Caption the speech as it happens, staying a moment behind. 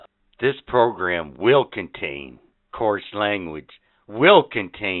This program will contain coarse language, will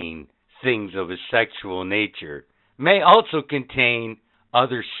contain things of a sexual nature, may also contain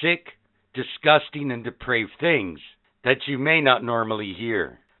other sick, disgusting, and depraved things that you may not normally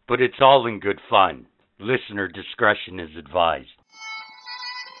hear. But it's all in good fun. Listener discretion is advised.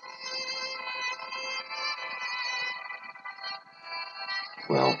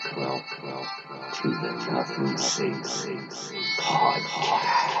 Welcome to the Nothing Sacred Podcast.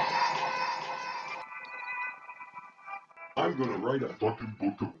 I'm gonna write a fucking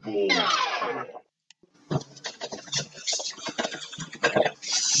book of balls.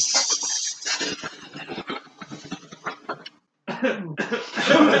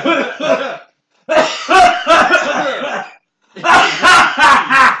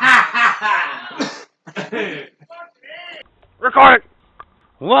 Record it!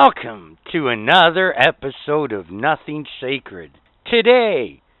 Welcome to another episode of Nothing Sacred.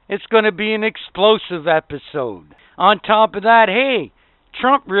 Today, it's going to be an explosive episode. On top of that, hey,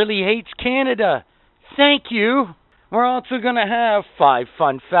 Trump really hates Canada. Thank you. We're also going to have 5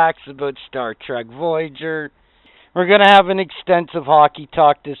 fun facts about Star Trek Voyager. We're going to have an extensive hockey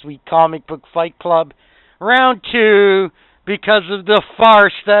talk this week, Comic Book Fight Club. Round 2, because of the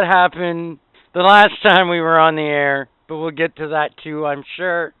farce that happened the last time we were on the air. But we'll get to that too, I'm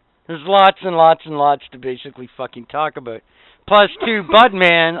sure. There's lots and lots and lots to basically fucking talk about. Plus 2,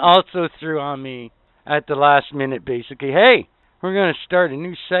 Budman also threw on me at the last minute, basically. Hey, we're going to start a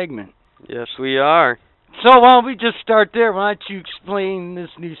new segment. Yes, we are. So why don't we just start there? Why don't you explain this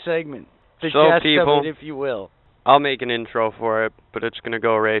new segment? The gist people, of it, if you will. I'll make an intro for it, but it's going to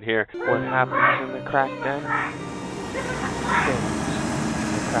go right here. What happens in the crack den?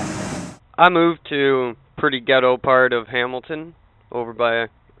 I moved to pretty ghetto part of Hamilton, over by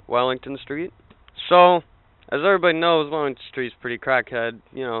Wellington Street. So, as everybody knows, Wellington Street's pretty crackhead.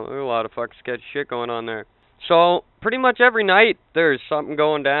 You know, there's a lot of fucking sketchy shit going on there. So, pretty much every night, there's something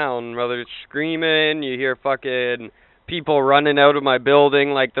going down. Whether it's screaming, you hear fucking people running out of my building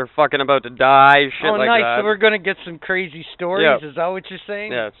like they're fucking about to die, shit like nice. that. So we're going to get some crazy stories? Yeah. Is that what you're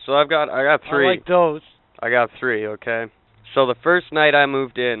saying? Yeah, so I got 3. I like those. I got 3, okay? So the first night I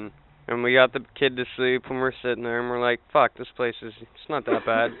moved in, and we got the kid to sleep, and we're sitting there, and we're like, fuck, this place it's not that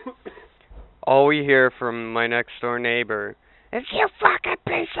bad. All we hear from my next door neighbor is, you fucking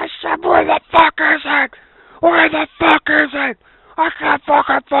piece of shit, where the fuck is it? Where the fuck is it? I can't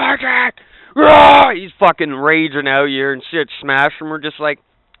fucking find it! Ah! He's fucking raging out here and shit smash, and we're just like,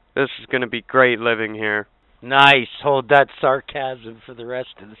 this is gonna be great living here. Nice. Hold that sarcasm for the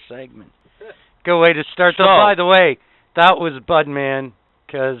rest of the segment. Good way to start. So, by the way, that was Budman,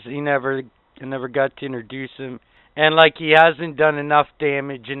 because I never got to introduce him. And like he hasn't done enough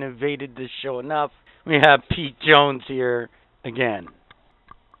damage and invaded the show enough, we have Pete Jones here again.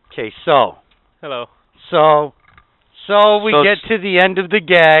 Okay, so. Hello. So we get to the end of the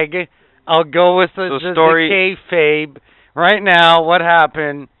gag. I'll go with the kayfabe. Right now, what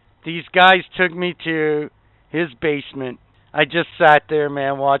happened, these guys took me to his basement. I just sat there,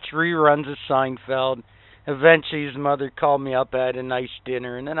 man, watched reruns of Seinfeld. Eventually, his mother called me up, had a nice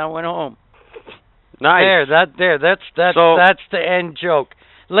dinner, and then I went home. Nice. That's the end joke.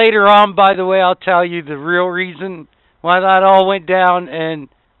 Later on, by the way, I'll tell you the real reason why that all went down, and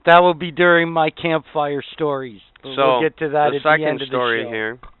that will be during my campfire stories. We'll get to that at the end of the show. The second story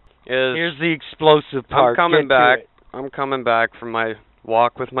here is... Here's the explosive part. I'm coming back from my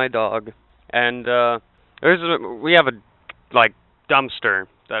walk with my dog, and we have a dumpster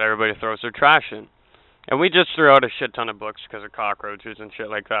that everybody throws their trash in. And we just threw out a shit ton of books because of cockroaches and shit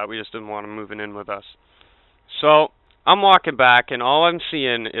like that. We just didn't want them moving in with us. So, I'm walking back, and all I'm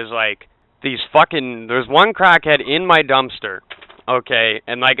seeing is, there's one crackhead in my dumpster, okay?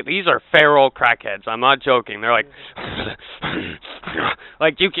 And, these are feral crackheads. I'm not joking. They're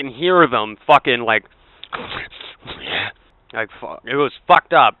you can hear them fucking, it was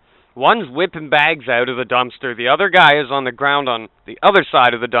fucked up. One's whipping bags out of the dumpster. The other guy is on the ground on the other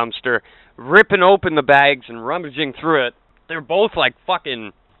side of the dumpster, ripping open the bags and rummaging through it. They're both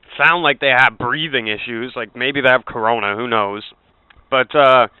fucking sound like they have breathing issues. Maybe they have corona, who knows. But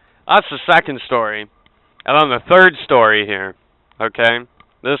that's the second story. And then the third story here, okay?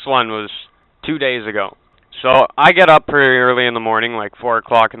 This one was 2 days ago. So I get up pretty early in the morning, 4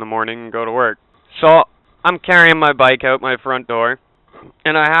 o'clock in the morning, and go to work. So I'm carrying my bike out my front door,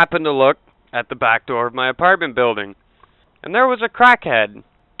 and I happen to look at the back door of my apartment building. And there was a crackhead.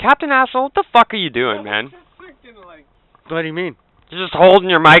 Captain Asshole, what the fuck are you doing, man? What do you mean? You're just holding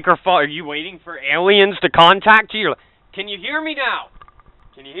your microphone. Are you waiting for aliens to contact you? Can you hear me now?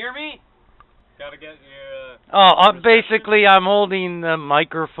 Can you hear me? Gotta get your, basically, I'm holding the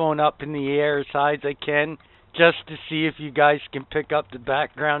microphone up in the air as high as I can, just to see if you guys can pick up the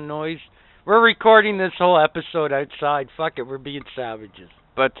background noise. We're recording this whole episode outside. Fuck it, we're being savages.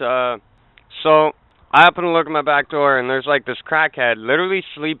 But, so, I happen to look at my back door, and there's, like, this crackhead literally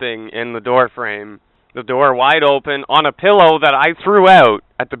sleeping in the door frame, the door wide open, on a pillow that I threw out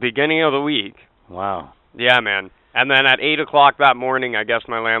at the beginning of the week. Wow. Yeah, man. And then at 8 o'clock that morning, I guess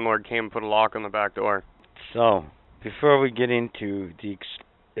my landlord came and put a lock on the back door. So, before we get into the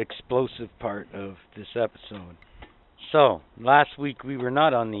explosive part of this episode. So, last week we were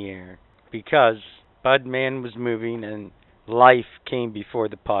not on the air because Budman was moving and life came before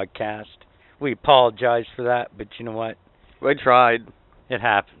the podcast. We apologize for that, but you know what? We tried. It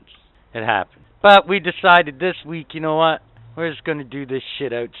happens. It happens. But we decided this week, you know what? We're just going to do this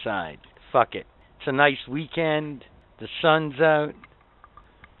shit outside. Fuck it. It's a nice weekend. The sun's out.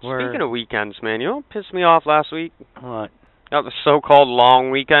 Speaking of weekends, man, you know what pissed me off last week? What? That the so-called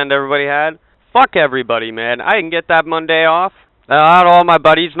long weekend everybody had. Fuck everybody, man. I didn't get that Monday off. I had all my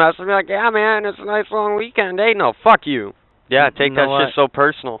buddies messing me like, yeah, man, it's a nice long weekend. Hey, no, fuck you. Yeah, take that shit so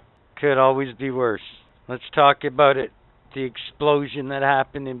personal. Could always be worse. Let's talk about it. The explosion that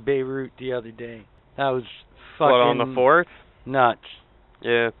happened in Beirut the other day. That was fucking... What, on the 4th? Nuts.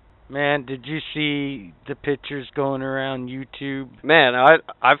 Yeah. Man, did you see the pictures going around YouTube? Man,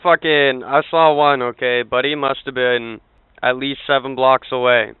 I saw one, okay? Buddy must have been at least 7 blocks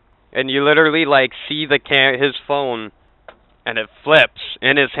away. And you literally, like, see his phone, and it flips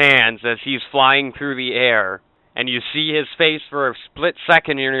in his hands as he's flying through the air. And you see his face for a split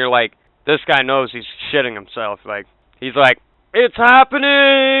second, and you're like, this guy knows he's shitting himself. Like, he's like, it's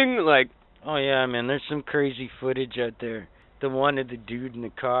happening! Like, oh yeah, man, there's some crazy footage out there. The one of the dude in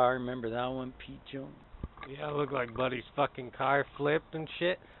the car, remember that one, Pete Jones? Yeah, it looked like Buddy's fucking car flipped and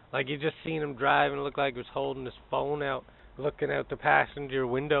shit. Like, you just seen him drive, and it looked like he was holding his phone out, looking out the passenger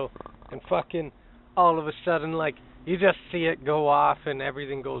window, and fucking, all of a sudden, like, you just see it go off, and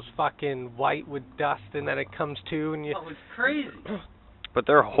everything goes fucking white with dust, and then it comes to, and you... Oh, it's crazy. But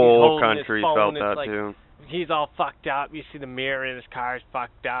their whole country felt that, like, too. He's all fucked up. You see the mirror in his car is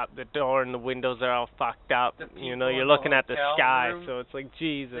fucked up. The door and the windows are all fucked up. You know, you're looking at the sky, so it's like,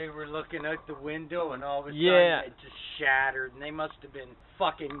 Jesus. They were looking out the window, and all of a sudden it just shattered, and they must have been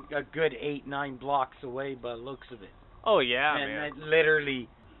fucking a good 8-9 blocks away by the looks of it. Oh, yeah, man. And literally,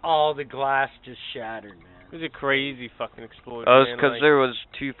 all the glass just shattered, man. It was a crazy fucking explosion. Oh, it's because there was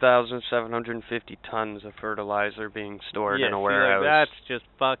 2,750 tons of fertilizer being stored in a warehouse. Like, that's just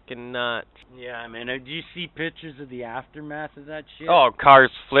fucking nuts. Yeah, man. Do you see pictures of the aftermath of that shit? Oh,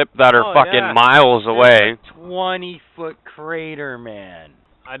 cars flipped that are fucking miles away. It's a 20-foot crater, man.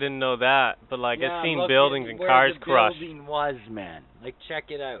 I didn't know that, but like, I've seen buildings and cars crushed. Where the building was, man. Like, check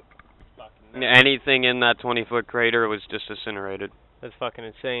it out. Anything in that 20-foot crater was just incinerated. That's fucking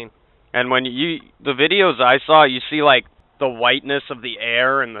insane. And when the videos I saw, you see like the whiteness of the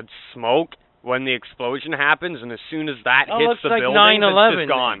air and the smoke when the explosion happens, and as soon as that hits the like building, it's just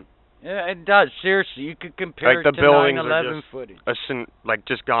gone. Yeah, it does. Seriously, you could compare like it the to buildings 9/11 are just footage. Like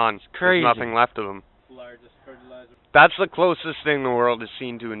just gone. It's crazy. There's nothing left of them. Largest fertilizer. That's the closest thing the world has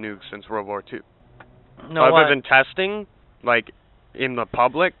seen to a nuke since World War II. No, other than testing, like in the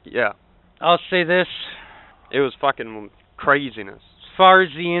public, yeah. I'll say this. It was fucking craziness. As far as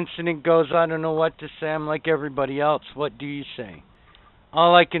the incident goes, I don't know what to say. I'm like everybody else. What do you say?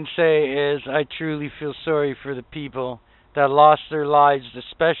 All I can say is I truly feel sorry for the people that lost their lives,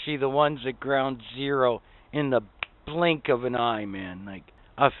 especially the ones at ground zero in the blink of an eye, man. Like,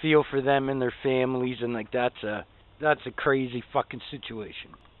 I feel for them and their families, and like that's a crazy fucking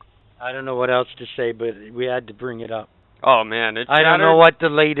situation. I don't know what else to say, but we had to bring it up. Oh man, I don't know what the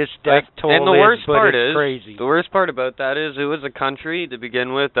latest death toll and the worst is, but part it's is, crazy. The worst part about that is it was a country to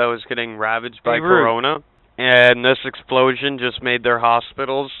begin with that was getting ravaged by Beirut. corona, and this explosion just made their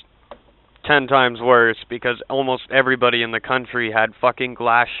hospitals 10 times worse because almost everybody in the country had fucking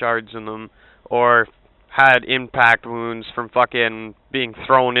glass shards in them or had impact wounds from fucking being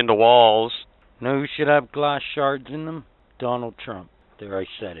thrown into walls. Know who should have glass shards in them? Donald Trump. There, I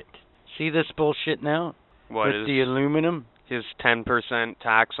said it. See this bullshit now? What with is the aluminum? His 10%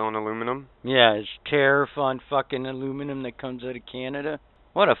 tax on aluminum? Yeah, his tariff on fucking aluminum that comes out of Canada.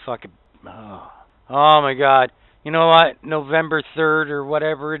 What a fucking... Oh my God. You know what? November 3rd or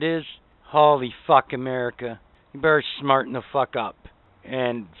whatever it is. Holy fuck, America. You better smarten the fuck up.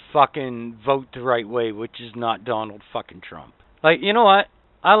 And fucking vote the right way, which is not Donald fucking Trump. Like, you know what?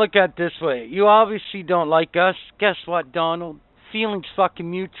 I look at it this way. You obviously don't like us. Guess what, Donald? Feelings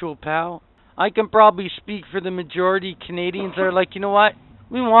fucking mutual, pal. I can probably speak for the majority of Canadians that are like, you know what?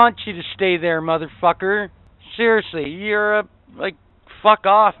 We want you to stay there, motherfucker. Seriously, fuck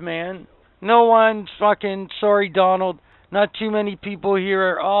off, man. No one's fucking sorry, Donald. Not too many people here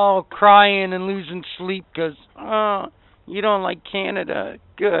are all crying and losing sleep because, you don't like Canada.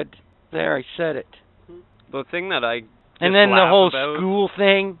 Good. There, I said it. The thing that I And then the whole about school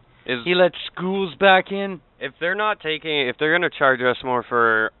thing. is He let schools back in. if they're going to charge us more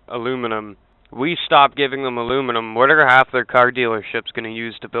for aluminum, we stop giving them aluminum. What are half their car dealerships going to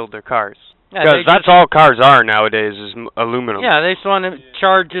use to build their cars? Yeah, Because that's all cars are nowadays is aluminum. Yeah, they just want to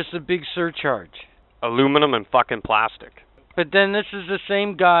charge us a big surcharge. Aluminum and fucking plastic. But then this is the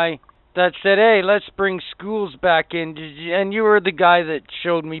same guy that said, "Hey, let's bring schools back in." And you were the guy that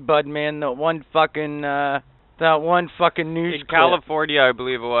showed me, Budman, that one fucking news In clip. California, I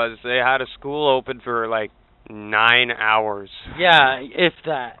believe it was, they had a school open for like 9 hours. Yeah, if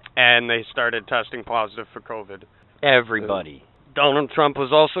that. And they started testing positive for COVID. Everybody. Donald Trump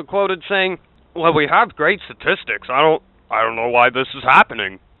was also quoted saying, "Well, we have great statistics. I don't know why this is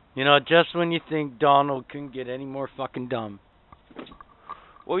happening." You know, just when you think Donald couldn't get any more fucking dumb.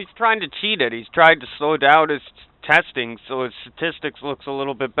 Well, he's trying to cheat it. He's trying to slow down his testing so his statistics looks a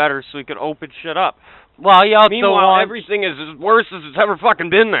little bit better so he can open shit up. Well, he also Meanwhile, wants... everything is as worse as it's ever fucking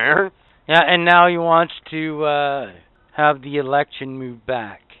been there. Yeah, and now he wants to have the election moved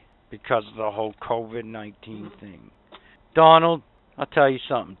back because of the whole COVID-19 thing. Donald, I'll tell you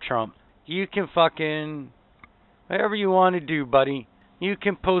something, Trump. You can fucking... whatever you want to do, buddy. You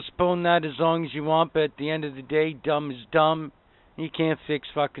can postpone that as long as you want, but at the end of the day, dumb is dumb. You can't fix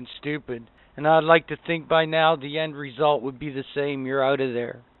fucking stupid. And I'd like to think by now the end result would be the same. You're out of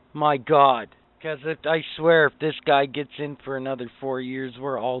there. My God. Because I swear if this guy gets in for another 4 years,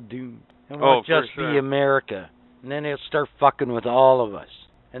 we're all doomed. And we'll just be America. And then he'll start fucking with all of us.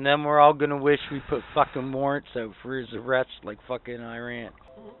 And then we're all going to wish we put fucking warrants out for his arrest like fucking Iran.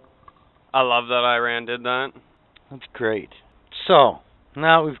 I love that Iran did that. That's great. So,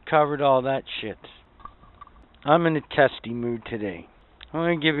 now we've covered all that shit. I'm in a testy mood today. I'm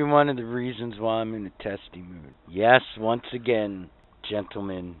going to give you one of the reasons why I'm in a testy mood. Yes, once again,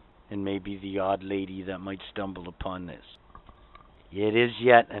 gentlemen, and maybe the odd lady that might stumble upon this. It is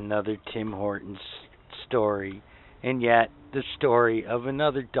yet another Tim Hortons story, and yet the story of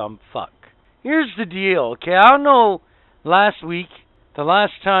another dumb fuck. Here's the deal, okay? I don't know, last week, the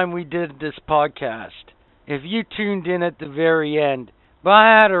last time we did this podcast, if you tuned in at the very end, but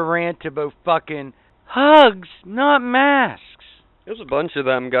I had a rant about fucking hugs, not masks. There's a bunch of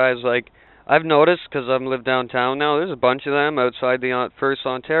them guys, like, I've noticed, because I've lived downtown now, there's a bunch of them outside the First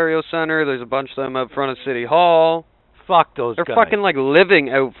Ontario Centre, there's a bunch of them out front of City Hall. Fuck those guys. They're fucking, like, living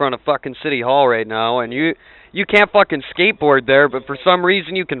out front of fucking City Hall right now, and you can't fucking skateboard there, but for some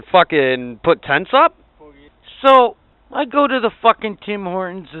reason you can fucking put tents up? So, I go to the fucking Tim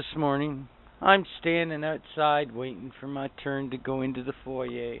Hortons this morning. I'm standing outside waiting for my turn to go into the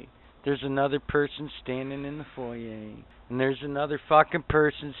foyer. There's another person standing in the foyer. And there's another fucking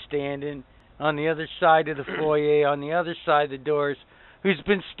person standing on the other side of the foyer, on the other side of the doors, who's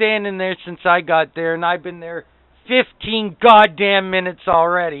been standing there since I got there, and I've been there 15 goddamn minutes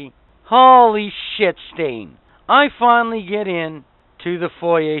already. Holy shit stain. I finally get in to the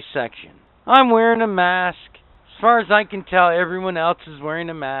foyer section. I'm wearing a mask. As far as I can tell, everyone else is wearing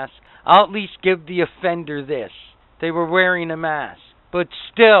a mask. I'll at least give the offender this. They were wearing a mask. But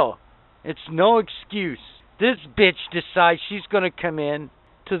still, it's no excuse. This bitch decides she's going to come in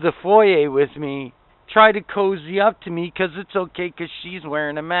to the foyer with me, try to cozy up to me because it's okay because she's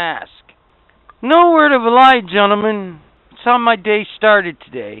wearing a mask. No word of a lie, gentlemen. It's how my day started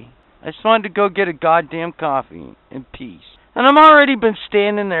today. I just wanted to go get a goddamn coffee in peace. And I'm already been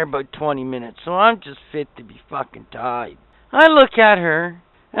standing there about 20 minutes, so I'm just fit to be fucking tied. I look at her,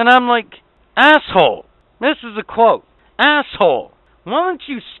 and I'm like, asshole. This is a quote. Asshole. Why don't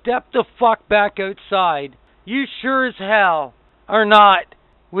you step the fuck back outside? You sure as hell are not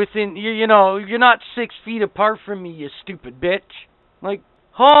within, you know, you're not 6 feet apart from me, you stupid bitch. Like,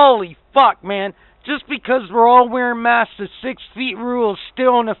 holy fuck, man. Just because we're all wearing masks, the 6 feet rule is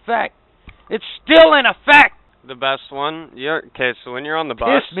still in effect. It's still in effect. The best one, okay, so when you're on the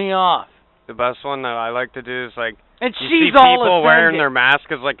bus, Piss me off. the best one that I like to do is like, And you she's see all people wearing offended. their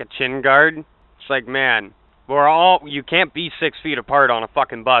mask as like a chin guard. It's like, man, you can't be 6 feet apart on a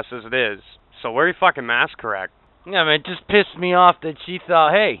fucking bus as it is. So wear your fucking mask correct. Yeah, man, it just pissed me off that she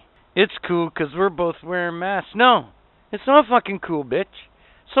thought, hey, it's cool because we're both wearing masks. No, it's not fucking cool, bitch.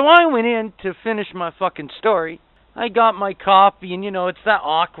 So I went in to finish my fucking story. I got my coffee, and, you know, it's that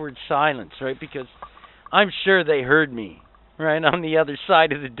awkward silence, right? Because I'm sure they heard me, right, on the other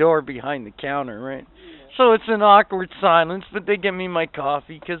side of the door behind the counter, right? So it's an awkward silence, but they get me my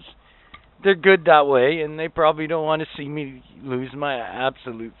coffee because they're good that way, and they probably don't want to see me lose my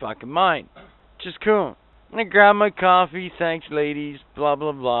absolute fucking mind. Which is cool. I grab my coffee, thanks ladies, blah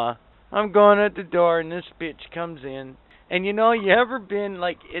blah blah. I'm going at the door, and this bitch comes in. And you know, you ever been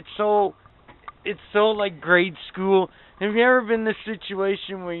like, it's so like grade school. Have you ever been in the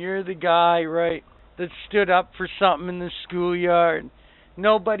situation where you're the guy, right, that stood up for something in the schoolyard?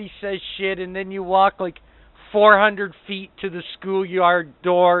 Nobody says shit, and then you walk like 400 feet to the schoolyard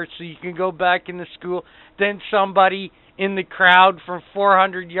door so you can go back into school. Then somebody in the crowd from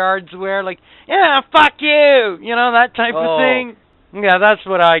 400 yards away, like, yeah, fuck you, you know, that type of thing. Yeah, that's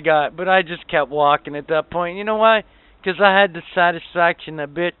what I got, but I just kept walking at that point. You know why? Because I had the satisfaction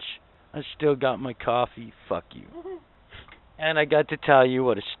that, bitch, I still got my coffee, fuck you. And I got to tell you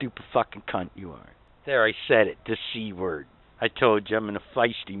what a stupid fucking cunt you are. There, I said it, the C word. I told you I'm in a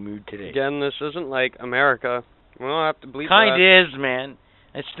feisty mood today. Again, this isn't like America. We don't have to bleep Kind that. is, man.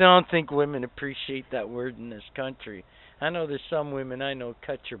 I still don't think women appreciate that word in this country. I know there's some women I know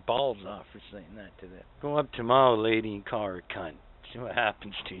cut your balls off for saying that to them. Go up to my old lady and call her a cunt. See what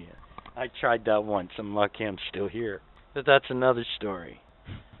happens to you. I tried that once. I'm lucky I'm still here. But that's another story.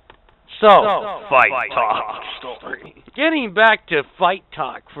 So fight talk story. Getting back to fight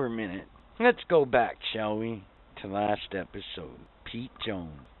talk for a minute. Let's go back, shall we, to last episode. Pete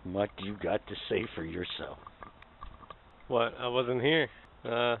Jones, what do you got to say for yourself? What? I wasn't here.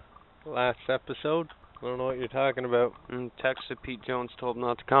 Last episode? I don't know what you're talking about. Texted Pete Jones, told him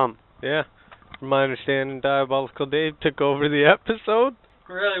not to come. Yeah. From my understanding, Diabolical Dave took over the episode.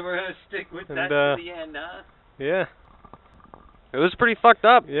 Really, we're going to stick with that to the end, huh? Yeah. It was pretty fucked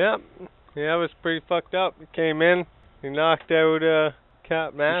up. Yeah. Yeah, it was pretty fucked up. He came in, he knocked out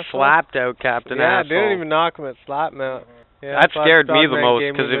Captain Asshole. Slapped out Captain Asshole. Yeah, didn't even knock him, it slapped him out. Yeah, that scared me the most,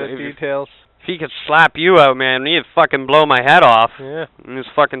 because if he could slap you out, man, he'd fucking blow my head off. Yeah. And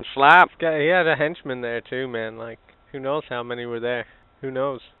just fucking slap. He had a henchman there too, man. Like, who knows how many were there? Who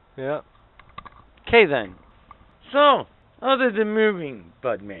knows? Yeah. Okay then. So, other than moving,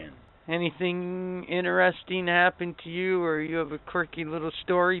 Budman, anything interesting happened to you, or you have a quirky little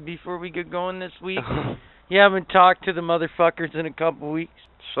story before we get going this week? You haven't talked to the motherfuckers in a couple weeks.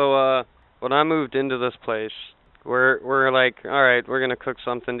 So, when I moved into this place, we're like, all right, we're gonna cook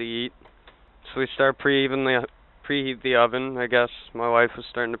something to eat. So we start preheat the oven. I guess my wife was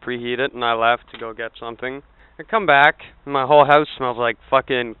starting to preheat it, and I left to go get something. I come back, and my whole house smells like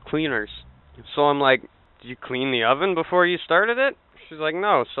fucking cleaners. So I'm like, did you clean the oven before you started it? She's like,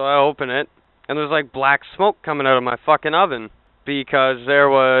 no. So I open it, and there's like black smoke coming out of my fucking oven because there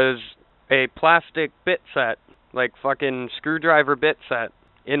was a plastic bit set, like fucking screwdriver bit set,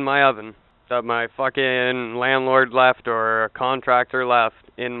 in my oven that my fucking landlord left or a contractor left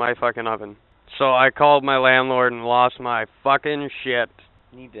in my fucking oven. So I called my landlord and lost my fucking shit.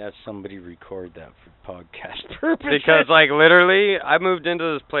 Need to have somebody record that for podcast purposes. Because, like, literally, I moved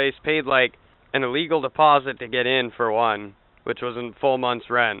into this place, paid, like, an illegal deposit to get in for one, which was a full month's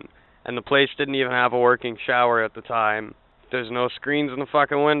rent. And the place didn't even have a working shower at the time. There's no screens in the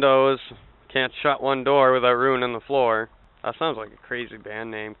fucking windows. Can't shut one door without ruining the floor. That sounds like a crazy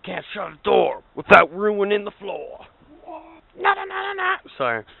band name. Can't shut a door without ruining the floor. No.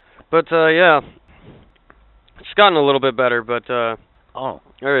 Sorry. But, yeah. It's gotten a little bit better, but,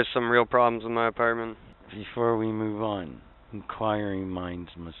 there is some real problems in my apartment. Before we move on, inquiring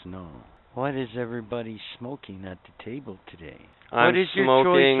minds must know. What is everybody smoking at the table today? What is your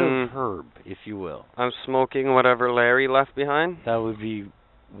choice of herb, if you will? I'm smoking whatever Larry left behind. That would be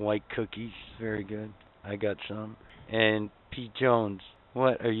white cookies. Very good. I got some. And Pete Jones,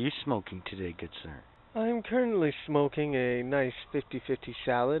 what are you smoking today, good sir? I'm currently smoking a nice 50-50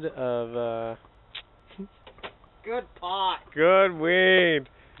 salad of, Good pot. Good weed.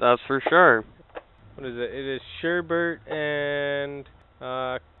 That's for sure. What is it? It is Sherbert and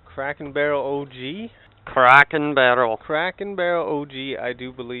Kraken Barrel OG. Kraken Barrel. Kraken Barrel OG, I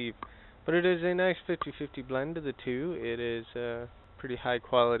do believe. But it is a nice 50-50 blend of the two. It is a pretty high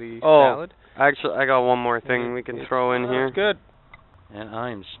quality salad. Actually, I got one more thing we can throw in here. That's good. And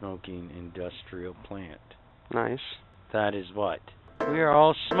I'm smoking Industrial Plant. Nice. That is what we are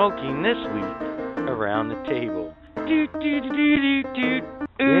all smoking this week around the table.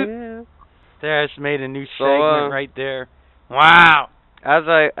 Yeah. There's made a new segment right there. Wow. As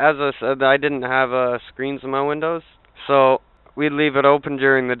I said, I didn't have screens in my windows, so we'd leave it open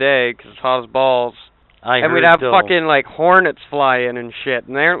during the day because it's hot as balls. And we'd have fucking like hornets fly in and shit,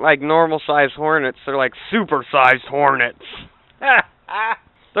 and they aren't like normal sized hornets; they're like super sized hornets.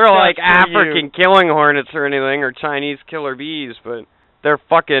 They're like African killing hornets or anything, or Chinese killer bees, but They're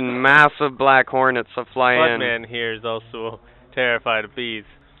fucking massive black hornets that fly in. Budman here is also terrified of bees.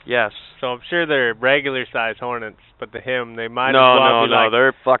 Yes. So I'm sure they're regular size hornets, but to him they might as No, well be like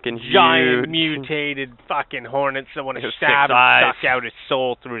they're fucking giant huge. mutated fucking hornets that want to With stab 6 and eyes. suck out his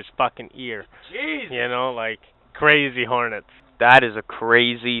soul through his fucking ear. Jesus. You know, like crazy hornets. That is a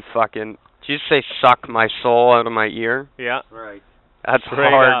crazy fucking... Did you say suck my soul out of my ear? Yeah. Right. That's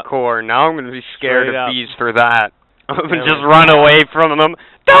Straight up. hardcore. Now I'm going to be scared Straight of up. bees for that. I'm going to Yeah, just man. run away from them.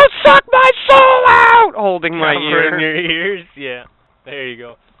 Don't suck my soul out! Holding my Covering ear. your ears. Yeah. There you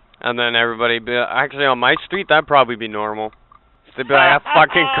go. And then everybody be... Actually, on my street, that'd probably be normal. They'd be like, a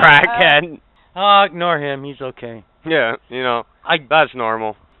fucking crackhead. Oh, ignore him. He's okay. Yeah, you know, that's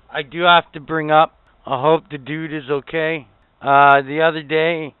normal. I do have to bring up, I hope the dude is okay. The other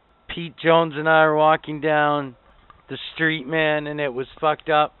day, Pete Jones and I were walking down the street, man, and it was fucked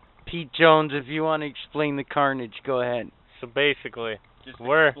up. Pete Jones, if you want to explain the carnage, go ahead. So basically, Just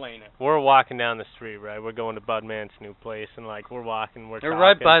We're- explain it. we're walking down the street, right? We're going to Budman's new place, and like we're walking, we're They're talking.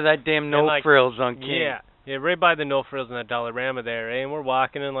 right by that damn And, no like, frills on King. Yeah, right by the no frills and that Dollarama there, eh? And we're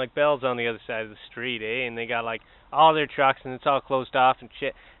walking, and like Bell's on the other side of the street, eh? And they got like all their trucks, and it's all closed off and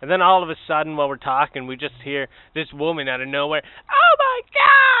shit. And then all of a sudden, while we're talking, we just hear this woman out of nowhere, "Oh my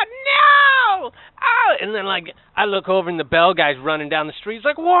God, no!" Oh! And then like I look over, and the Bell guy's running down the street. He's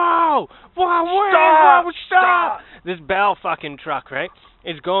like, "Whoa, whoa, stop!" This Bell fucking truck, right?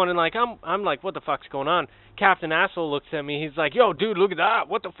 Is going, and like I'm like, what the fuck's going on? Captain Asshole looks at me. He's like, "Yo, dude, look at that.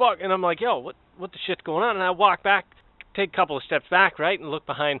 What the fuck?" And I'm like, "Yo, what the shit's going on?" And I walk back, take a couple of steps back, right, and look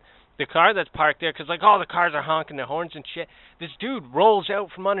behind the car that's parked there, because like all the cars are honking their horns and shit. This dude rolls out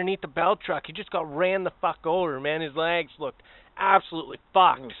from underneath the Bell truck. He just got ran the fuck over, man. His legs looked absolutely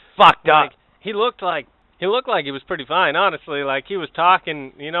fucked. Fucked up. Like he looked like he was pretty fine, honestly. Like he was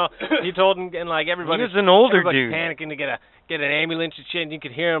talking, you know. He told him, and like everybody. He was an older Everybody's dude. panicking to get an ambulance and shit, and you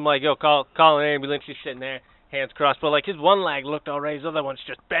could hear him like, "Yo, call an ambulance." He's sitting there, hands crossed, but like his one leg looked alright, his other one's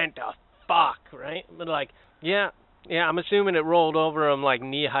just bent to fuck, right? But like, yeah, I'm assuming it rolled over him like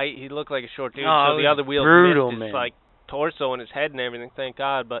knee height. He looked like a short dude, Oh, so it the was other wheel brutal, missed his man. like torso and his head and everything. Thank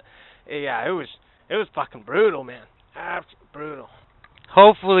God, but yeah, it was fucking brutal, man. Absolutely brutal.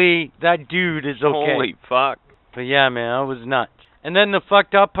 Hopefully that dude is okay. Holy fuck. But yeah, man, I was nuts. And then the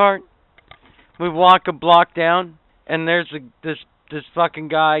fucked up part, we walk a block down, and there's this fucking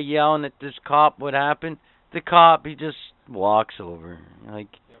guy yelling at this cop what happened. The cop, he just walks over. Like,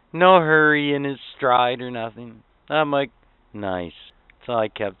 no hurry in his stride or nothing. I'm like, nice. That's all I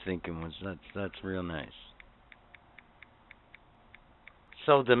kept thinking was, that's real nice.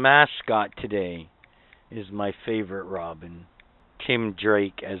 So the mascot today is my favorite Robin. Tim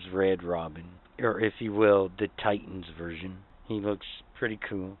Drake as Red Robin. Or if you will, the Titans version. He looks pretty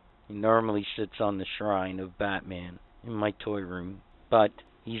cool. He normally sits on the shrine of Batman in my toy room. But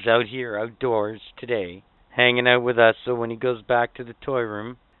he's out here outdoors today, hanging out with us, so when he goes back to the toy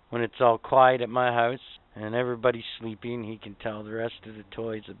room, when it's all quiet at my house and everybody's sleeping, he can tell the rest of the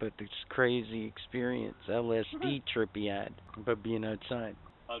toys about this crazy experience, LSD trip he had about being outside.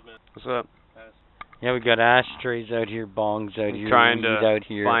 What's up? Yeah, we got ashtrays out here, bongs out here, Trying weed to out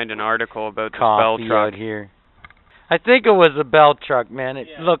here, find an article about this Bell coffee truck. out here. I think it was a Bell truck, man. It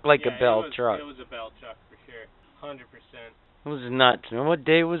looked like a Bell truck. It was a Bell truck for sure, 100%. It was nuts, man. What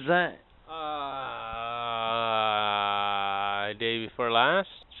day was that? Day before last.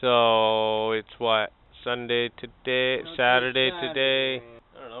 So it's what? Sunday today, Saturday today.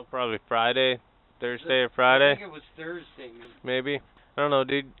 I don't know, probably Friday, Thursday or Friday, I think it was Thursday. maybe. I don't know,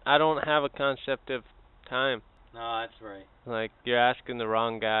 dude. I don't have a concept of time. No, that's right. Like, you're asking the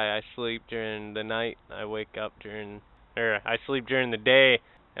wrong guy. I sleep during the night. I sleep during the day,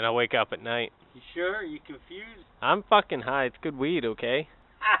 and I wake up at night. You sure? You confused? I'm fucking high. It's good weed, okay?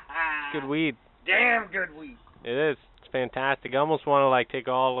 It's good weed. Damn good weed. It is. It's fantastic. I almost want to, like, take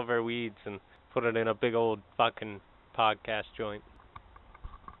all of our weeds and put it in a big old fucking podcast joint.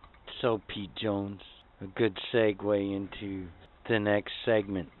 So, Pete Jones, a good segue into the next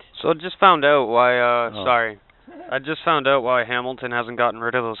segment. So I just found out why, Oh. sorry. I just found out why Hamilton hasn't gotten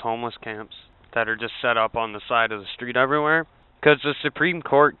rid of those homeless camps that are just set up on the side of the street everywhere. Because the Supreme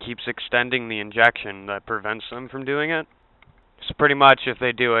Court keeps extending the injection that prevents them from doing it. So pretty much if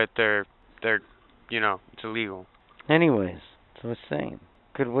they do it, they're it's illegal. Anyways, so I was saying,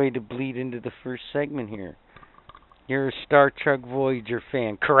 good way to bleed into the first segment here. You're a Star Trek Voyager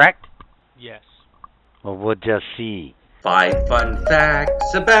fan, correct? Yes. Well, we'll just see. 5 fun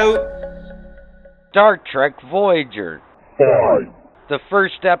facts about Star Trek Voyager. 5, The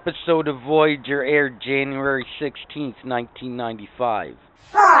first episode of Voyager aired January 16th, 1995.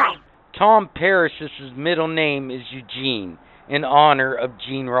 Tom Paris's middle name is Eugene, in honor of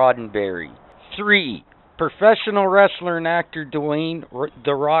Gene Roddenberry. 3. Professional wrestler and actor Dwayne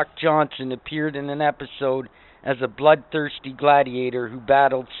 "The Rock" Johnson appeared in an episode as a bloodthirsty gladiator who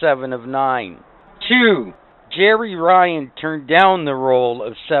battled 7 of 9. 2. Jerry Ryan turned down the role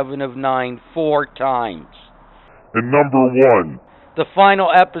of 7 of 9 4 times. And number 1. The final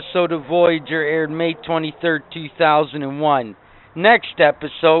episode of Voyager aired May 23rd, 2001. Next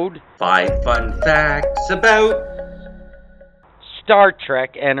episode, 5 fun facts about Star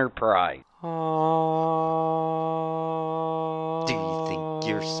Trek Enterprise. Do you think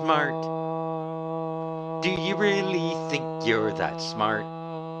you're smart? Do you really think you're that smart?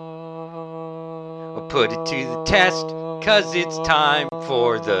 Well, put it to the test, 'cause it's time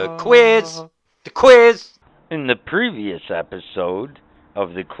for the quiz. The quiz! In the previous episode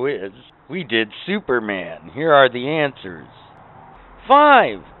of the quiz, we did Superman. Here are the answers.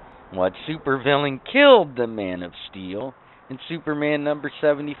 5. What supervillain killed the Man of Steel in Superman number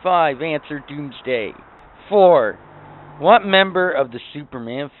 75? Answer: Doomsday. 4. What member of the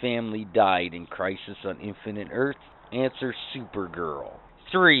Superman family died in Crisis on Infinite Earth? Answer: Supergirl.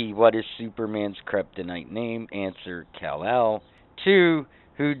 3. What is Superman's kryptonite name? Answer: Kal-El. 2.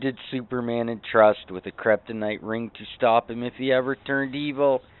 Who did Superman entrust with a kryptonite ring to stop him if he ever turned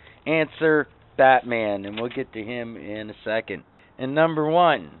evil? Answer: Batman, and we'll get to him in a second. And number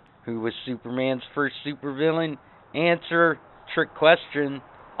 1, who was Superman's first supervillain? Answer: trick question,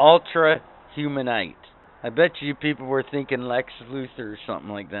 Ultra Humanite. I bet you people were thinking Lex Luthor or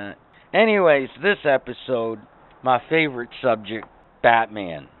something like that. Anyways, this episode, my favorite subject,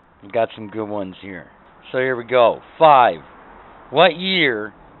 Batman. We've got some good ones here. So here we go. 5. What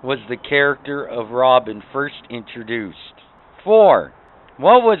year was the character of Robin first introduced? 4.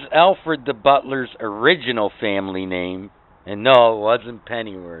 What was Alfred the Butler's original family name? And no, it wasn't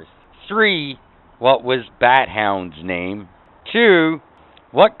Pennyworth. 3. What was Bat-Hound's name? 2.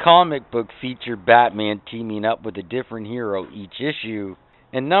 What comic book featured Batman teaming up with a different hero each issue?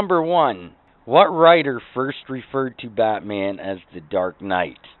 And number 1, what writer first referred to Batman as the Dark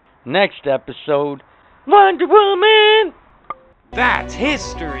Knight? Next episode, Wonder Woman! That's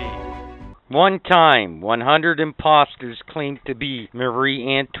history! One time, 100 imposters claimed to be Marie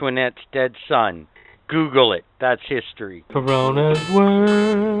Antoinette's dead son. Google it. That's history. Corona's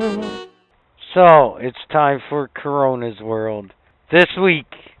World. So, it's time for Corona's World. This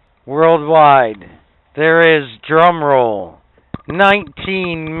week, worldwide, there is, drumroll,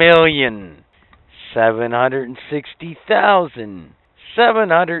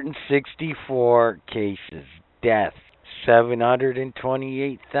 19,760,764 cases. Deaths,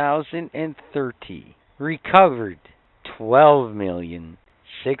 728,030. Recovered,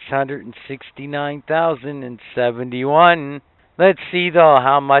 12,669,071. Let's see, though,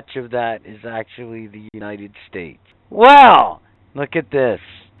 how much of that is actually the United States. Well, look at this.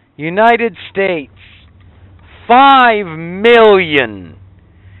 United States,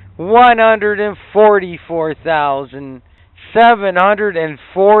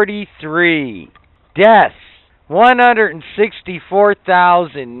 5,144,743. Deaths,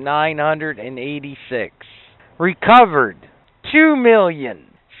 164,986. Recovered,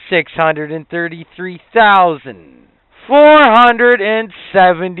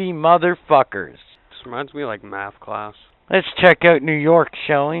 2,633,470 motherfuckers. This reminds me of like math class. Let's check out New York,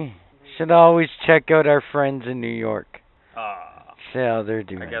 shall we? Should always check out our friends in New York. See how they're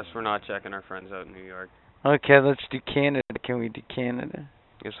doing. I guess we're not checking our friends out in New York. Okay, let's do Canada. Can we do Canada?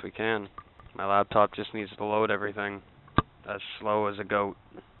 Yes, we can. My laptop just needs to load everything. As slow as a goat.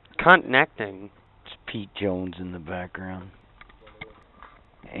 Connecting. It's Pete Jones in the background.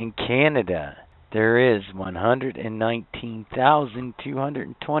 In Canada, there is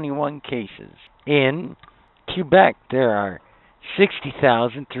 119,221 cases. In Quebec, there are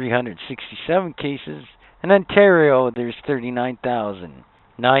 60,367 cases. In Ontario, there's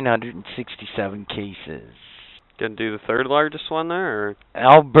 39,967 cases. Gonna do the third largest one there, or?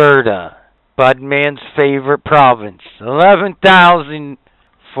 Alberta, Budman's favorite province,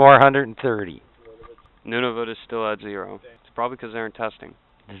 11,430. Nunavut is still at 0. It's probably because they're in testing.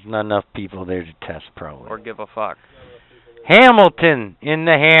 There's not enough people there to test, probably. Or give a fuck. Hamilton in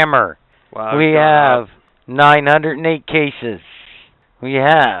the Hammer. Wow, We have 908 cases. We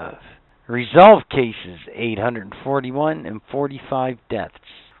have resolved cases, 841 and 45 deaths.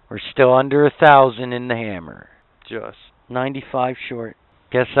 We're still under 1,000 in the Hammer. Just. 95 short.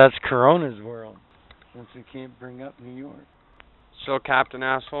 Guess that's Corona's World, since we can't bring up New York. So, Captain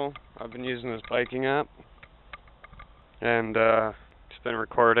Asshole, I've been using this biking app. And, it's been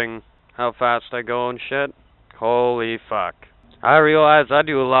recording how fast I go and shit. Holy fuck. I realize I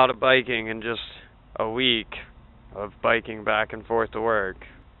do a lot of biking in just a week. of biking back and forth to work.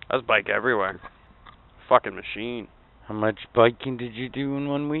 I was bike everywhere. Fucking machine. How much biking did you do in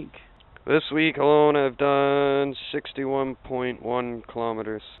 1 week? This week alone, I've done 61.1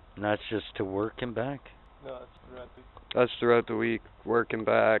 kilometers. And that's just to work and back? No, that's throughout the... That's throughout the week, working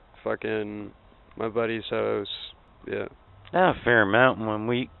back, fucking my buddy's house. Yeah. A fair amount in 1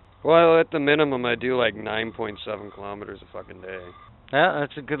 week. Well, at the minimum, I do like 9.7 kilometers a fucking day. Yeah,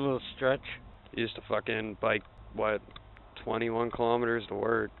 that's a good little stretch. Used to fucking bike, 21 kilometers to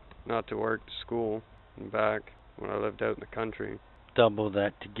work. Not to work, to school, and back when I lived out in the country. Double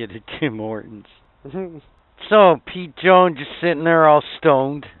that to get to Tim Hortons. So, Pete Jones just sitting there all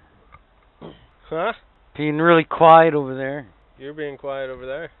stoned. Huh? Being really quiet over there. You're being quiet over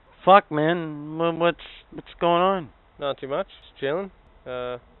there. Fuck, man. What's going on? Not too much. Just chilling.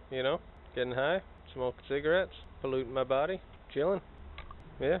 You know, getting high, smoking cigarettes, polluting my body, chilling.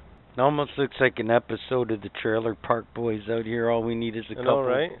 Yeah. It almost looks like an episode of the Trailer Park Boys out here. All we need is a couple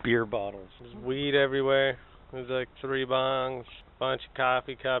right? beer bottles. There's weed everywhere. There's like 3 bongs, bunch of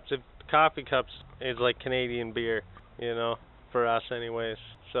coffee cups. If coffee cups is like Canadian beer, you know, for us anyways.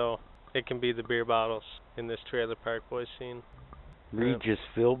 So it can be the beer bottles in this Trailer Park Boys scene. Regis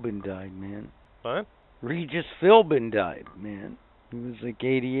Philbin died, man. What? Regis Philbin died, man. He was like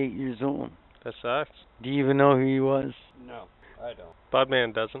 88 years old. That sucks. Do you even know who he was? No, I don't.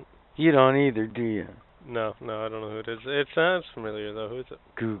 Budman doesn't. You don't either, do you? No, I don't know who it is. It sounds familiar though. Who is it?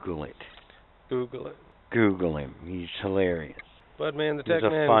 Google it. Google it. Google him. He's hilarious. Budman the He's Tech a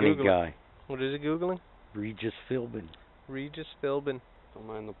Man. funny Google guy. It. What is he Googling? Regis Philbin. Regis Philbin. Don't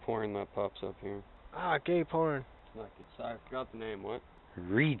mind the porn that pops up here. Ah, gay porn. I forgot the name. What?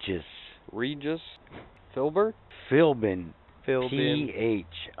 Regis Regis Philbin? Philbin. Philbin. Philbin.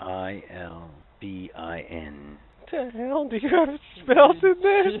 What the hell do you have spelled in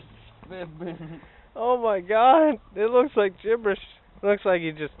there? Oh my god. It looks like gibberish. It looks like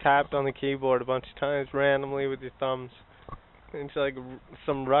you just tapped on the keyboard a bunch of times randomly with your thumbs. It's like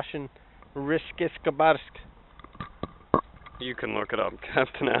some Russian Riskiskabarsk. You can look it up,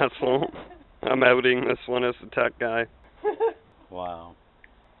 Captain Asshole. I'm outing this one as the tech guy. Wow.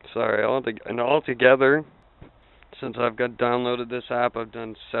 Sorry, altogether, since I've got downloaded this app, I've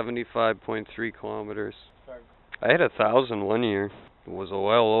done 75.3 kilometers. I hit 1,000 1 year. It was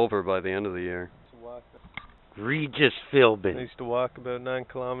well over by the end of the year. Regis I Philbin. used to walk about 9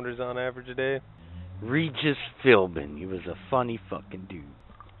 kilometers on average a day. Regis Philbin. He was a funny fucking dude.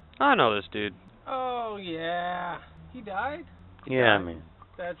 I know this dude. Oh yeah. He died? Yeah, man.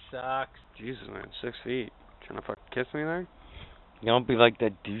 That sucks. Jesus, man, 6 feet. Trying to fucking kiss me there? You don't be like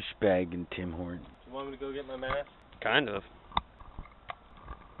that douchebag in Tim Hortons. You want me to go get my mask? Kind of.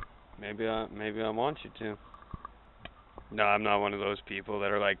 Maybe I want you to. No, I'm not one of those people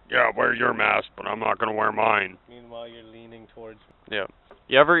that are like, yeah, wear your mask, but I'm not gonna wear mine. Meanwhile, you're leaning towards me. Yeah.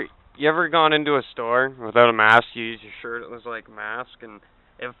 You ever gone into a store without a mask? You use your shirtless like mask, and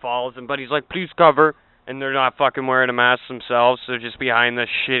it falls, and buddy's like, please cover, and they're not fucking wearing a mask themselves. So just behind this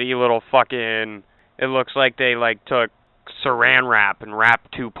shitty little fucking, it looks like they like took saran wrap and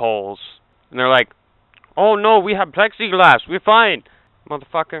wrapped 2 poles, and they're like, oh no, we have plexiglass, we're fine,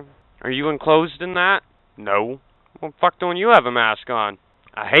 motherfucker. Are you enclosed in that? No. Well, fuck, don't you have a mask on?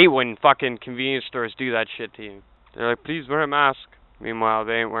 I hate when fucking convenience stores do that shit to you. They're like, please wear a mask. Meanwhile,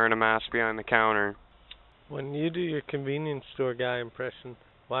 they ain't wearing a mask behind the counter. When you do your convenience store guy impression,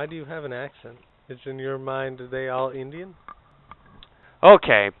 why do you have an accent? Is in your mind, are they all Indian?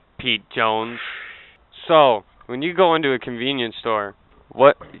 Okay, Pete Jones. So, when you go into a convenience store,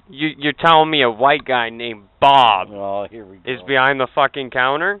 what you're telling me a white guy named Bob Oh, here we go. is behind the fucking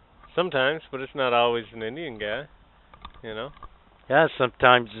counter? Sometimes, but it's not always an Indian guy. You know? Yeah,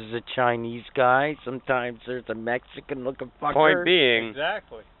 sometimes there's a Chinese guy. Sometimes there's a Mexican-looking fucker.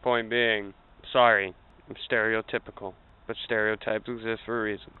 Point being, sorry, I'm stereotypical, but stereotypes exist for a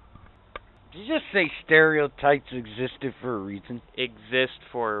reason. Did you just say stereotypes existed for a reason? Exist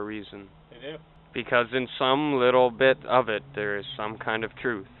for a reason. They do. Because in some little bit of it, there is some kind of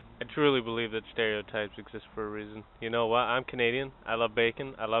truth. I truly believe that stereotypes exist for a reason. You know what? I'm Canadian. I love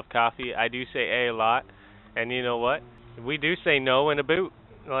bacon. I love coffee. I do say a lot. And you know what? We do say no in a boot.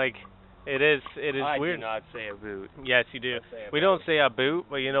 Like, it is I weird. do not say a boot. Yes, you do. We don't say a boot,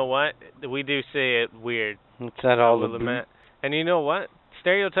 but you know what? We do say it weird. What's that all Other than about? that. And you know what?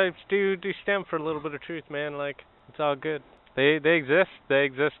 Stereotypes do stem for a little bit of truth, man. Like, it's all good. They exist. They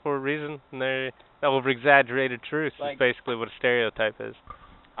exist for a reason, and they're over-exaggerated truth is basically what a stereotype is.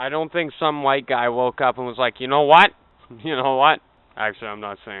 I don't think some white guy woke up and was like, you know what? You know what? Actually, I'm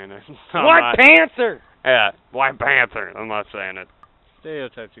not saying it. White Panther! Yeah, White Panther. I'm not saying it.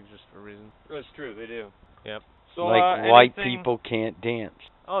 Stereotypes exist for a reason. It's true, they do. Yep. So, like white anything- people can't dance.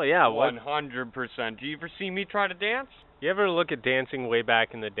 Oh yeah, what? 100%. Do you ever see me try to dance? You ever look at dancing way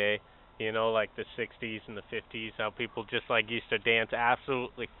back in the day? You know, like the 60s and the 50s, how people just like used to dance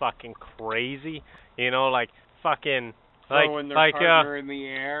absolutely fucking crazy. You know, like fucking Throwing their partner in the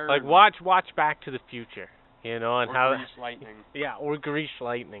air. like watch Back to the Future. You know, and or how Grease Lightning. yeah, or Grease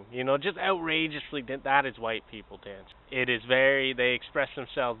Lightning. You know, just outrageously that is white people dance. It is they express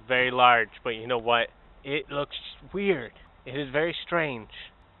themselves very large, but you know what? It looks weird. It is very strange.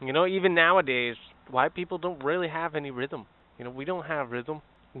 You know, even nowadays, white people don't really have any rhythm. You know, we don't have rhythm.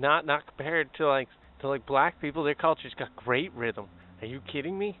 Not compared to like black people. Their culture's got great rhythm. Are you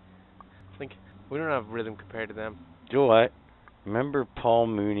kidding me? Like, we don't have rhythm compared to them. You know what? Remember Paul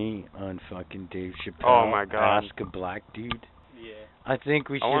Mooney on fucking Dave Chappelle? Oh, my God. Ask a black dude. Yeah. I think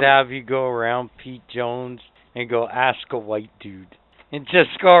we I should wanna- have you go around Pete Jones and go ask a white dude. And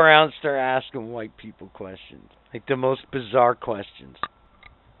just go around and start asking white people questions. Like the most bizarre questions.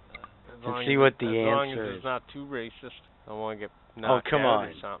 And see what the as long answer as is. it's not too racist. I want to get Oh, knocked come out on.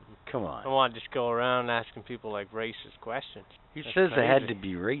 or something. Come I on. want to just go around asking people like racist questions. Who That's says it had crazy. to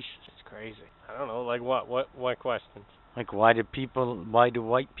be racist? It's crazy. I don't know, like what questions? Like why do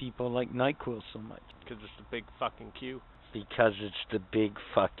white people like NyQuil so much? Because it's the big fucking Q. Because it's the big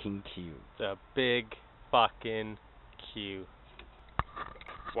fucking Q. The big fucking Q.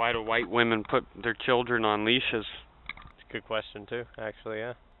 Why do white women put their children on leashes? It's a good question too, actually,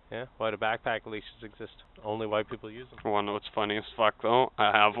 yeah. Yeah. Why do backpack leashes exist? Only white people use them. Wanna know what's funny as fuck though?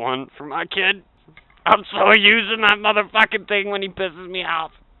 I have one for my kid. I'm so using that motherfucking thing when he pisses me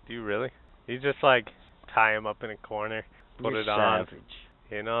off. Do you really? You just like tie him up in a corner, put You're it on. savage.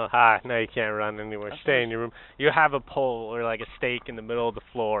 You know, no, you can't run anywhere. Stay in your room. You have a pole or like a stake in the middle of the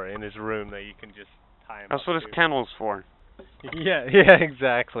floor in his room that you can just tie him That's up what his to. kennel's for. Yeah,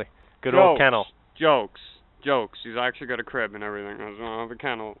 exactly. Good old kennel. Jokes. He's actually got a crib and everything. I don't have a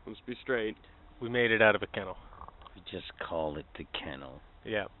kennel. Let's be straight. We made it out of a kennel. We just call it the kennel.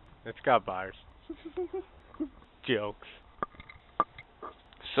 Yeah, it's got bars. Jokes.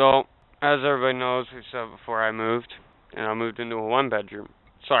 So, as everybody knows, we said before I moved, and I moved into a one-bedroom.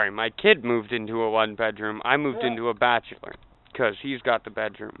 Sorry, my kid moved into a one-bedroom. I moved into a bachelor, because he's got the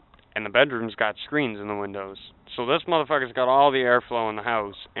bedroom. And the bedroom's got screens in the windows. So this motherfucker's got all the airflow in the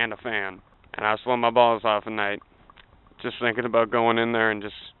house, and a fan. And I sweat my balls off at night, just thinking about going in there and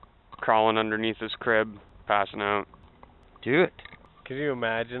just crawling underneath his crib, passing out. Do it. Can you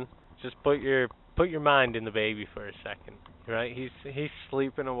imagine? Just put your mind in the baby for a second, right? He's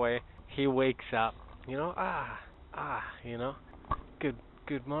sleeping away. He wakes up. You know, you know,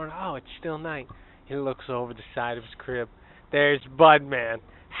 good morning. Oh, it's still night. He looks over the side of his crib. There's Budman,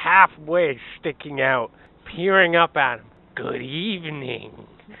 halfway sticking out, peering up at him. Good evening.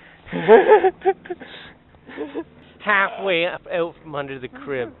 Halfway up out from under the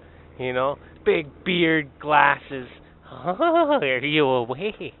crib, you know, big beard, glasses. Oh, are you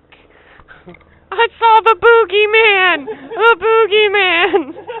awake? I saw the boogeyman! The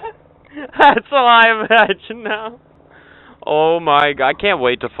boogeyman! That's all I imagine now. Oh my god, I can't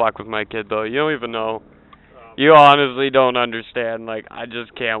wait to fuck with my kid though. You don't even know. You honestly don't understand. Like, I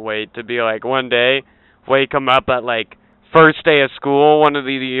just can't wait to be like, one day, wake him up at like, first day of school, one of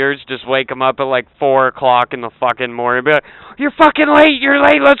these years, just wake him up at like 4 o'clock in the fucking morning. Be like, you're fucking late,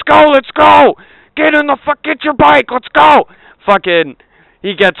 let's go! Get your bike, let's go! Fucking,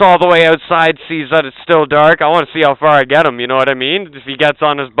 he gets all the way outside, sees that it's still dark. I want to see how far I get him, you know what I mean? If he gets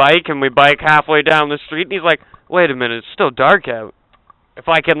on his bike and we bike halfway down the street and he's like, wait a minute, it's still dark out. If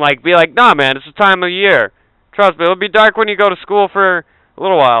I can like be like, nah man, it's the time of year. Trust me, it'll be dark when you go to school for a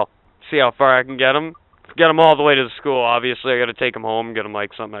little while. See how far I can get him. Get him all the way to the school. Obviously, I got to take him home, get him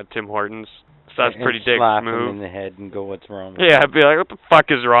like something at Tim Hortons. So that's pretty dick slap move. him in the head and go, what's wrong with Yeah, I'd be like, what the fuck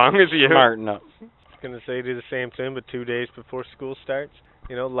is wrong with you? Smarten up. I was gonna say do the same thing, but 2 days before school starts.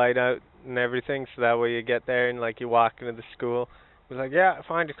 You know, light out and everything, so that way you get there and like you walk into the school. He's like, yeah,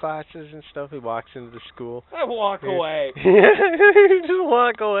 find your classes and stuff. He walks into the school. I walk away. Just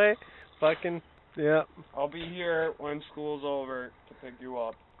walk away. Fucking, yeah. I'll be here when school's over to pick you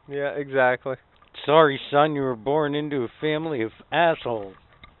up. Yeah, exactly. Sorry, son, you were born into a family of assholes.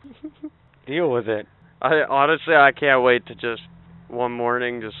 Deal with it. Honestly, I can't wait to just one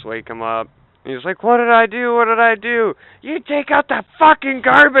morning just wake him up. He's like, what did I do? You take out that fucking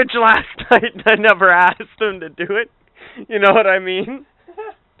garbage last night. I never asked him to do it. You know what I mean?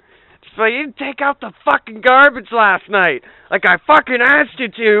 So you didn't take out the fucking garbage last night. Like I fucking asked you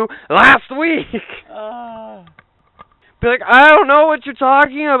to last week. Be like, I don't know what you're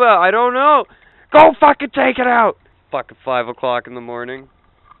talking about. I don't know. Go fucking take it out. Fucking 5 o'clock in the morning.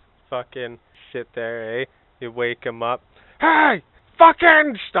 Fucking sit there, eh? You wake him up. Hey,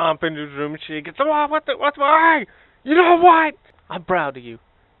 fucking stomp into his room. She gets, oh, what's hey, you know what? I'm proud of you.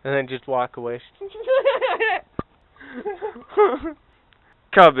 And then just walk away.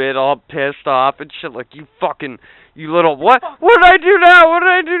 Come in all pissed off and shit like, you little, what did I do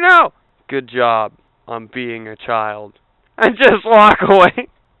now? Good job on being a child. And just walk away.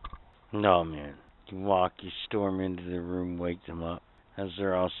 No, man. You storm into the room, wake them up. As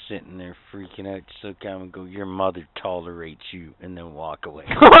they're all sitting there freaking out, just look at them and go, your mother tolerates you, and then walk away.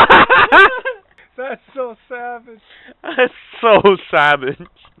 That's so savage. That's so savage.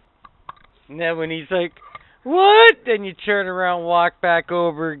 And then when he's like, what? Then you turn around, walk back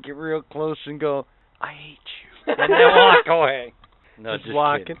over, get real close and go, I hate you. And then walk away. No, just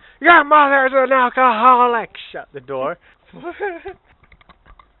walking. kidding. Your mother's an alcoholic. Shut the door.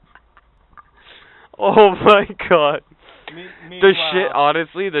 Oh my god. Meanwhile,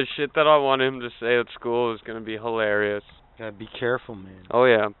 the shit that I want him to say at school is gonna be hilarious. Gotta be careful, man. Oh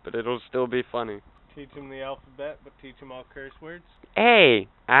yeah, but it'll still be funny. teach him the alphabet, but teach him all curse words. A,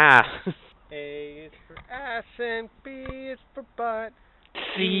 ass. A is for ass and B is for butt.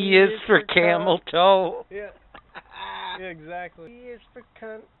 C is for camel toe. Yeah. Yeah, exactly. D is for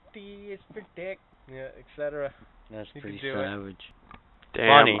cunt. D is for dick. Yeah, etc. That's You pretty can do savage. Damn.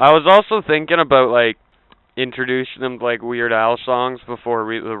 Funny. I was also thinking about, like, introducing them to, like, Weird Al songs before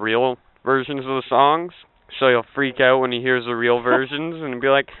the real versions of the songs. So he'll freak out when he hears the real versions and be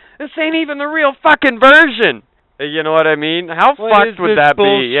like, this ain't even the real fucking version. You know what I mean? How fucked would that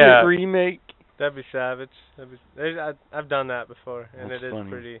be? Yeah. Remake. That'd be savage. I've done that before, and That's it is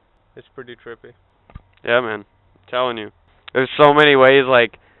funny. It's pretty trippy. Yeah, man. I'm telling you. There's so many ways,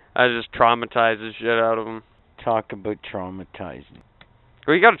 like, I just traumatize the shit out of them. Talk about traumatizing.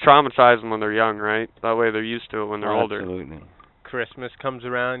 Well, you gotta traumatize them when they're young, right? That way they're used to it when they're older. Absolutely. Christmas comes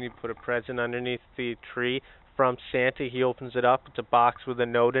around, you put a present underneath the tree from Santa. He opens it up. It's a box with a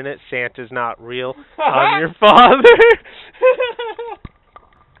note in it. Santa's not real. I'm your father.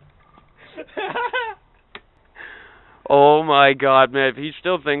 Oh my god, man. If he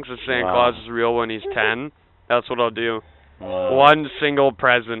still thinks that Santa Wow. Claus is real when he's 10, that's what I'll do. Wow. One single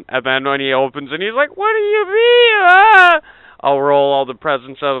present. And then when he opens it, he's like, what do you mean? Ah! I'll roll all the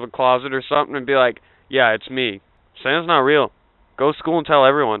presents out of the closet or something and be like, yeah, it's me. Santa's not real. Go to school and tell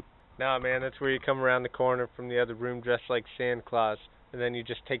everyone. Nah, man, that's where you come around the corner from the other room dressed like Santa Claus. And then you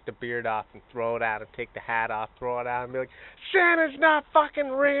just take the beard off and throw it out, and take the hat off, throw it out, and be like, Santa's not fucking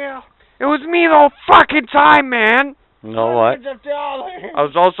real. It was me the whole fucking time, man. You know what? Hundreds of dollars. I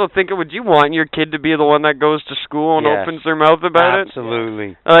was also thinking, would you want your kid to be the one that goes to school and Yes. opens their mouth about it?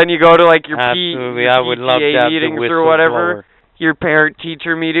 Absolutely. And then you go to like your Absolutely. your I would love to PTA have the meetings or whatever, whistleblower. your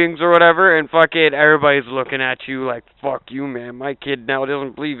parent-teacher meetings or whatever, and fucking everybody's looking at you like, fuck you, man. My kid now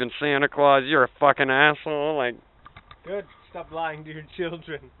doesn't believe in Santa Claus. You're a fucking asshole. Like, Good. Stop lying to your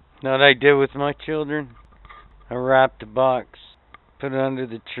children. Know what I did with my children? I wrapped a box, put it under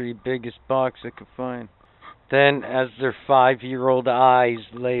the tree, biggest box I could find. Then, as their 5-year-old eyes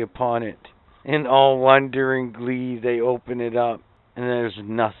lay upon it, in all wonder and glee, they open it up, and there's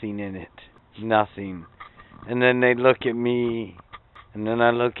nothing in it. Nothing. And then they look at me, and then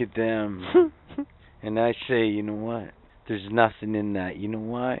I look at them, and I say, you know what? There's nothing in that. You know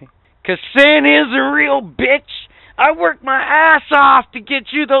why? 'Cause Santa is a real bitch. I worked my ass off to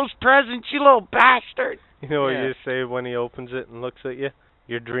get you those presents, you little bastard. You know what Yeah. you say when he opens it and looks at you?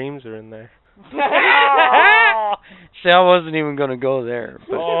 Your dreams are in there. See, I wasn't even going to go there.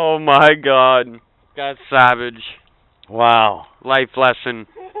 But oh my god. That's savage. wow. Life lesson.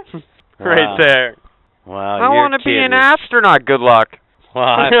 Wow. Right there. Wow. I want to be an astronaut. Good luck.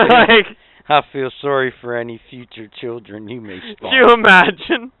 Wow, Like, I feel sorry for any future children you may can spawn. you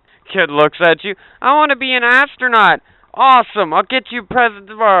imagine? Kid looks at you. I want to be an astronaut. Awesome. I'll get you a present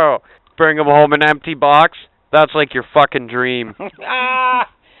tomorrow. Bring him home an empty box. That's like your fucking dream.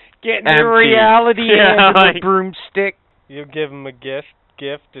 Getting Empty. the reality Yeah, end of like- a broomstick. You give him a gift.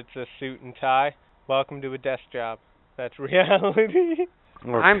 It's a suit and tie. Welcome to a desk job. That's reality.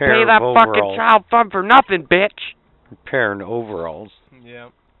 Or I'm pair pay of that fucking overalls. child fund for nothing, bitch. A pair of overalls. Yeah.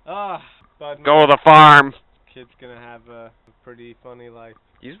 Budman. Go to the farm. Kid's gonna have a pretty funny life.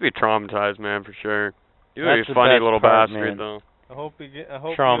 You used to be traumatized, man, for sure. You're That's a the funny best little part, bastard, man. though. I hope you have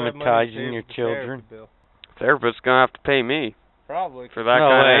money to Traumatizing pay your for the children. therapy bill. Therapist's gonna have to pay me Probably. for that No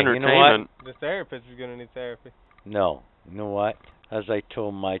kind way. of You know what? entertainment. The therapist is gonna need therapy. No. You know what? As I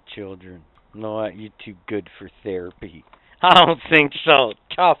told my children, you know what? You're too good for therapy. I don't think so.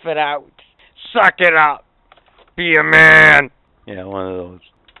 Tough it out. Suck it up. Be a man. Yeah, one of those.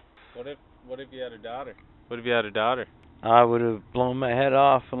 What if you had a daughter? What if you had a daughter? I would have blown my head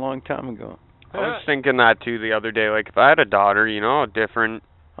off a long time ago. I was thinking that too the other day. Like, if I had a daughter, you know how different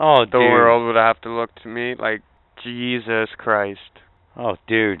Oh, the dude. world would have to look to me. Like, Jesus Christ. Oh,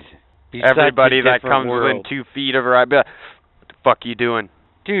 dude. Be Everybody such a that different comes within world. 2 feet of her, I'd be like, what the fuck you doing?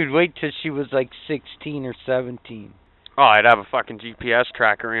 Dude, wait till she was like 16 or 17. Oh, I'd have a fucking GPS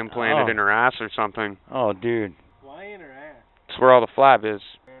tracker implanted Oh. in her ass or something. Oh, dude. Why in her ass? That's where all the flab is.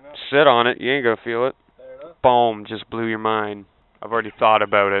 Fair enough. Sit on it, you ain't gonna feel it. Fair enough. Boom, just blew your mind. I've already thought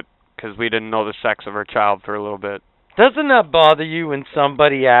about it, because we didn't know the sex of our child for a little bit. Doesn't that bother you when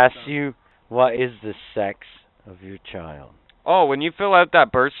somebody asks you, what is the sex of your child? Oh, when you fill out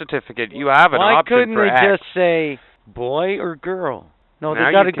that birth certificate, you have an Why option couldn't for they X. just say boy or girl? No, Now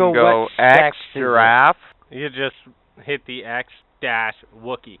they gotta you can go what X sex is it? giraffe. You just hit the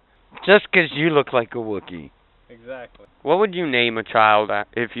X-Wookie. Just 'cause you look like a Wookiee. Exactly. What would you name a child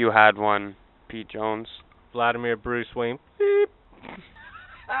if you had one, Pete Jones? Vladimir Bruce Wayne.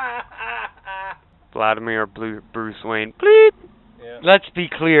 Vladimir Bruce Wayne. Bleep. Yeah. Let's be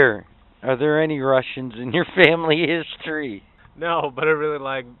clear. Are there any Russians in your family history? No, but I really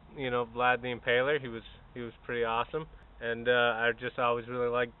like, Vlad the Impaler. He was pretty awesome. And I just always really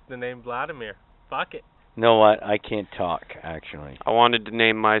liked the name Vladimir. Fuck it. Know what? I can't talk, actually. I wanted to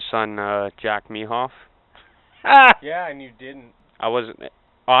name my son Jack Mehoff. Yeah, and you didn't. I wasn't.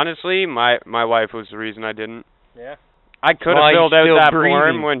 Honestly, my wife was the reason I didn't. Yeah. I could Why, have filled he's out still that breathing.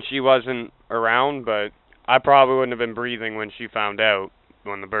 form when she wasn't around, but I probably wouldn't have been breathing when she found out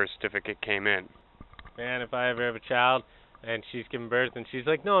when the birth certificate came in. Man, if I ever have a child and she's giving birth and she's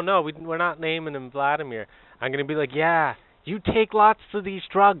like, no, we're not naming him Vladimir, I'm going to be like, yeah, you take lots of these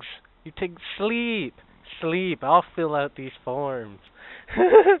drugs. You take sleep. I'll fill out these forms.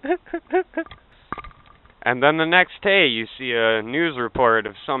 And then the next day, you see a news report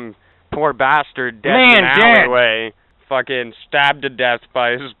of some poor bastard dead Man, in an Dad. alleyway, fucking stabbed to death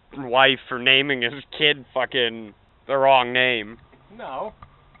by his wife for naming his kid fucking the wrong name. No.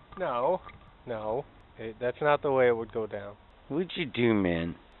 That's not the way it would go down. What'd you do,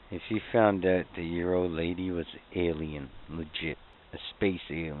 man, if you found out that your old lady was alien, legit, a space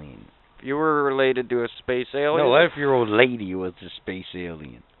alien? If you were related to a space alien, No, what if your old lady was a space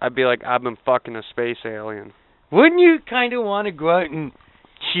alien? I'd be like, I've been fucking a space alien. Wouldn't you kind of want to go out and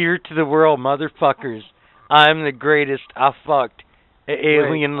cheer to the world, motherfuckers? I'm the greatest. I fucked an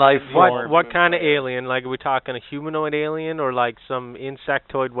alien life form. What kind of alien? Like, are we talking a humanoid alien or like some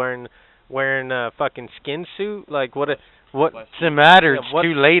insectoid wearing a fucking skin suit? Like, what? What's the matter? Yeah, It's what-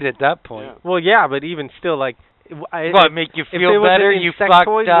 too late at that point. Yeah. Well, yeah, but even still, like, What, make you if feel it was better? an You fucked,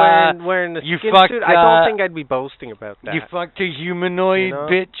 insectoid wearing a you skin fucked, suit, I don't think I'd be boasting about that. you fucked a humanoid You know?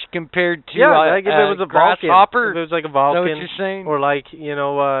 bitch compared to yeah, a, like if it was a Vulcan, grasshopper. if it was like a Is that what Vulcan, you're saying? or like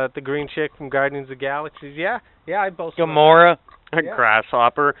the green chick from Guardians of the Galaxies. Yeah, I'd boast. about Gamora. A Yeah.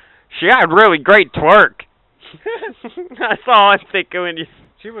 grasshopper. She had really great twerk. That's all I'm thinking when you... that.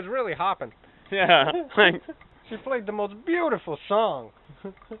 She was really hopping. Yeah. Like, She played the most beautiful song. I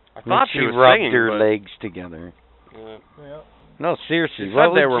When thought she she was rubbed singing, her but... legs together. Yeah. Yeah. No, seriously. She what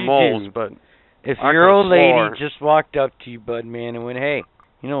said they would were you moles, do but... if I your could've old lady swore. just walked up to you, Budman, and went, "Hey,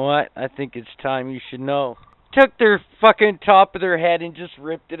 you know what? I think it's time you should know." Took their fucking top of their head and just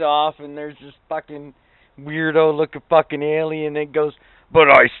ripped it off, and there's this fucking weirdo looking fucking alien that goes, "But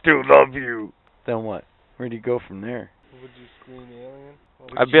I still love you." Then what? Where do you go from there? Would you scream alien?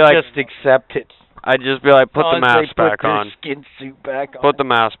 I'd be like... Just accept it. I'd just be like, put the As long as mask they put back their on. Skin suit back on. Put the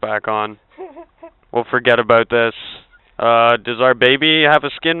mask back on. We'll forget about this. Does our baby have a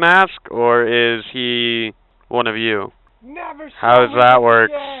skin mask, or is he one of you? Never. How does that work?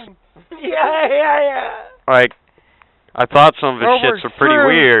 yeah. Like, I thought some of his Over shits were pretty through.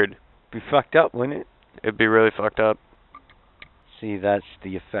 weird. Be fucked up, wouldn't it? It'd be really fucked up. See, that's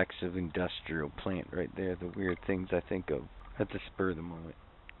the effects of industrial plant right there. The weird things I think of at the spur of the moment.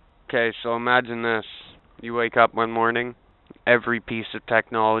 Okay, so imagine this. You wake up one morning, every piece of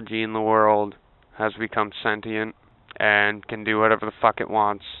technology in the world has become sentient and can do whatever the fuck it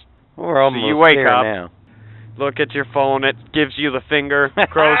wants. We're almost you wake there up, now. Look at your phone, it gives you the finger,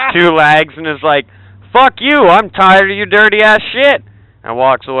 grows 2 legs, and is like, fuck you, I'm tired of your dirty ass shit, and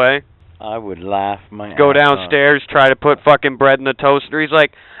walks away. I would laugh my Go ass off. downstairs, try to put fucking bread in the toaster. He's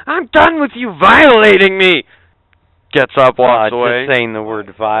like, I'm done with you violating me. Gets up, walks away. Just saying the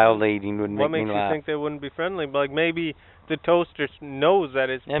word violating would What make makes me you laugh. think they wouldn't be friendly? But like maybe the toaster knows that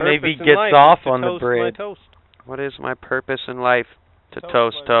its Yeah, purpose maybe in gets life off is to on the toast bread. My toast. What is my purpose in life? To Toast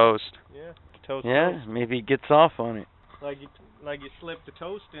toast my toast. Yeah, to toast. Yeah, toast. maybe he gets off on it. Like you slip the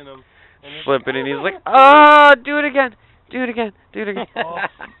toast in him. And it's Flip like, it, and he's like, oh, do it again. Do it again. Do it again. oh,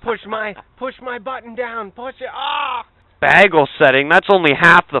 push my button down. Push it. Ah. Bagel setting, that's only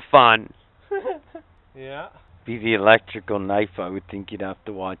half the fun. Yeah. Be the electrical knife I would think you'd have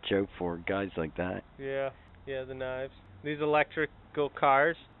to watch out for, guys like that. Yeah. Yeah, the knives. These electrical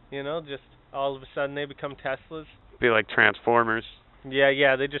cars, you know, just all of a sudden they become Teslas. Be like Transformers.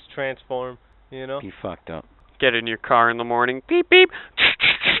 Yeah, they just transform, you know? Be fucked up. Get in your car in the morning, beep beep.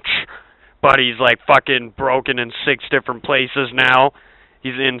 Buddy's like fucking broken in 6 different places now.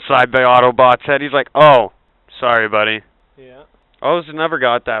 He's inside the Autobot's head. He's like, oh, sorry, buddy. Yeah. I always never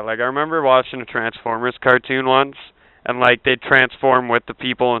got that. Like, I remember watching a Transformers cartoon once, and like they'd transform with the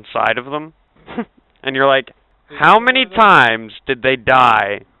people inside of them. And you're like, how many times did they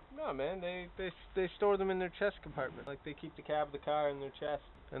die? No, man, they store them in their chest compartment. Like, they keep the cab of the car in their chest.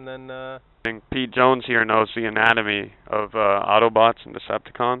 And then, And Pete Jones here knows the anatomy of Autobots and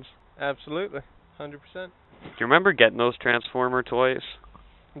Decepticons. absolutely. 100%. Do you remember getting those Transformer toys?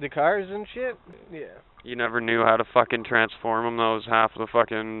 The cars and shit? Yeah. You never knew how to fucking transform them. That was half of the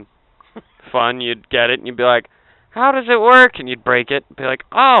fucking fun. You'd get it and you'd be like, how does it work? And you'd break it and be like,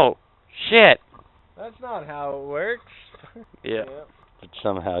 oh, shit. That's not how it works. Yeah. But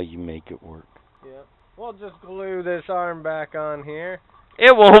somehow you make it work. Yeah. We'll just glue this arm back on here.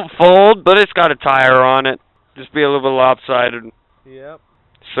 It won't fold, but it's got a tire on it. Just be a little bit lopsided. Yep.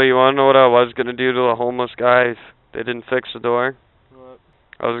 So you want to know what I was going to do to the homeless guy if they didn't fix the door? What?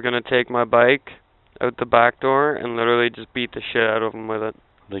 I was going to take my bike out the back door and literally just beat the shit out of him with it.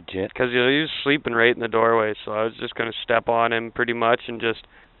 Legit. Because he was sleeping right in the doorway, so I was just going to step on him pretty much and just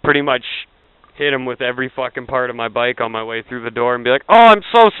pretty much hit him with every fucking part of my bike on my way through the door and be like, oh, I'm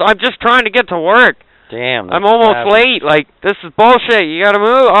just trying to get to work. Damn. I'm almost late. Like, this is bullshit. You gotta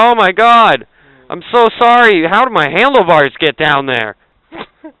move. Oh, my God. I'm so sorry. How do my handlebars get down there?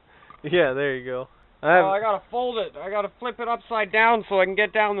 Yeah, there you go. I gotta fold it. I gotta flip it upside down so I can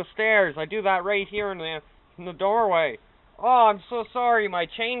get down the stairs. I do that right here in the doorway. Oh, I'm so sorry. My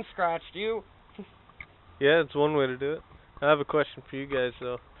chain scratched you. Yeah, it's one way to do it. I have a question for you guys,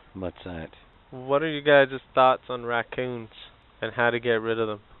 though. What's that? What are you guys' thoughts on raccoons and how to get rid of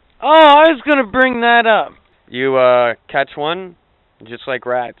them? Oh, I was going to bring that up. You, catch one, just like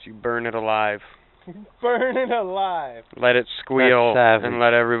rats, you burn it alive. Burn it alive. Let it squeal, That's savage. and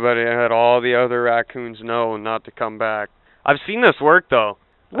let all the other raccoons know not to come back. I've seen this work, though.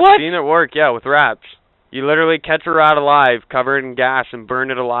 What? I've seen it work, yeah, with rats. You literally catch a rat alive, cover it in gas, and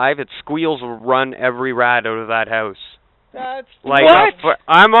burn it alive. Its squeals will run every rat out of that house. That's Like, What?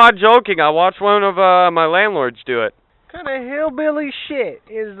 I'm not joking. I watched one of my landlords do it. kind of hillbilly shit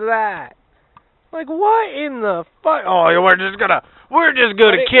is that? Like, what in the fuck? Oh, we're just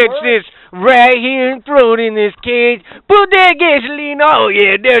gonna catch this rat here and throw it in this cage. Put that gasoline. Oh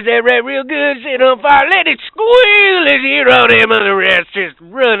yeah, there's that rat real good. Set on fire. Let it squeal. Let's hear all them other rats just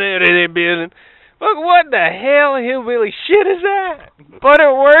run out of that building. Look, what the hell hillbilly shit is that? But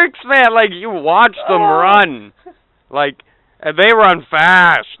it works, man. Like, you watch them run. Like, and they run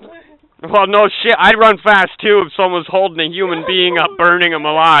fast. Well, no shit. I'd run fast, too, if someone was holding a human being up, burning him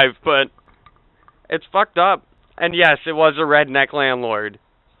alive. But it's fucked up. And yes, it was a redneck landlord.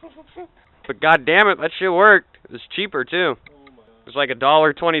 But god damn it, that shit worked. It was cheaper, too. It was like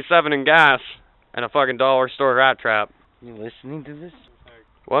 $1.27 in gas and a fucking dollar store rat trap. You listening to this?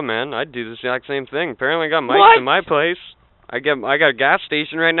 What, man? I'd do the exact same thing. Apparently I got mice in my place. I got a gas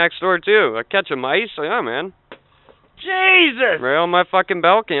station right next door, too. I catch a mice. Yeah, man. Jesus! Right on my fucking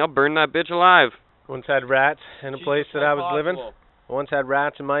balcony. I'll burn that bitch alive. Once had rats in a place that I was living. Once had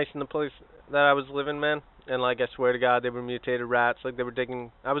rats and mice in the place that I was living, man. And, like, I swear to God, they were mutated rats. Like, they were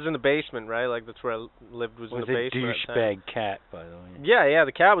digging... I was in the basement, right? Like, that's where I lived, was in the basement. Was a douchebag cat, by the way. Yeah,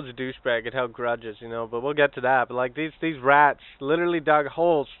 the cat was a douchebag. It held grudges, you know, but we'll get to that. But, like, these rats literally dug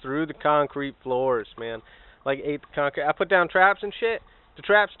holes through the concrete floors, man. Like, ate the concrete. I put down traps and shit. The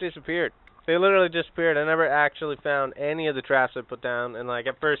traps disappeared. They literally disappeared. I never actually found any of the traps I put down. And, like,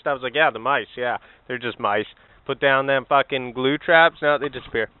 at first I was like, yeah, the mice, yeah. They're just mice. Put down them fucking glue traps. No, they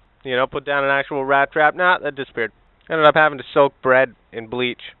disappear. You know, put down an actual rat trap. Nah, that disappeared. Ended up having to soak bread in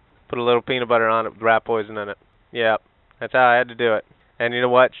bleach. Put a little peanut butter on it with rat poison in it. Yeah, that's how I had to do it. And you know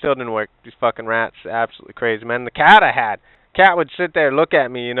what? Still didn't work. These fucking rats, absolutely crazy, man. The cat I had. Cat would sit there and look at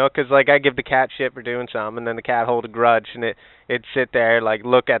me, you know, 'cause like, I give the cat shit for doing something, and then the cat hold a grudge, and it'd sit there, like,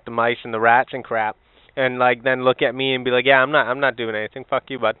 look at the mice and the rats and crap, and, like, then look at me and be like, yeah, I'm not doing anything. Fuck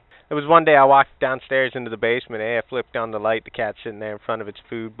you, bud. There was one day I walked downstairs into the basement, I flipped on the light, the cat's sitting there in front of its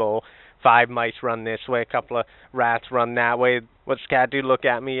food bowl. 5 mice run this way, a couple of rats run that way. What's the cat do? Look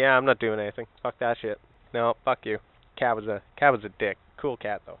at me. Yeah, I'm not doing anything. Fuck that shit. No, fuck you. Cat was a dick. Cool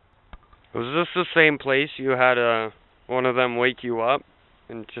cat, though. Was this the same place you had one of them wake you up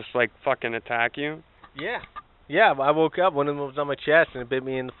and just, like, fucking attack you? Yeah. Yeah, I woke up, one of them was on my chest, and it bit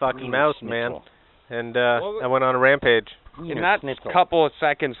me in the fucking mouth, man. and I went on a rampage. In that couple of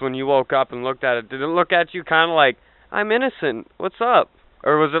seconds when you woke up and looked at it, did it look at you kind of like, I'm innocent, what's up?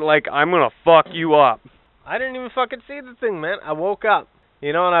 Or was it like, I'm gonna fuck you up? I didn't even fucking see the thing, man. I woke up,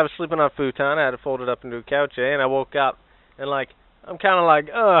 and I was sleeping on a futon. I had it folded up into a couch, and I woke up, and like, I'm kind of like,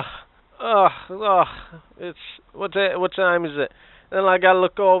 it's, what time is it? And then like, I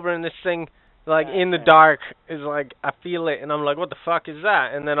look over, and this thing, like, in the dark, is like, I feel it, and I'm like, what the fuck is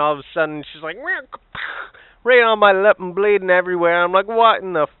that? And then all of a sudden, she's like, right on my lip and bleeding everywhere. I'm like, what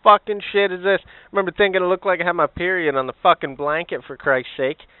in the fucking shit is this? I remember thinking it looked like I had my period on the fucking blanket, for Christ's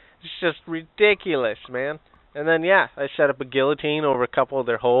sake. It's just ridiculous, man. And then, yeah, I set up a guillotine over a couple of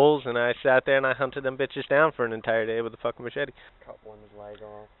their holes, and I sat there and I hunted them bitches down for an entire day with a fucking machete. Cut one's leg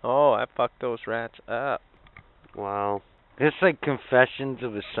off. Oh, I fucked those rats up. Wow. It's like Confessions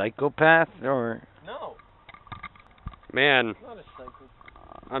of a Psychopath, or... No. Man, Not a psychopath.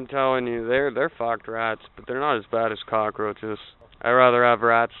 I'm telling you, they're fucked rats, but they're not as bad as cockroaches. I'd rather have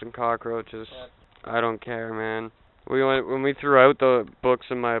rats than cockroaches. I don't care, man. When we threw out the books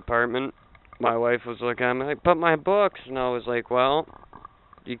in my apartment, my wife was looking at me like, but my books, and I was like, well,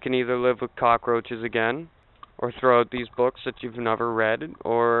 you can either live with cockroaches again, or throw out these books that you've never read,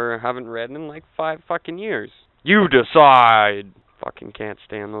 or haven't read in like 5 fucking years. You decide! Fucking can't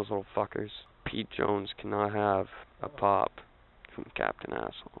stand those little fuckers. Pete Jones cannot have a pop from Captain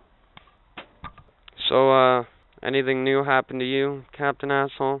Asshole. So, anything new happened to you, Captain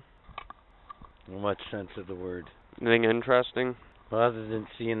Asshole? In what sense of the word? Anything interesting? Well, other than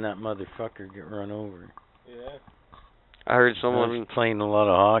seeing that motherfucker get run over. Yeah. I heard I someone... was playing a lot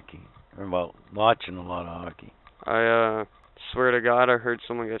of hockey. Or, well, watching a lot of hockey. I, swear to God, I heard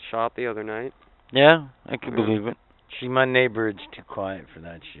someone get shot the other night. Yeah, I can believe it. See, my neighborhood's too quiet for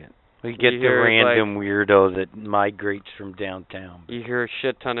that shit. We get You the hear, random weirdo that migrates from downtown. You hear a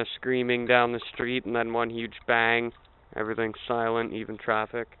shit ton of screaming down the street, and then one huge bang. Everything's silent, even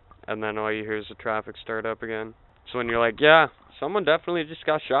traffic. And then all you hear is the traffic start up again. So when you're like, yeah, someone definitely just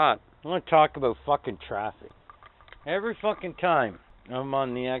got shot. I want to talk about fucking traffic. Every fucking time I'm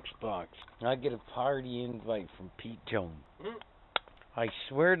on the Xbox, I get a party invite from Pete Jones. I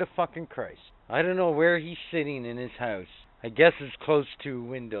swear to fucking Christ. I don't know where he's sitting in his house. I guess it's close to a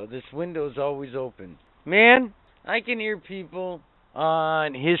window. This window's always open. Man, I can hear people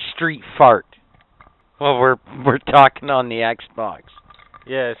on his street fart while we're talking on the Xbox.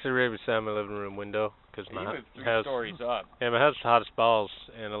 Yeah, it's right beside my living room window. Cause my He was 3 house, stories up. yeah, my house is hot as balls,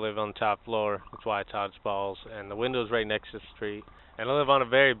 and I live on the top floor. That's why it's hot as balls. And the window's right next to the street. And I live on a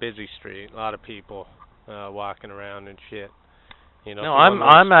very busy street. A lot of people walking around and shit. You know, No, if you're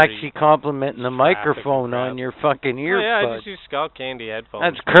on I'm the street, actually complimenting the traffic microphone and on your fucking Oh, yeah, I earbuds. just use Skull Candy headphones.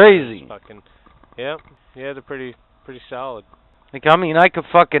 That's crazy. Fucking, yeah, they're pretty solid. Like, I mean, I could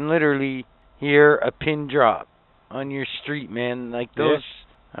fucking literally hear a pin drop on your street, man. Like, those,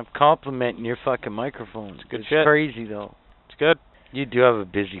 I'm complimenting your fucking microphones. Good It's shit. crazy, though. It's good. You do have a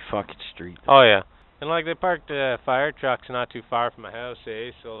busy fucking street. Oh, yeah. And, like, they parked fire trucks not too far from my house,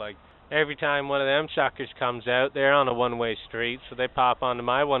 So, like, every time one of them suckers comes out, they're on a one-way street, so they pop onto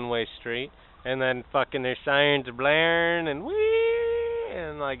my one-way street, and then fucking their sirens are blaring, and whee,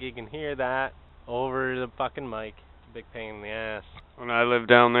 and, like, you can hear that over the fucking mic. It's a big pain in the ass. When I lived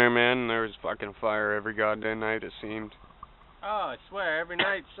down there, man, there was fucking fire every goddamn night, it seemed. Oh, I swear, every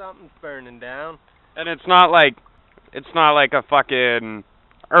night something's burning down. And it's not like a fucking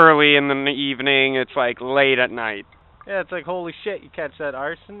early in the evening, it's like late at night. Yeah, it's like, holy shit, you catch that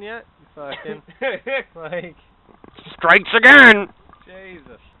arson yet? Fucking, like, Strikes again!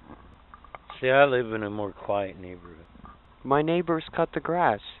 Jesus. See, I live in a more quiet neighborhood. My neighbors cut the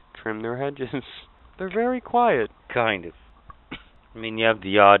grass, trim their hedges. They're very quiet. Kind of. I mean, you have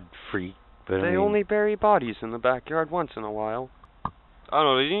the odd freak, but I They mean, only bury bodies in the backyard once in a while. I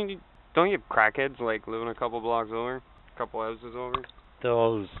don't know, don't you have crackheads, like, living a couple blocks over? A couple houses over?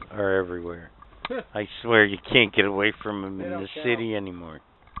 those are everywhere. I swear you can't get away from them They in don't the count. city anymore,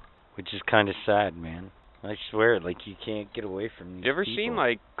 which is kind of sad, man. I swear, like, you can't get away from these You ever people. seen,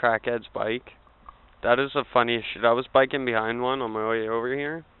 like, crackheads bike? That is the funniest shit. I was biking behind one on my way over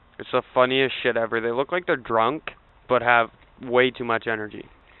here. It's the funniest shit ever. They look like they're drunk, but have way too much energy.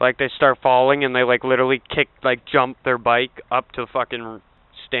 Like, they start falling and they, like, literally jump their bike up to fucking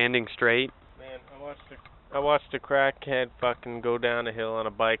standing straight. Man, I watched a crackhead fucking go down a hill on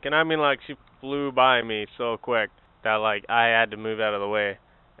a bike, and I mean, like, she flew by me so quick that, like, I had to move out of the way.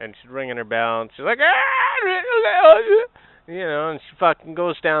 And she's ringing her bell, and she's like, you know, and she fucking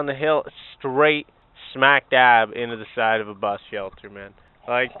goes down the hill straight smack dab into the side of a bus shelter, man.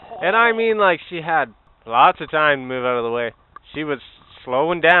 Like, and I mean, like, she had lots of time to move out of the way. She was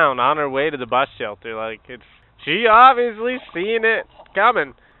slowing down on her way to the bus shelter. Like, she obviously seen it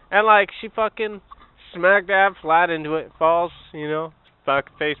coming. And, like, she fucking smack dab flat into it, falls, you know,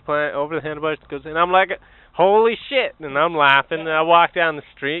 fucking face plant over the handlebars, goes in. I'm like, holy shit. And I'm laughing, and I walk down the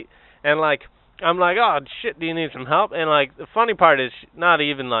street, and, like, I'm like, oh, shit, do you need some help? And, like, the funny part is not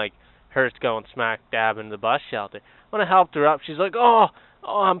even, like, her going smack dab into the bus shelter. When I helped her up, she's like, oh,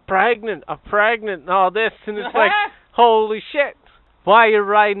 I'm pregnant, and all this. And it's like, holy shit. Why you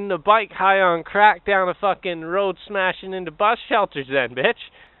riding a bike high on crack down a fucking road smashing into bus shelters then, bitch?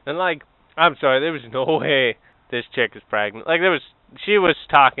 And, like, I'm sorry, there was no way this chick is pregnant. Like, she was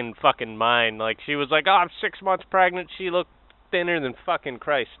talking fucking mine. Like, she was like, oh, I'm 6 months pregnant. She looked thinner than fucking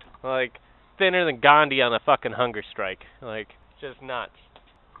Christ. Like, thinner than Gandhi on a fucking hunger strike. Like, just nuts.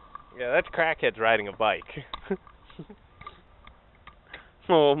 Yeah, that's crackheads riding a bike.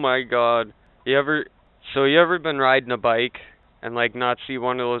 Oh my god. You ever been riding a bike and like not see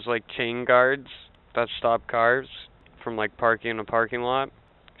one of those like chain guards that stop cars from like parking in a parking lot?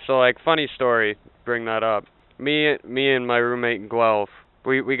 So like funny story, bring that up. Me and my roommate in Guelph,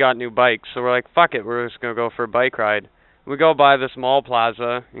 we got new bikes, so we're like, fuck it, we're just gonna go for a bike ride. We go by this mall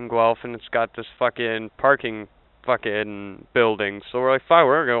plaza in Guelph and it's got this fucking parking fucking building. So we're like, fine,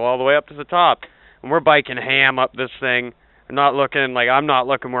 we're gonna go all the way up to the top. And we're biking ham up this thing. I'm not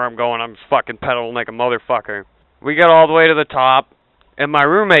looking where I'm going, I'm fucking pedaling like a motherfucker. We get all the way to the top, and my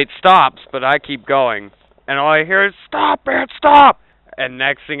roommate stops, but I keep going. And all I hear is, stop, man, stop! And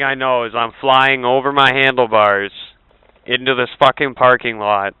next thing I know is I'm flying over my handlebars into this fucking parking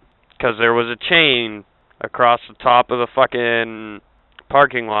lot, because there was a chain across the top of the fucking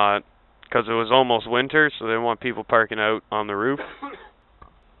parking lot, because it was almost winter, so they didn't want people parking out on the roof.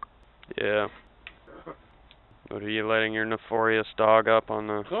 Yeah. What are you letting your nefarious dog up on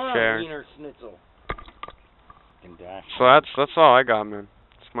the chair? So that's all I got, man.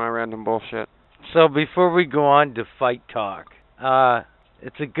 It's my random bullshit. So before we go on to fight talk,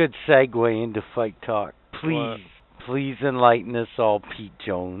 it's a good segue into fight talk. Please enlighten us all, Pete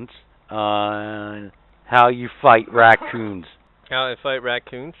Jones, on how you fight raccoons. How I fight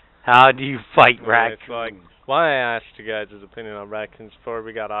raccoons? How do you fight raccoons? It's like, why I asked you guys' opinion on raccoons before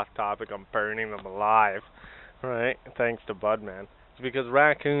we got off topic on burning them alive, right? Thanks to Budman. It's because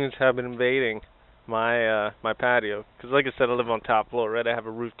raccoons have been invading my patio. Because like I said, I live on top floor, right? I have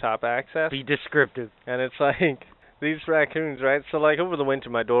a rooftop access. Be descriptive. And it's like, these raccoons, right? So like over the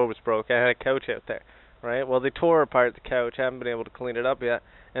winter my door was broke. I had a couch out there, right? Well, they tore apart the couch. I haven't been able to clean it up yet.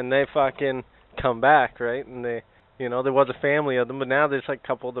 And they fucking come back, right? And they, you know, there was a family of them, but now there's like a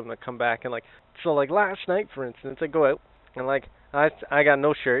couple of them that come back. And like, so like last night, for instance, I go out and like, I got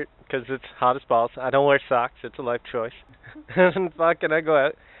no shirt because it's hot as balls. I don't wear socks. It's a life choice. And fucking I go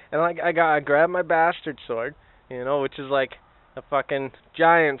out and like I grab my bastard sword, you know, which is like a fucking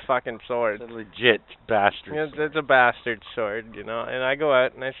giant fucking sword. It's a legit bastard sword. It's a bastard sword, you know. And I go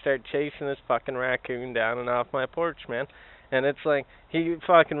out and I start chasing this fucking raccoon down and off my porch, man. And it's like, he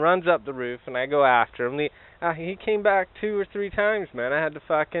fucking runs up the roof, and I go after him. He came back 2 or 3 times, man. I had to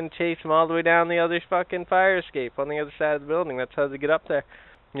fucking chase him all the way down the other fucking fire escape on the other side of the building. That's how they get up there.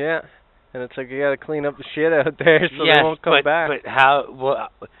 Yeah. And it's like, you gotta clean up the shit out there so they won't come back. But how, well,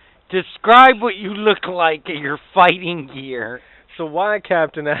 describe what you look like in your fighting gear. So why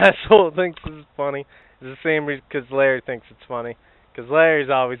Captain Asshole thinks this is funny is the same reason because Larry thinks it's funny. Because Larry's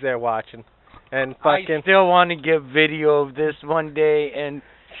always there watching. And fucking, I still want to get video of this one day and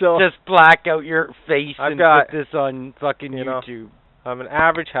so just black out your face and put this on fucking YouTube. I'm an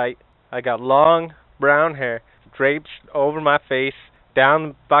average height. I got long brown hair draped over my face,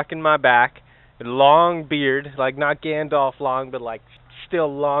 down fucking my back, a long beard, like not Gandalf long, but like still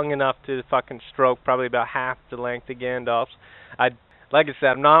long enough to fucking stroke, probably about half the length of Gandalf's. Like I said,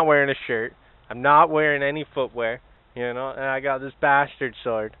 I'm not wearing a shirt. I'm not wearing any footwear, you know, and I got this bastard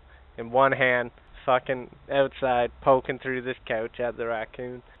sword in one hand, fucking outside, poking through this couch at the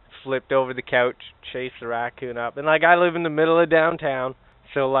raccoon. Flipped over the couch, chased the raccoon up. And, like, I live in the middle of downtown,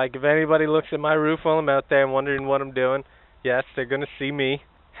 so, like, if anybody looks at my roof while I'm out there and wondering what I'm doing, yes, they're going to see me,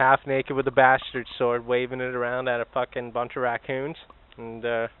 half naked with a bastard sword, waving it around at a fucking bunch of raccoons. And,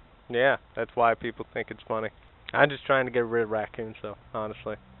 yeah, that's why people think it's funny. I'm just trying to get rid of raccoons, though,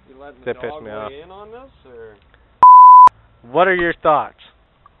 honestly. You letting they the piss dog me off. weigh in on this, or? What are your thoughts?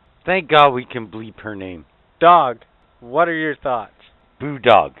 Thank God we can bleep her name. Dog, what are your thoughts? Boo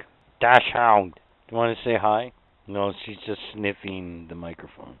Dog. Dash Hound. Do you want to say hi? No, she's just sniffing the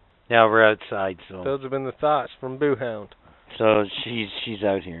microphone. Now we're outside, so. Those have been the thoughts from Boo Hound. So she's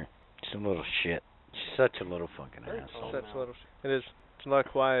out here. She's a little shit. She's such a little fucking asshole. It is. It's a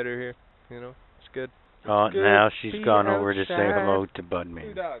lot quieter here, you know. It's good. Oh, Good now she's feet gone over to say outside. hello to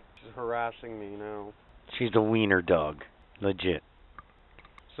Budman. She's harassing me now. She's a wiener dog. Legit.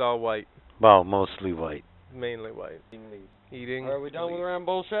 It's all white. Well, mostly white. Mainly white. Eating. Are we done with around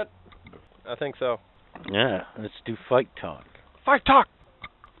bullshit? I think so. Yeah, let's do fight talk. Fight talk!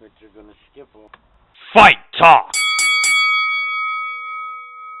 Which you're gonna skip over. Fight talk!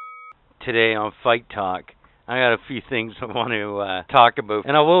 Today on Fight Talk, I got a few things I want to talk about.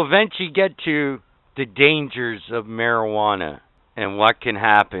 And I will eventually get to the dangers of marijuana and what can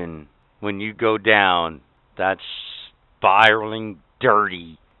happen when you go down that spiraling,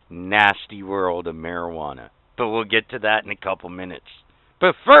 dirty, nasty world of marijuana. But we'll get to that in a couple minutes.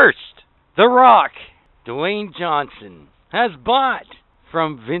 But first, The Rock, Dwayne Johnson, has bought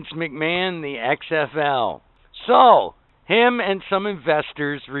from Vince McMahon the XFL. So, him and some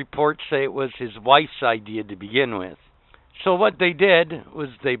investors reports say it was his wife's idea to begin with. So what they did was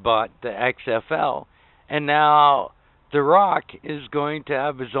they bought the XFL, and now The Rock is going to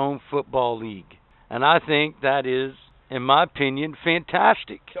have his own football league. And I think that is, in my opinion,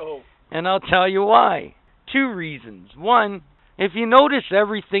 fantastic. And I'll tell you why. Two reasons. One, if you notice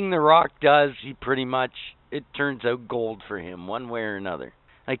everything The Rock does, he pretty much, it turns out gold for him, one way or another.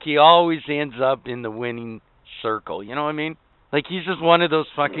 Like, he always ends up in the winning circle, you know what I mean? Like, he's just one of those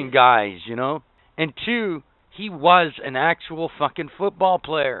fucking guys, you know? And two, he was an actual fucking football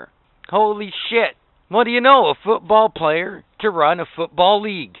player. Holy shit. What do you know? A football player to run a football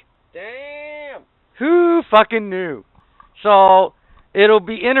league. Damn! Who fucking knew? So, it'll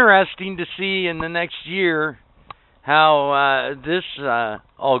be interesting to see in the next year how this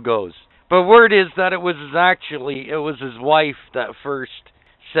all goes. But word is that it was his wife that first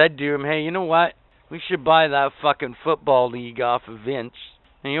said to him, hey, you know what? We should buy that fucking football league off of Vince.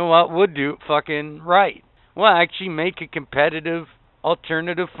 And you know what? We'll do it fucking right. We'll actually make a competitive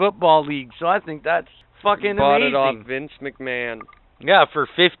alternative football league. So I think that's fucking Bought amazing. it off Vince McMahon. Yeah, for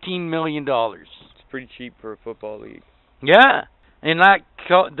 $15 million. It's pretty cheap for a football league. Yeah. And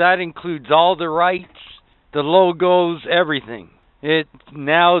that includes all the rights, the logos, everything.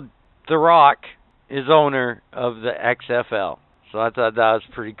 Now The Rock is owner of the XFL. So I thought that was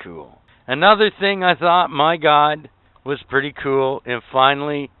pretty cool. Another thing I thought, my God, was pretty cool, and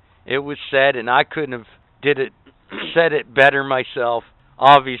finally it was said, and I couldn't have said it better myself.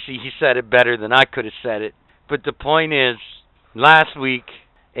 Obviously, he said it better than I could have said it. But the point is, last week,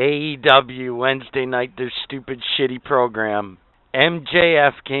 AEW, Wednesday night, their stupid, shitty program,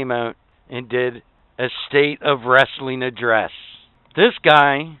 MJF came out and did a State of Wrestling address. This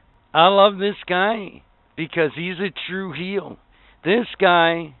guy, I love this guy, because he's a true heel. This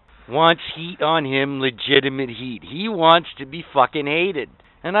guy wants heat on him, legitimate heat. He wants to be fucking hated.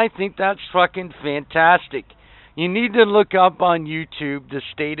 And I think that's fucking fantastic. You need to look up on YouTube the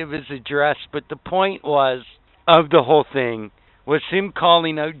state of his address, but the point of the whole thing was him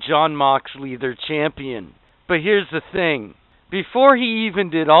calling out Jon Moxley, their champion. But here's the thing. Before he even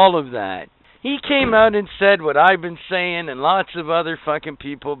did all of that, he came out and said what I've been saying and lots of other fucking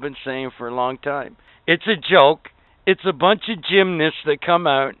people have been saying for a long time. It's a joke. It's a bunch of gymnasts that come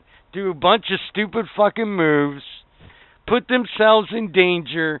out, do a bunch of stupid fucking moves, put themselves in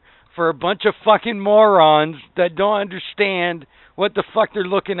danger for a bunch of fucking morons that don't understand what the fuck they're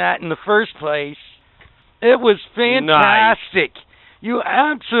looking at in the first place. It was fantastic. Nice. You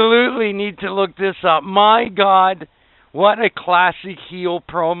absolutely need to look this up. My God, what a classic heel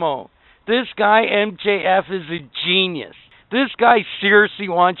promo. This guy, MJF, is a genius. This guy seriously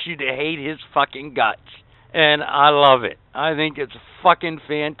wants you to hate his fucking guts. And I love it. I think it's fucking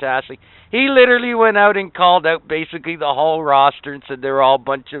fantastic. He literally went out and called out basically the whole roster and said they're all a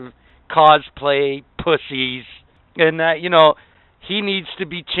bunch of cosplay pussies. And that, you know, he needs to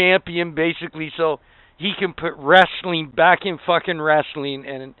be champion basically so he can put wrestling back in fucking wrestling.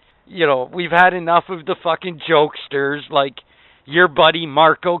 And, you know, we've had enough of the fucking jokesters like your buddy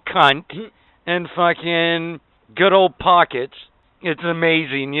Marco Cunt and fucking good old Pockets. It's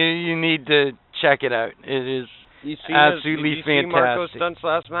amazing. You need to check it out. It is absolutely fantastic. Did you see Marco's stunts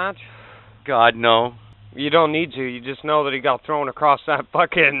last match? God, no. You don't need to. You just know that he got thrown across that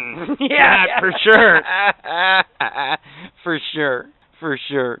fucking mat for sure. For sure. For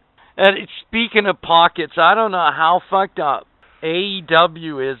sure. And speaking of Pockets, I don't know how fucked up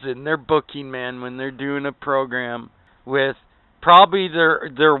AEW is in their booking, man, when they're doing a program with probably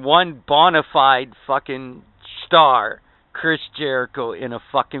their one bona fide fucking star, Chris Jericho, in a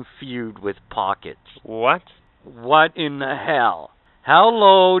fucking feud with Pockets. What? What in the hell? How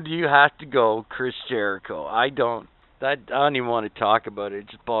low do you have to go, Chris Jericho? I don't even want to talk about it. It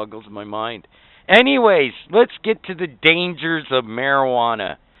just boggles my mind. Anyways, let's get to the dangers of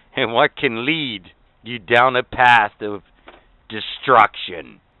marijuana and what can lead you down a path of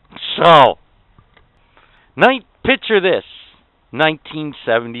destruction. So, picture this,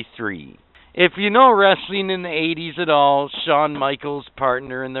 1973. If you know wrestling in the 80s at all, Shawn Michaels'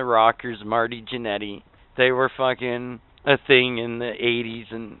 partner in the Rockers, Marty Jannetty, they were fucking a thing in the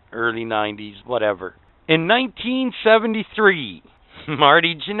 80s and early 90s, whatever. In 1973,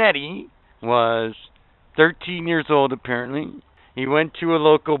 Marty Jannetty was 13 years old apparently. He went to a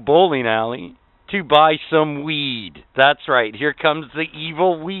local bowling alley to buy some weed. That's right, here comes the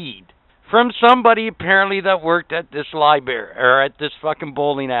evil weed. From somebody apparently that worked at this library, or at this fucking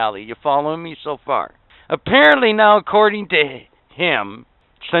bowling alley. You following me so far? Apparently now, according to him,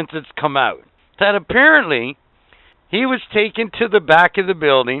 since it's come out, that apparently he was taken to the back of the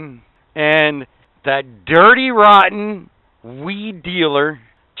building and that dirty, rotten weed dealer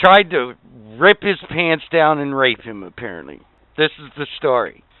tried to rip his pants down and rape him, apparently. This is the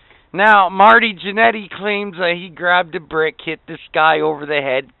story. Now, Marty Jannetty claims that he grabbed a brick, hit this guy over the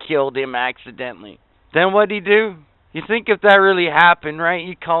head, killed him accidentally. Then what'd he do? You think if that really happened, right,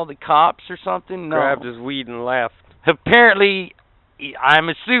 you call the cops or something? No. Grabbed his weed and left. Apparently, I'm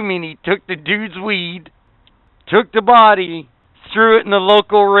assuming he took the dude's weed, took the body, threw it in the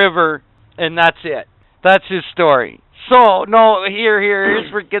local river, and that's it. That's his story. So, no,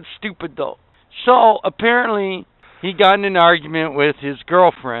 here's where it gets stupid, though. So, apparently, he got in an argument with his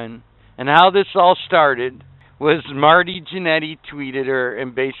girlfriend, and how this all started was Marty Jannetty tweeted her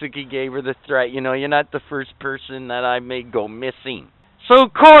and basically gave her the threat, you know, you're not the first person that I may go missing. So,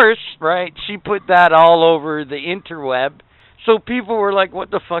 of course, right, she put that all over the interweb, so people were like, what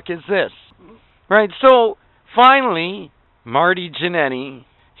the fuck is this? Right, so, finally, Marty Jannetty,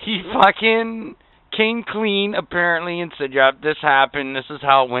 he fucking came clean, apparently, and said, yep, this happened, this is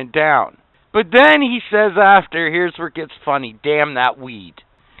how it went down. But then he says after, here's where it gets funny, damn that weed.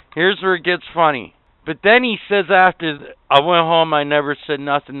 Here's where it gets funny. But then he says after, I went home, I never said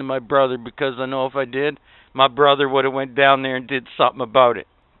nothing to my brother because I know if I did, my brother would have went down there and did something about it.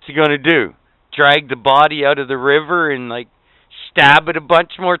 What's he gonna do? Drag the body out of the river and, like, stab it a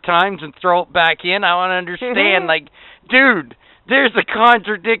bunch more times and throw it back in? I want to understand, like, dude, there's a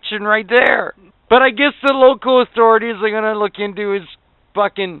contradiction right there. But I guess the local authorities are gonna look into his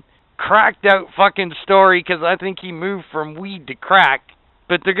fucking cracked out fucking story, because I think he moved from weed to crack,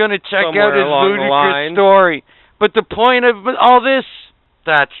 but they're going to check out his ludicrous story. But the point of all this,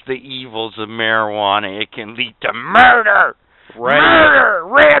 that's the evils of marijuana. It can lead to murder. Murder!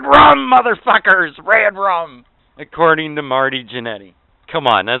 Red rum, motherfuckers! Red rum! According to Marty Jannetty. Come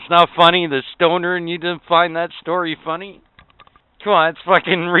on, that's not funny? The stoner and you didn't find that story funny? Come on, it's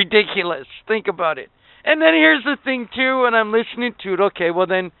fucking ridiculous. Think about it. And then here's the thing, too, and I'm listening to it. Okay, well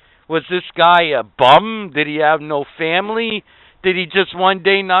then, was this guy a bum? Did he have no family? Did he just one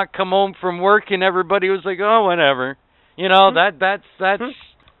day not come home from work and everybody was like, oh, whatever. You know,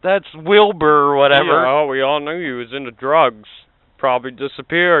 that's Wilbur or whatever. Yeah, oh, we all knew he was into drugs. Probably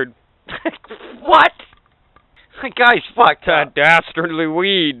disappeared. What? The guy's fucked up. That dastardly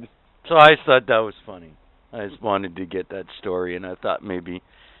weed. So I thought that was funny. I just wanted to get that story, and I thought maybe,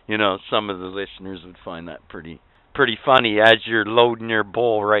 you know, some of the listeners would find that pretty funny as you're loading your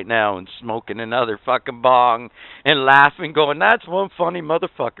bowl right now and smoking another fucking bong and laughing, going, that's one funny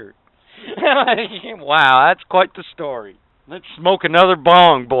motherfucker. Wow, that's quite the story. Let's smoke another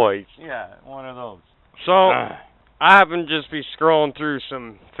bong, boys. Yeah, one of those. So, I happen to just be scrolling through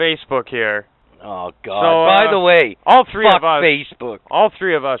some Facebook here. Oh, God. So, by the way, all three fuck of us, Facebook. All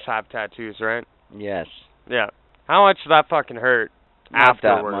three of us have tattoos, right? Yes. Yeah. How much does that fucking hurt Not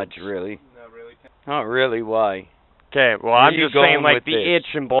afterwards? that much, really. Not really. Why? Okay, well, I'm just saying, like, the itch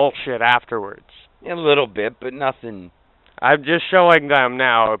and bullshit afterwards. A little bit, but nothing. I'm just showing them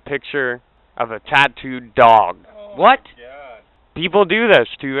now a picture of a tattooed dog. Oh, what? God. People do this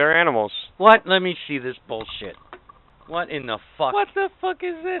to their animals. What? Let me see this bullshit. What in the fuck? What the fuck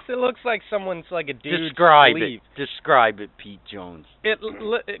is this? It looks like someone's, like, a dude's Describe sleeve. it. Describe it, Pete Jones.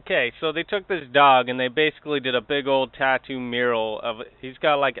 Okay, so they took this dog and they basically did a big old tattoo mural of. He's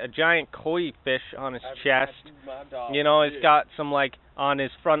got like a giant koi fish on his chest. You know, he's got some like on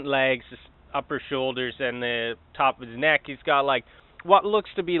his front legs, his upper shoulders, and the top of his neck. He's got like what looks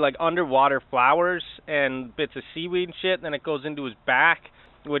to be like underwater flowers and bits of seaweed and shit. And then it goes into his back,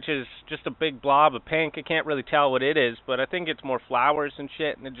 which is just a big blob of pink. I can't really tell what it is, but I think it's more flowers and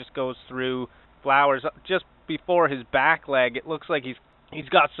shit, and it just goes through flowers. Just before his back leg, it looks like he's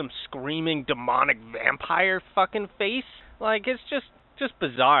got some screaming demonic vampire fucking face. Like, it's just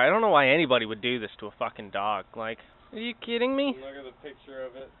bizarre. I don't know why anybody would do this to a fucking dog. Like, are you kidding me? Look at the picture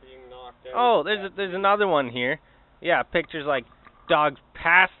of it being knocked out. Oh, there's another one here. Yeah, pictures like dogs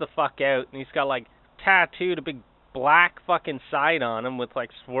pass the fuck out, and he's got like tattooed a big black fucking side on him with like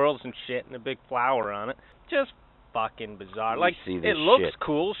swirls and shit and a big flower on it. Just fucking bizarre. Like, it looks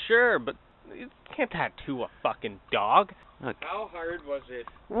cool, sure, but you can't tattoo a fucking dog. Look. How hard was it?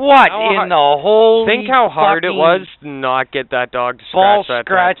 What in the whole? Think how hard it was to not get that dog to scratch that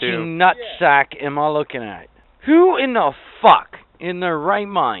tattoo. Ball-scratching nutsack am I looking at? Who in the fuck, in their right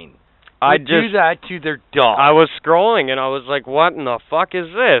mind, would do that to their dog? I was scrolling and I was like, what in the fuck is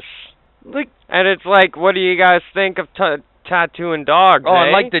this? Like, and it's like, what do you guys think of tattooing dogs, oh, eh?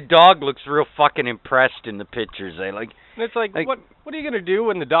 and like the dog looks real fucking impressed in the pictures, eh? Like, and it's like what are you gonna do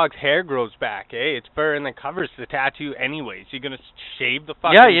when the dog's hair grows back, eh? It's fur and then covers the tattoo anyways. You're gonna shave the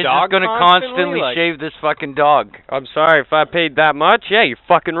fucking dog? Yeah, you're just gonna constantly shave this fucking dog. I'm sorry, if I paid that much, yeah, you're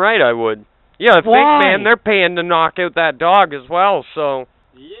fucking right, I would. Yeah, I think, man, they're paying to knock out that dog as well, so.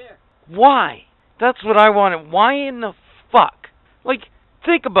 Yeah. Why? That's what I wanted. Why in the fuck? Like,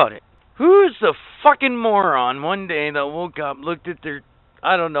 think about it. Who's the fucking moron one day that woke up, looked at their,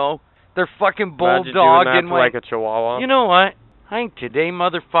 I don't know, their fucking bulldog and went, like a chihuahua. You know what? I think today,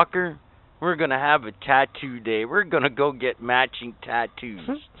 motherfucker, we're gonna have a tattoo day. We're gonna go get matching tattoos.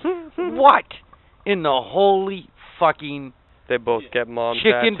 What in the holy fucking they both get mom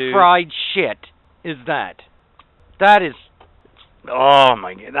chicken tattoos. Fried shit is that? That is, oh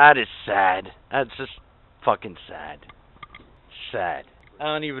my god, that is sad. That's just fucking sad. Sad. I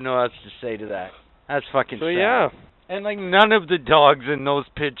don't even know what else to say to that. That's fucking sad. Yeah. And like none of the dogs in those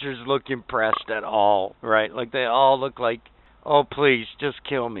pictures look impressed at all, right? Like they all look like, oh please, just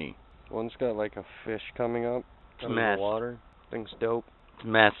kill me. One's got like a fish coming up out of the water. Thing's dope. It's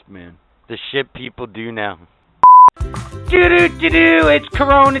messed, man. The shit people do now. Do-do-do-do, it's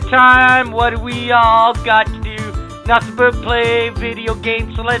Corona time. What do we all got to do? Nothing but play video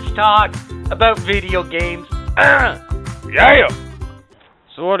games, so let's talk about video games. Yeah!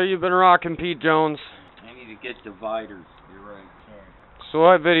 So what have you been rocking, Pete Jones? I need to get dividers. You're right. Sorry. So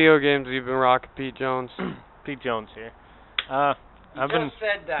what video games have you been rocking, Pete Jones? Pete Jones here. You just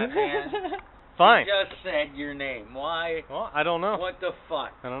said that, man. Fine. You just said your name. Why? Well, I don't know. What the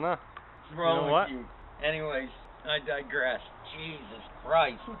fuck? I don't know. What's wrong with you? Anyways, I digress. Jesus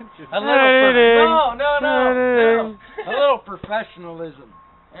Christ. A little professionalism.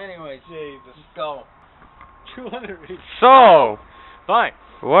 Anyways, Jesus, just go. 200. So, fine.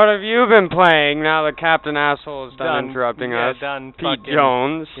 What have you been playing now that Captain Asshole is done interrupting us? Done Pete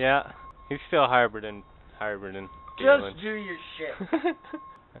Jones. Yeah. He's still hibernating. Just do your shit.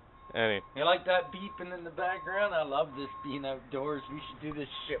 Anyway. You like that beeping in the background? I love this being outdoors. We should do this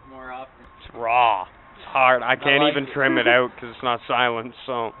shit more often. It's raw. It's hard. I can't even trim it out because it's not silent,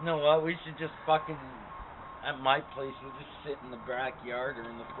 so. You know what? We should just fucking, at my place, we'll just sit in the backyard or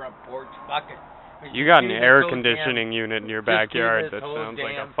in the front porch. Fuck it. You got an air conditioning unit in your backyard. That sounds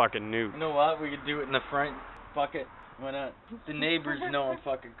like a fucking nuke. You know what? We could do it in the front. Fuck it. Why not? The neighbors know I'm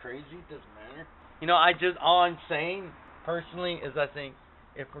fucking crazy. It doesn't matter. You know, all I'm saying, personally, is I think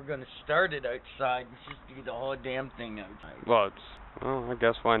if we're going to start it outside, we should do the whole damn thing outside. Well, I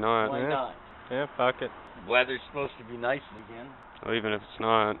guess why not? Why not? Yeah, fuck it. Weather's supposed to be nice again. Well, even if it's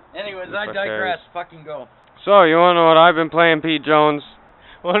not. Anyways, I digress. Fucking go. So, you want to know what I've been playing, Pete Jones?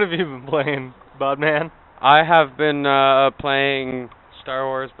 What have you been playing, Budman? I have been playing Star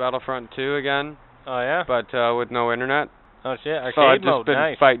Wars Battlefront 2 again. Oh, yeah? But with no internet. Oh, shit. Arcade so I've just mode.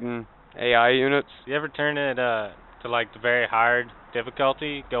 been fighting AI units. You ever turn it to, like, the very hard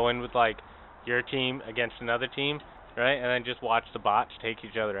difficulty? Go in with, like, your team against another team, right? And then just watch the bots take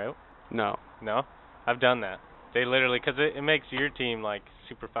each other out? No. No? I've done that. They literally, because it makes your team, like,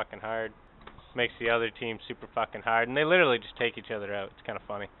 super fucking hard. Makes the other team super fucking hard. And they literally just take each other out. It's kind of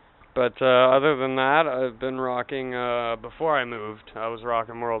funny. But other than that, I've been rocking, before I moved, I was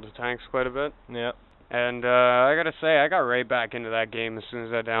rocking World of Tanks quite a bit. Yeah. And I gotta say, I got right back into that game as soon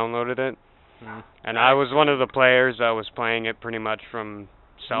as I downloaded it. And I was one of the players that was playing it pretty much from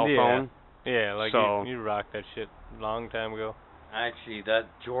cell phone. Yeah, like so, you rocked that shit a long time ago. Actually, that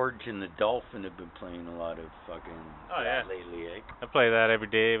George and the Dolphin have been playing a lot of fucking lately, eh? I play that every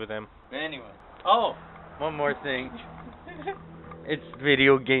day with them. Anyway. Oh, one more thing. It's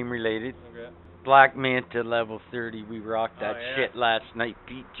video game related. Okay. Black Manta level 30. We rocked that shit last night.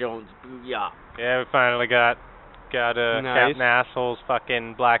 Pete Jones, booyah. Yeah, we finally got nice. Captain Asshole's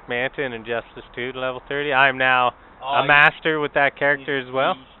fucking Black Manta and Injustice 2 to level 30. I am now a master with that character as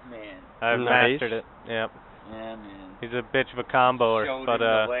well. Beast, man. I've mastered it. Yep. Yeah, man. He's a bitch of a comboer, but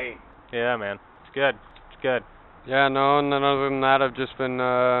yeah, man. It's good. It's good. Yeah, no, and then other than that, I've just been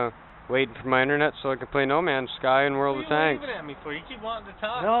waiting for my internet so I can play No Man's Sky and World of Tanks. What are you waving at me for? You keep wanting to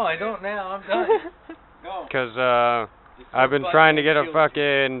talk. No, I don't now. I'm done. Go. Because I've been trying to get a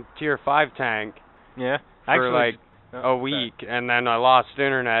fucking tier 5 tank, Yeah. for Actually, like oh, a week, and then I lost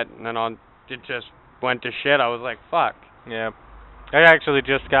internet, and then it just went to shit. I was like, fuck. Yeah. I actually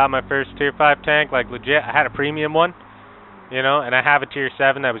just got my first Tier 5 tank, like legit. I had a premium one, you know, and I have a Tier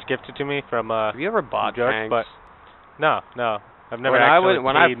 7 that was gifted to me from Have you ever bought George, tanks? but no. I've never when actually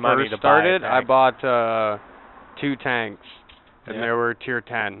when I paid money first to buy a started, I tank. bought 2 tanks, and Yeah. they were Tier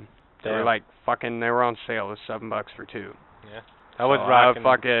 10. They were Damn. like fucking. They were on sale. It was $7 for 2. Yeah. I was So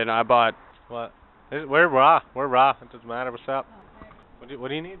rocking. I bought. What? We're raw. We're raw. It doesn't matter. What's up? What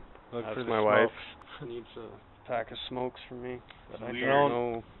do you need? Look That's for the my smoke. wife. Needs a pack of smokes from me. But I Weird. don't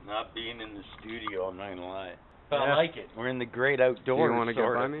know. Not being in the studio, I'm not gonna lie. Yeah. I like it. We're in the great Do outdoors. you want to get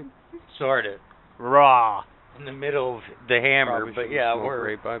by me? Sort of. Raw. In the middle of the hammer, Probably but shouldn't yeah, smoke we're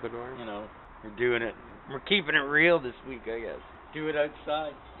right by the door. you know, we're doing it. We're keeping it real this week, I guess. Do it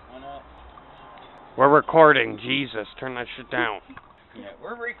outside. Why not? We're recording. Jesus, turn that shit down. Yeah,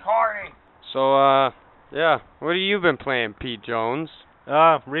 we're recording. So, yeah. What have you been playing, Pete Jones?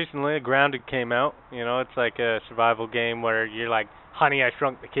 Recently, Grounded came out. You know, it's like a survival game where you're like Honey, I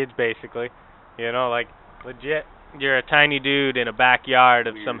Shrunk the Kids, basically. You know, like, legit. You're a tiny dude in a backyard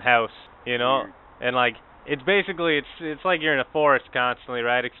of some house, you know? Weird. And, like, it's basically, it's like you're in a forest constantly,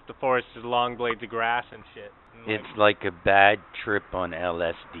 right? Except the forest is long blades of grass and shit. And, It's like a bad trip on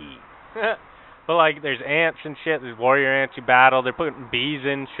LSD. but, like, there's ants and shit. There's warrior ants you battle. They're putting bees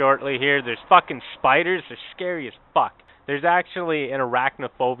in shortly here. There's fucking spiders. They're scary as fuck. There's actually an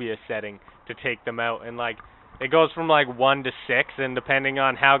arachnophobia setting to take them out. And, like, it goes from, like, 1 to 6. And depending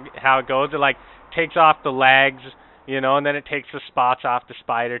on how it goes, it, like, takes off the legs, you know, and then it takes the spots off the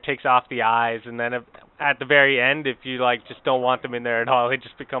spider, takes off the eyes. And then at the very end, if you, like, just don't want them in there at all, they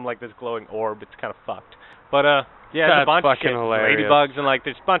just become, like, this glowing orb. It's kind of fucked. But, yeah, it's That's a bunch of fucking shit. hilarious. Ladybugs and, like,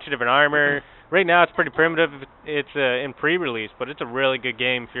 there's a bunch of different armor. Right now, it's pretty primitive. It's in pre-release, but it's a really good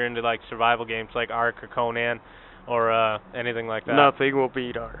game if you're into, like, survival games like Ark or Conan or anything like that. Nothing will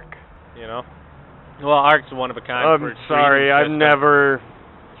beat Ark. You know? Well, Ark's one of a kind. for I'm its sorry, breathing I've system. never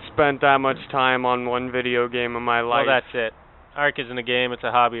spent that much time on one video game in my life. Well, that's it. Ark isn't a game, it's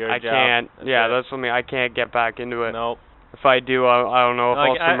a hobby or a I job. can't. That's Yeah, it. that's something I can't get back into it. Nope. If I do, I don't know if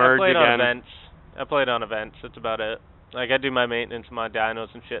Like, I'll submerge I played again. on events. I played on events. That's about it. Like, I do my maintenance of my dinos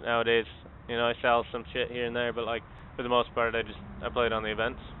and shit nowadays. You know, I sell some shit here and there, but, like, for the most part, I played on the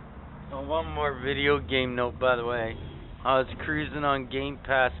events. Oh, one more video game note, by the way. I was cruising on Game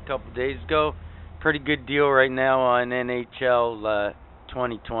Pass a couple days ago. Pretty good deal right now on NHL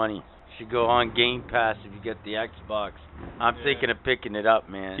 2020. Should go on Game Pass if you get the Xbox. I'm thinking of picking it up,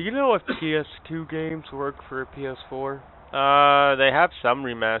 man. Do you know if PS2 games work for a PS4? They have some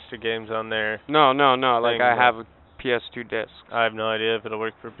remastered games on there. No. Like, Thing, I but- have a PS2 disc. I have no idea if it'll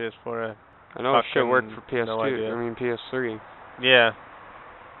work for PS4. I know it should work for Fucking no PS2. idea. I mean, PS3. Yeah,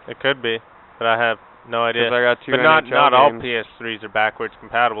 it could be, but I have no idea. Because I got 2 But not NHL all games. PS3s are backwards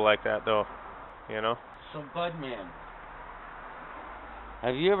compatible like that, though. You know? So, Budman,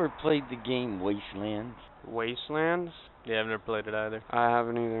 have you ever played the game Wastelands? Wastelands? Yeah, I've never played it either. I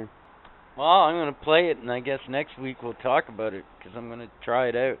haven't either. Well, I'm going to play it, and I guess next week we'll talk about it, because I'm going to try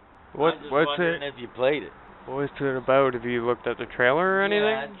it out. What's I'm just it? wondering if you played it. What's it about? Have you looked at the trailer or anything?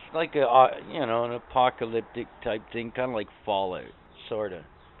 Yeah, it's like a, an apocalyptic type thing, kind of like Fallout, sort of,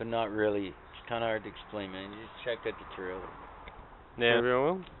 but not really. It's kind of hard to explain, man. You just check out the trailer. Yeah. Maybe I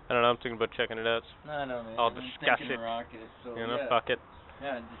will. I don't know, I'm thinking about checking it out. No, man. I'll I'm discuss thinking it. of rocking it, so You know, yeah. fuck it.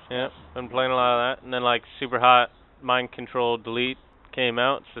 Yeah, discuss Yeah, it. been playing a lot of that. And then, like, Super Hot Mind Control Delete came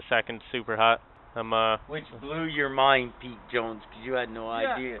out. It's the second Super Hot. Which blew your mind, Pete Jones, because you had no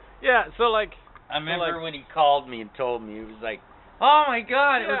idea. Yeah, so, like, I remember when he called me and told me, it was like, oh my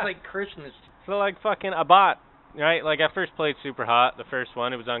god, it was Yeah. like Christmas. So, like, fucking, I bought, right? Like, I first played Super Hot, the first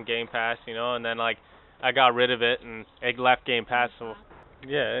one. It was on Game Pass, you know, and then, like, I got rid of it, and it left Game Pass, so,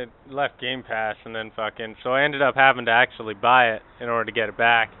 yeah, it left Game Pass, and then fucking, so I ended up having to actually buy it in order to get it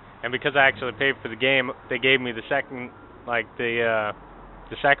back. And because I actually paid for the game, they gave me the second, like, the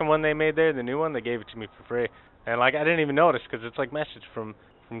second one they made there, the new one, they gave it to me for free. And, like, I didn't even notice, because it's, like, message from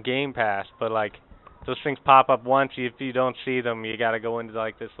Game Pass, but, like, those things pop up once. If you don't see them, you gotta go into,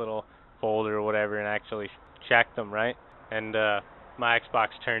 like, this little folder or whatever and actually check them, right? And my Xbox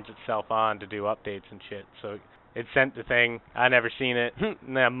turns itself on to do updates and shit, so it sent the thing. I never seen it. And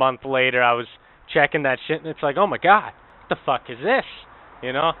then a month later, I was checking that shit, and it's like, oh my god, what the fuck is this?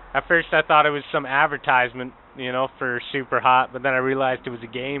 You know? At first, I thought it was some advertisement, you know, for Super Hot, but then I realized it was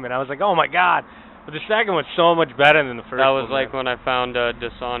a game, and I was like, oh my god. But the second one's so much better than the first one. That was like man. when I found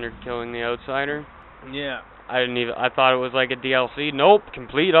Dishonored killing the Outsider. Yeah. I thought it was like a DLC. Nope,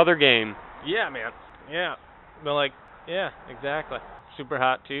 complete other game. Yeah, man. Yeah. But, like, yeah, exactly. super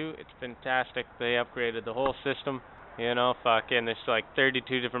hot too. It's fantastic. They upgraded the whole system. You know, fucking, there's like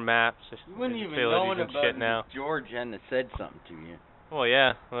 32 different maps. You wouldn't even facilities know and about shit it now. if George hadn't have said something to you. Well,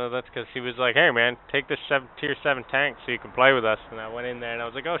 yeah. Well, that's because he was like, hey, man, take this tier 7 tank so you can play with us. And I went in there and I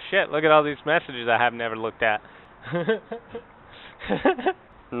was like, oh, shit, look at all these messages I have never looked at.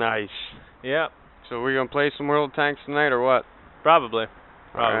 Nice. Yep. So we're gonna play some World of Tanks tonight or what? Probably.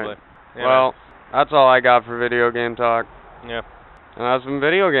 Alright. Yeah. Well, that's all I got for video game talk. Yeah. And that's some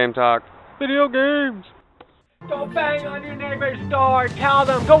video game talk. Video games! Go bang on your neighbor's door, tell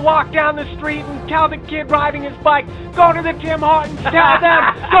them. Go walk down the street and tell the kid riding his bike. Go to the Tim Hortons, tell them.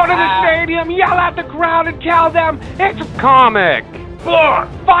 Go to the stadium, yell at the crowd and tell them it's a Comic! book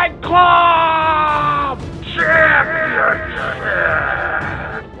fight club!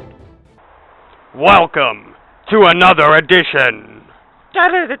 Welcome to another edition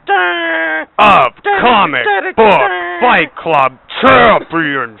of Comic Book Fight Club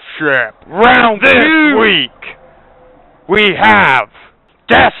Championship. Round this week, we have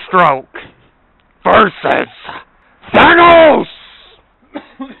Deathstroke versus Thanos.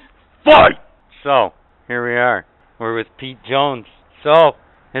 Fight! So, here we are. We're with Pete Jones. So,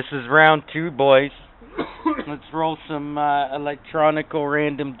 this is round 2, boys. Let's roll some electronical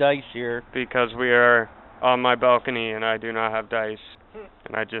random dice here. Because we are on my balcony and I do not have dice.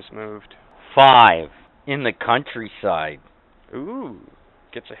 And I just moved. 5 in the countryside. Ooh,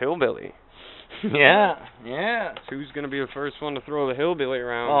 gets a hillbilly. Yeah. So who's going to be the first one to throw the hillbilly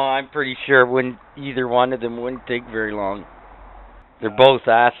around? Oh, I'm pretty sure either one of them wouldn't take very long. They're both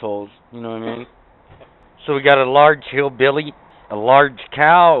assholes, you know what I mean? So we got a large hillbilly, a large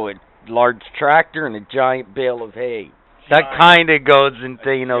cow, a large tractor, and a giant bale of hay. That kind of goes in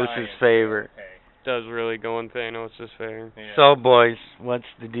Thanos' favor. Does really go in Thanos' favor. Yeah. So, boys, what's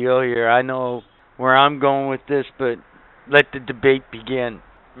the deal here? I know where I'm going with this, but let the debate begin.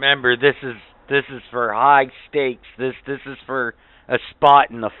 Remember, this is for high stakes. This is for a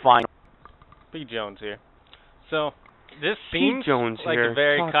spot in the final. Pete Jones here. So, this Pete seems Jones like here, a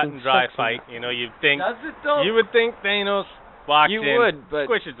very talking cut and dry sexy. fight. You know, you'd think Does it though? you would think Thanos walks You in, would, but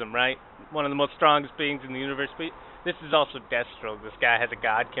squishes him, right? One of the most strongest beings in the universe. But this is also Deathstroke. This guy has a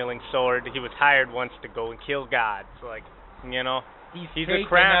god-killing sword. He was hired once to go and kill gods. Like, you know, he's taking a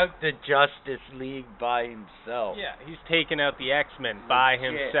craft. out the Justice League by himself. Yeah, he's taking out the X-Men by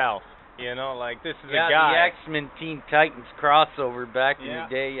Legit. himself. You know, like, this is Yeah, a guy. the X-Men Teen Titans crossover back in Yeah.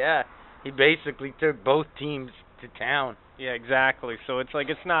 the day. Yeah, he basically took both teams to town. Yeah, exactly. So it's like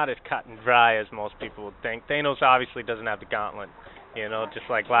it's not as cut and dry as most people would think. Thanos obviously doesn't have the gauntlet. You know, just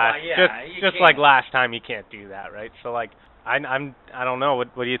like last just like last time, you can't do that, right? So like I don't know.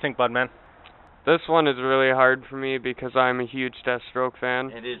 What do you think, Budman? this one is really hard for me because I'm a huge Deathstroke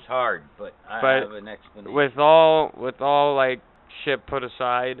fan. It is hard, but I But have an explanation. With all like shit put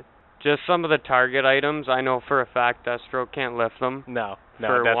aside, just some of the target items, I know for a fact Deathstroke can't lift them. No,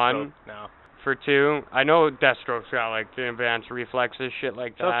 For Deathstroke, one? no. For 2, I know Deathstroke's got like the advanced reflexes, shit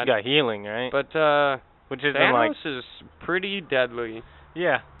like It's also that. got healing, right? But Which isn't Thanos like is pretty deadly.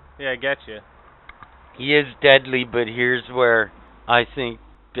 yeah, I get you. He is deadly, but here's where I think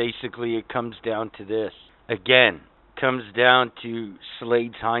basically it comes down to this. Again, comes down to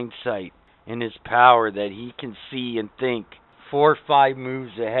Slade's hindsight and his power that he can see and think 4 or 5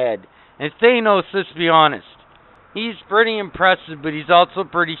 moves ahead. And Thanos, let's be honest, he's pretty impressive, but he's also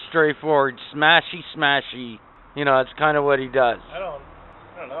pretty straightforward. Smashy. You know, that's kind of what he does. I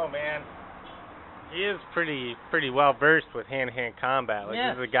don't know, man. He is pretty well versed with hand-to-hand combat. Like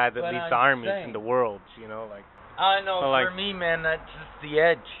Yes, this is a guy that but leads I'm armies saying- into worlds. You know, like I know, So, like- for me, man, that's just the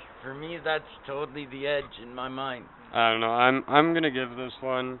edge. For me, that's totally the edge in my mind. I don't know. I'm gonna give this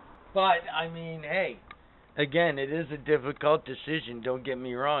one. But, I mean, hey, again, it is a difficult decision, don't get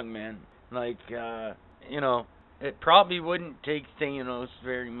me wrong, man. Like, you know, it probably wouldn't take Thanos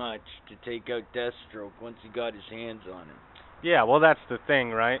very much to take out Deathstroke once he got his hands on him. yeah. Well, that's the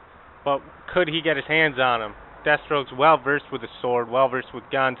thing, right? But could he get his hands on him? Deathstroke's well versed with a sword, well versed with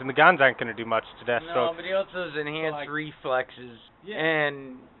guns, and the guns aren't going to do much to Deathstroke. No, but he also has enhanced Like- reflexes. Yeah.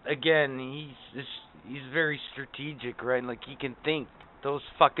 And, again, he's very strategic, right? Like, he can think those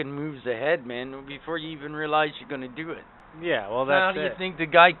fucking moves ahead, man, before you even realize you're going to do it. Yeah, well, How that's do you it. think the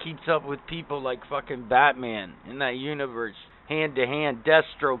guy keeps up with people like fucking Batman in that universe? Hand to hand,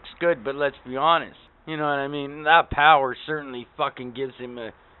 Deathstroke's good, but let's be honest. You know what I mean? That power certainly fucking gives him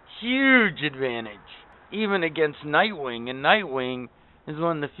a huge advantage. Even against Nightwing, and Nightwing is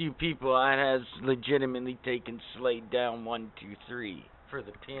one of the few people that has legitimately taken Slade down 1, 2, 3 for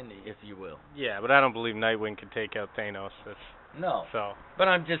the pin, if you will. Yeah, but I don't believe Nightwing can take out Thanos. No, So but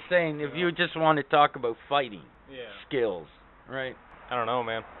I'm just saying, if you just want to talk about fighting yeah. skills, right? I don't know,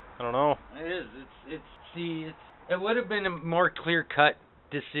 man. I don't know. It is. It would have been a more clear-cut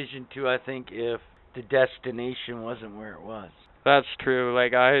decision too, I think, if the destination wasn't where it was. That's true.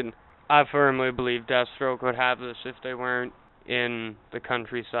 Like, I firmly believe Deathstroke would have this if they weren't in the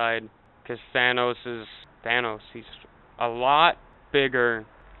countryside. Because Thanos. He's a lot bigger,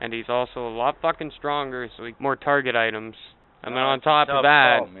 and he's also a lot fucking stronger, so he more target items. And then on top of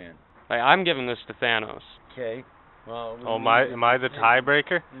that, man. like, I'm giving this to Thanos. Okay. Well, Am I the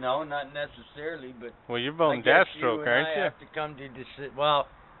tiebreaker? No, not necessarily, but Well, you're voting I guess Deathstroke, you and aren't I you? have to come to decision. Well,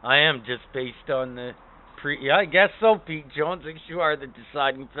 I am just based on the Yeah, I guess so, Pete Jones. I guess you are the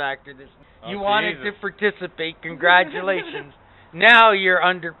deciding factor. You wanted to participate. Congratulations. Now you're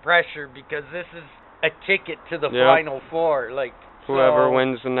under pressure because this is a ticket to the Final Four. Like whoever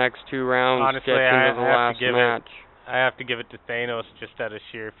wins the next 2 rounds honestly, gets into the last match. I have to give it to Thanos just out of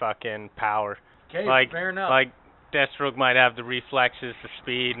sheer fucking power. Okay, like, fair enough. Like, Deathstroke might have the reflexes, the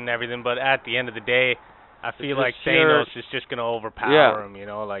speed, and everything, but at the end of the day, I feel like Thanos is just going to overpower him, you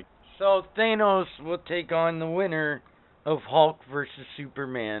know? Like. So Thanos will take on the winner of Hulk versus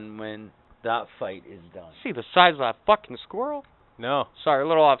Superman when that fight is done. See the size of that fucking squirrel? No. Sorry, a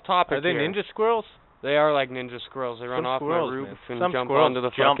little off topic. Are they here. ninja squirrels? They are like ninja squirrels. They run off squirrels, my roof man. and Some jump squirrels onto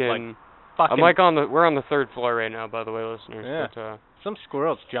the jump fucking. Fucking. I'm like we're on the 3rd floor right now, by the way, listeners. Yeah. But, some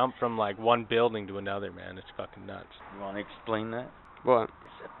squirrels jump from like one building to another, man. It's fucking nuts. You want to explain that? What?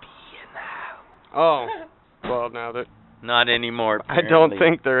 There's a bee in the house. Oh. Well, now that. Not anymore. Apparently. I don't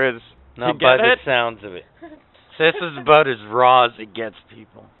think there is. Not by the sounds of it. This is about as raw as it gets,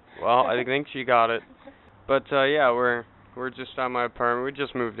 people. Well, I think she got it. But yeah, we're just at my apartment. We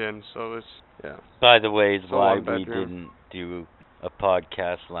just moved in, so this By the way, is a why one we bedroom. didn't do a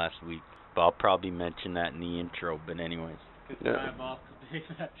podcast last week. But I'll probably mention that in the intro. But anyways,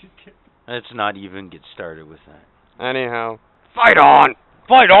 let's not even get started with that. Anyhow, fight on!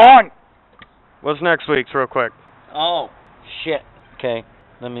 Fight on! What's next week's, real quick? Oh, shit. Okay,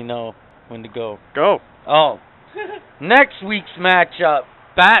 let me know when to go. Go. Oh, next week's matchup: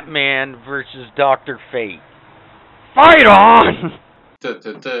 Batman versus Dr. Fate. Fight on! So,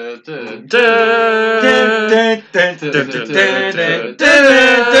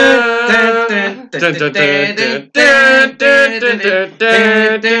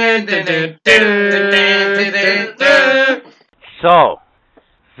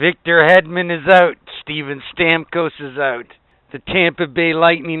 Victor Hedman is out. Steven Stamkos is out. The Tampa Bay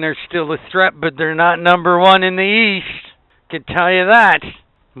Lightning are still a threat, but they're not number 1 in the East. Can tell you that.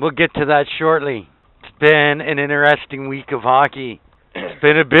 We'll get to that shortly. It's been an interesting week of hockey. It's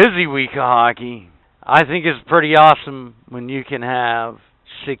been a busy week of hockey. I think it's pretty awesome when you can have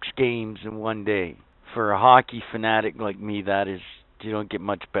 6 games in one day. For a hockey fanatic like me, that is, you don't get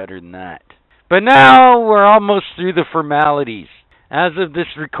much better than that. But now we're almost through the formalities. As of this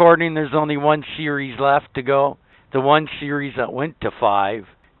recording, there's only one series left to go. The one series that went to 5.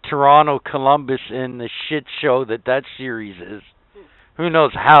 Toronto-Columbus and the shit show that series is. Who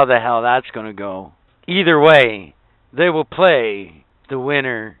knows how the hell that's going to go. Either way, they will play the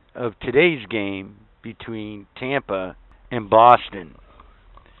winner of today's game between Tampa and Boston.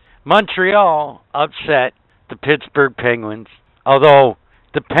 Montreal upset the Pittsburgh Penguins. Although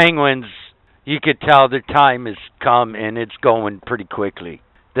the Penguins, you could tell their time has come and it's going pretty quickly.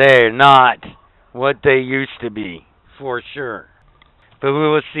 They're not what they used to be, for sure. But we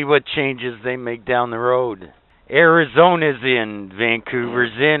will see what changes they make down the road. Arizona's in,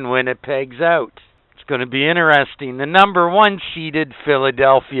 Vancouver's in, Winnipeg's out. It's going to be interesting. The number 1 seeded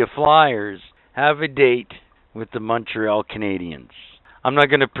Philadelphia Flyers have a date with the Montreal Canadiens. I'm not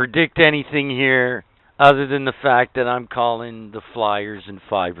going to predict anything here other than the fact that I'm calling the Flyers in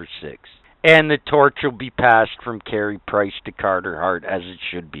 5 or 6. And the torch will be passed from Carey Price to Carter Hart as it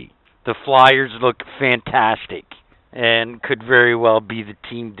should be. The Flyers look fantastic and could very well be the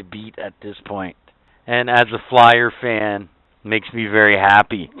team to beat at this point. And as a Flyer fan, makes me very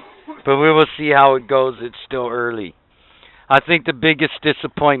happy. But we will see how it goes. It's still early. I think the biggest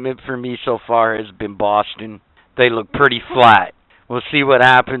disappointment for me so far has been Boston. They look pretty flat. We'll see what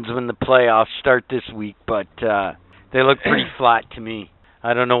happens when the playoffs start this week, but they look pretty flat to me.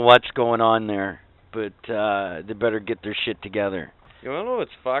 I don't know what's going on there, but they better get their shit together. You wanna know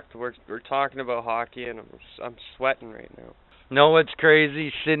what's fucked? We're talking about hockey, and I'm sweating right now. Know what's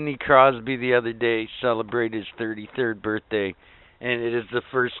crazy? Sidney Crosby the other day celebrated his 33rd birthday, and it is the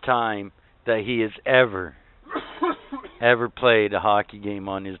first time that he has ever played a hockey game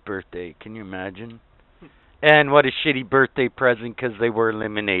on his birthday. Can you imagine? And what a shitty birthday present because they were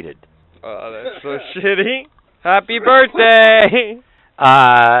eliminated. Oh, that's so shitty. Happy birthday!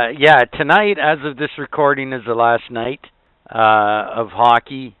 Yeah, tonight, as of this recording, is the last night. of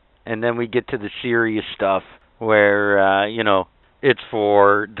hockey, and then we get to the serious stuff where, it's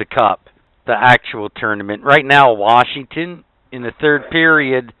for the cup, the actual tournament. Right now, Washington, in the third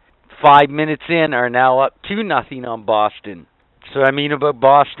period, 5 minutes in, are now up 2-0 on Boston. So, about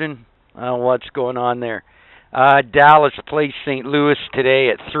Boston, what's going on there. Dallas plays St. Louis today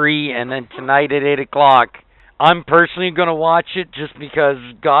at 3, and then tonight at 8 o'clock. I'm personally going to watch it just because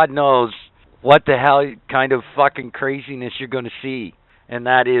God knows what the hell kind of fucking craziness you're going to see. And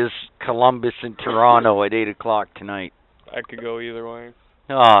that is Columbus and Toronto at 8 o'clock tonight. I could go either way.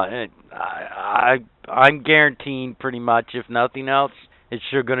 I'm guaranteeing pretty much, if nothing else, it's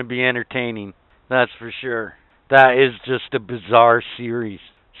sure going to be entertaining. That's for sure. That is just a bizarre series.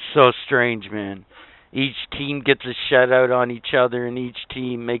 So strange, man. Each team gets a shutout on each other, and each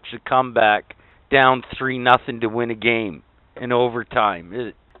team makes a comeback down 3-0 to win a game in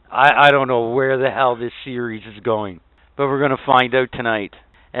overtime. I don't know where the hell this series is going, but we're going to find out tonight.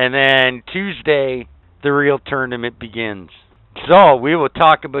 And then Tuesday, the real tournament begins. So we will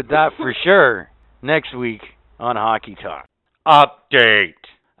talk about that for sure next week on Hockey Talk. Update.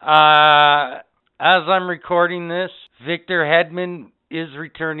 As I'm recording this, Victor Hedman is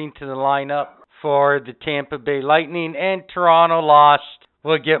returning to the lineup for the Tampa Bay Lightning, and Toronto lost.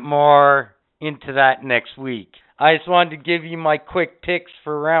 We'll get more into that next week. I just wanted to give you my quick picks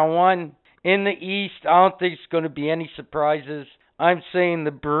for round one. In the East, I don't think it's going to be any surprises. I'm saying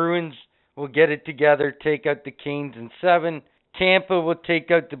the Bruins will get it together, take out the Canes in 7. Tampa will take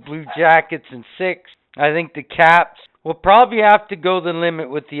out the Blue Jackets in 6. I think the Caps will probably have to go the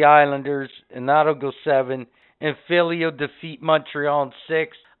limit with the Islanders, and that'll go 7. And Philly will defeat Montreal in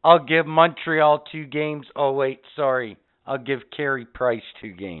 6. I'll give Montreal 2 games. Oh, wait, sorry. I'll give Carey Price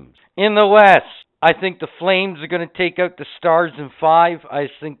 2 games. In the West, I think the Flames are going to take out the Stars in 5. I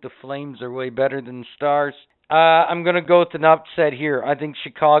think the Flames are way better than the Stars. I'm going to go with an upset here. I think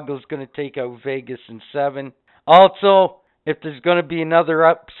Chicago's going to take out Vegas in 7. Also, if there's going to be another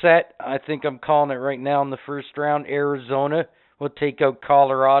upset, I think I'm calling it right now in the first round. Arizona will take out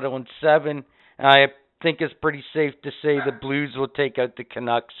Colorado in 7. I think it's pretty safe to say the Blues will take out the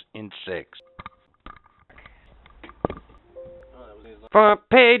Canucks in 6. Front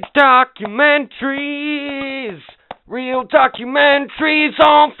page documentaries. Real documentaries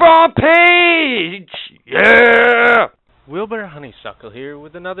on front page. Yeah! Wilbur Honeysuckle here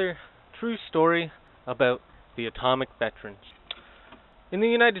with another true story about the atomic veterans. In the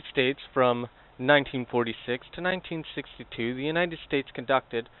United States, from 1946 to 1962, the United States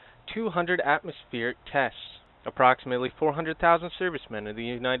conducted 200 atmospheric tests. Approximately 400,000 servicemen of the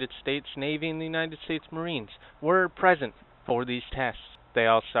United States Navy and the United States Marines were present for these tests. They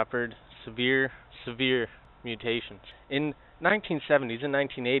all suffered severe mutations. In 1970s and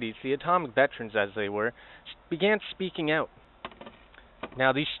 1980s, the atomic veterans, as they were, began speaking out.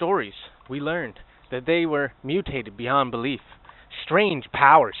 Now, these stories, we learned that they were mutated beyond belief. Strange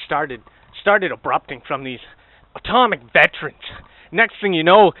powers started erupting from these atomic veterans. Next thing you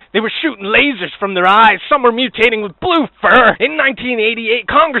know, they were shooting lasers from their eyes. Some were mutating with blue fur. In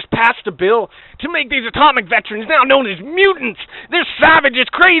 1988, Congress passed a bill to make these atomic veterans, now known as mutants. They're savage, it's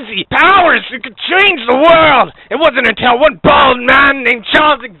crazy. Powers that could change the world. It wasn't until one bald man named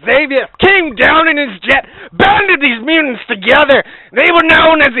Charles Xavier came down in his jet, banded these mutants together. They were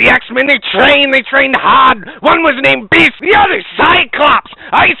known as the X-Men. They trained hard. One was named Beast, the other Cyclops,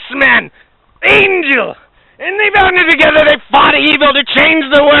 Iceman, Angel. And they banded together, they fought evil to change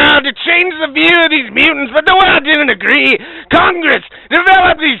the world, to change the view of these mutants, but the world didn't agree. Congress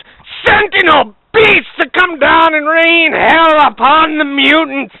developed these sentinel beasts to come down and rain hell upon the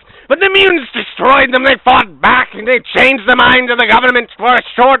mutants. But the mutants destroyed them, they fought back, and they changed the minds of the government for a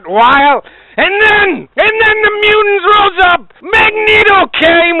short while. And then the mutants rose up. Magneto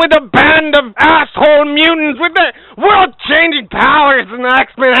came with a band of asshole mutants with their world-changing powers, and the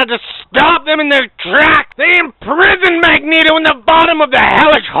X-Men had to stop them in their tracks. They imprisoned Magneto in the bottom of the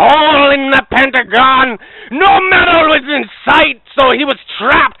hellish hole in the Pentagon. No metal was in sight, so he was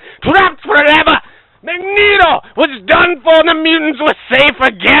trapped forever. Magneto was done for. The mutants were safe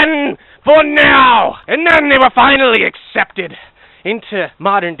again for now. And then they were finally accepted into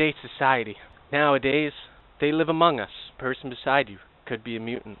modern-day society. Nowadays, they live among us. Person beside you could be a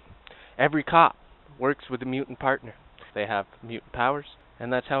mutant. Every cop works with a mutant partner. They have mutant powers,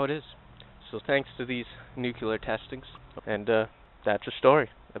 and that's how it is. So thanks to these nuclear testings, and that's a story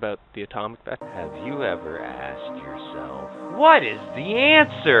about the atomic veteran. Have you ever asked yourself, what is the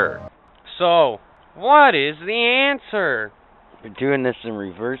answer? So, what is the answer? We're doing this in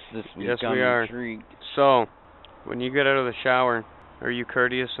reverse this week. Yes, I'm we are. intrigued. So, when you get out of the shower, are you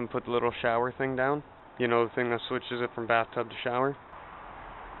courteous and put the little shower thing down? You know, the thing that switches it from bathtub to shower?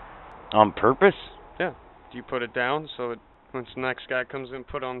 On purpose? Yeah. Do you put it down so it, once the next guy comes in,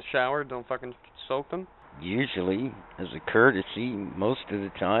 put on the shower, don't fucking soak them? Usually, as a courtesy, most of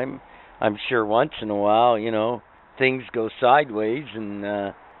the time. I'm sure once in a while, you know, things go sideways and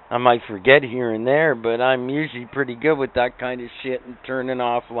I might forget here and there, but I'm usually pretty good with that kind of shit and turning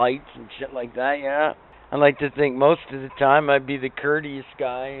off lights and shit like that, yeah. I like to think most of the time I'd be the courteous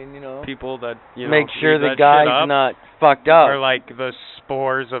guy and, you know, people that, you know, make sure leave the that guy's shit up not fucked up. are like the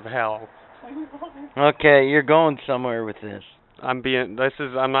spores of hell. Okay, you're going somewhere with this. I'm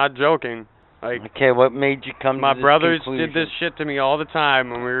not joking. Like, okay, what made you come my to this brothers conclusion? did this shit to me all the time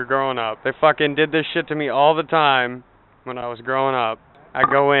when we were growing up. They fucking did this shit to me all the time when I was growing up. I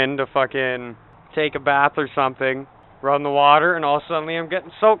go in to fucking take a bath or something, run the water, and all of a sudden I'm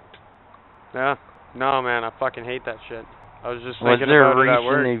getting soaked. Yeah. No, man, I fucking hate that shit. I was just thinking about it at work.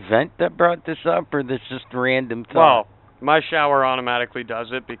 Was there a recent event that brought this up, or this just random thought? Well, my shower automatically does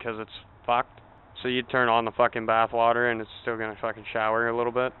it because it's fucked. So you turn on the fucking bath water and it's still gonna fucking shower a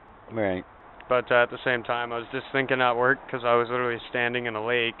little bit. Right. But at the same time, I was just thinking at work because I was literally standing in a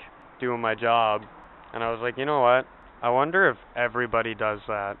lake doing my job, and I was like, you know what? I wonder if everybody does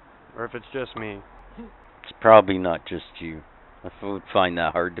that, or if it's just me. It's probably not just you. I would find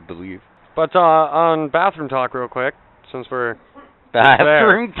that hard to believe. But on bathroom talk real quick, since we're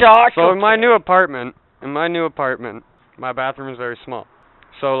bathroom talk. So in my new apartment, my bathroom is very small.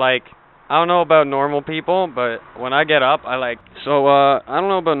 So like, I don't know about normal people, but when I get up, I don't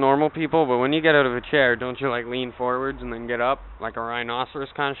know about normal people, but when you get out of a chair, don't you like lean forwards and then get up like a rhinoceros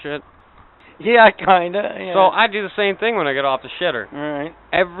kind of shit? Yeah, kinda. Yeah. So I do the same thing when I get off the shitter. Alright.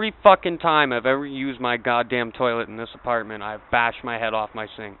 Every fucking time I've ever used my goddamn toilet in this apartment, I've bashed my head off my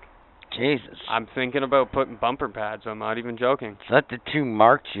sink. Jesus. I'm thinking about putting bumper pads. I'm not even joking. Is that the 2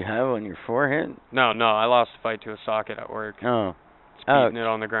 marks you have on your forehead? No, I lost a fight to a socket at work. Oh. Beating it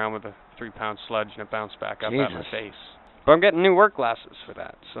on the ground with a 3-pound sludge and it bounced back up Jesus. at my face. But I'm getting new work glasses for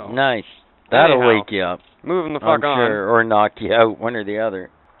that, so. Nice. That'll Anyhow, wake you up. Moving the fuck on. Sure, or knock you out, one or the other.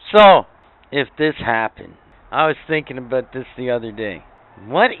 So, if this happened, I was thinking about this the other day.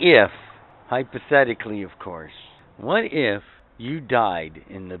 What if, hypothetically of course, what if you died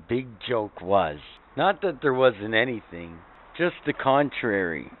and the big joke was, not that there wasn't anything, just the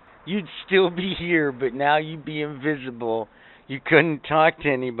contrary. You'd still be here, but now you'd be invisible. You couldn't talk to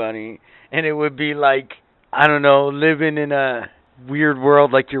anybody. And it would be like, I don't know, living in a weird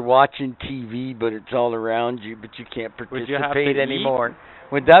world like you're watching TV, but it's all around you, but you can't participate anymore.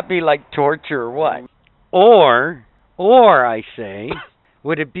 Would that be like torture or what? Or I say,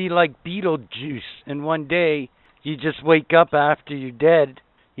 would it be like Beetlejuice and one day you just wake up after you're dead,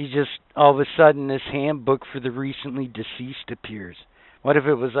 you just, all of a sudden this handbook for the recently deceased appears. What if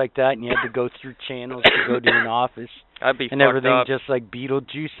it was like that and you had to go through channels to go to an office? That'd be and fucked everything up. just like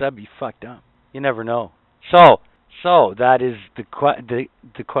Beetlejuice? That'd be fucked up. You never know. So that is the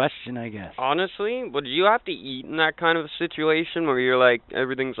question, I guess. Honestly, would you have to eat in that kind of a situation where you're like,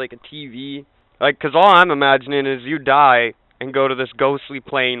 everything's like a TV? Like, because all I'm imagining is you die and go to this ghostly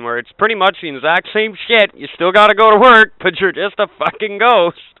plane where it's pretty much the exact same shit. You still gotta go to work, but you're just a fucking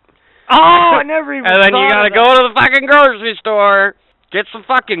ghost. Oh, I never even and then you thought gotta of go to the fucking grocery store, get some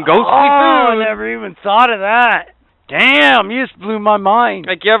fucking ghostly food. food. I never even thought of that. Damn, you just blew my mind.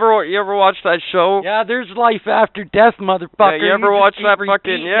 Like, you ever watch that show? Yeah, there's life after death, motherfucker. Yeah, you ever watch that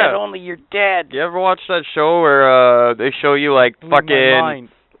fucking, that only you're dead. You ever watch that show where they show you like fucking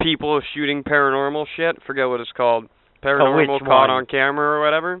people shooting paranormal shit? Forget what it's called. Paranormal caught on camera or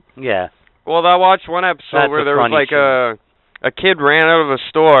whatever. Yeah. Well, I watched one episode where there was like a kid ran out of a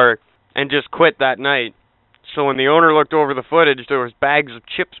store and just quit that night. So when the owner looked over the footage, there was bags of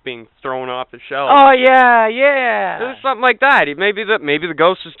chips being thrown off the shelf. Oh yeah, yeah. It was something like that. Maybe the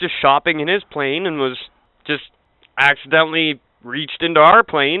ghost was just shopping in his plane and was just accidentally reached into our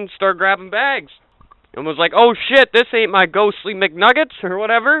plane, started grabbing bags, and was like, "Oh shit, this ain't my ghostly McNuggets or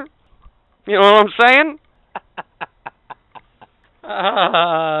whatever." You know what I'm saying?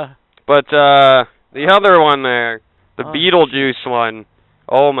 But the other one there, the Beetlejuice one.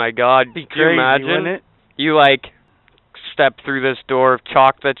 Oh my God! Be Can crazy, you imagine? Wouldn't it? You like step through this door of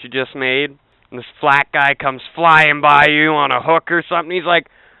chalk that you just made, and this flat guy comes flying by you on a hook or something. He's like,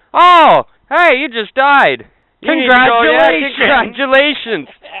 "Oh, hey, you just died. Congratulations! Congratulations!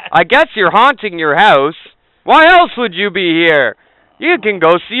 I guess you're haunting your house. Why else would you be here? You can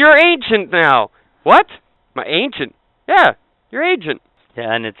go see your ancient now." What? My ancient? Yeah, your agent.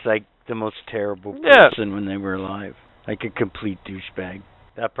 Yeah, and it's like the most terrible person when they were alive. Like a complete douchebag.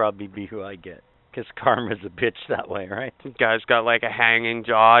 That'd probably be who I get. 'Cause karma's a bitch that way, right? The guy's got like a hanging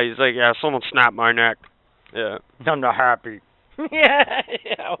jaw. He's like, yeah, someone snapped my neck. Yeah. I'm not happy. yeah,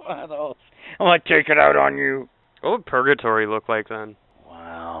 one of those. I'm gonna take it out on you. What would purgatory look like then?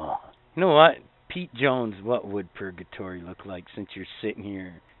 Wow. You know what? Pete Jones, what would purgatory look like since you're sitting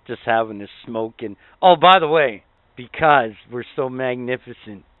here just having a smoke and... Oh, by the way, because we're so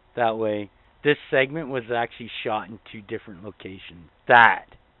magnificent that way, this segment was actually shot in 2 different locations. That,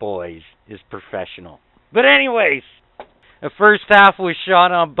 boys, is professional. But anyways, the first half was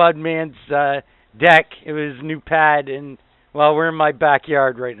shot on Budman's deck. It was a new pad, and, well, we're in my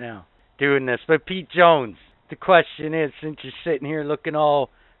backyard right now doing this. But Pete Jones, the question is, since you're sitting here looking all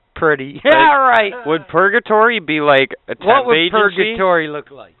pretty... Yeah, right. Would purgatory be like a temp What would agency? purgatory look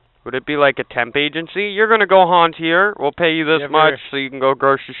like? Would it be like a temp agency? You're going to go haunt here. We'll pay you this much so you can go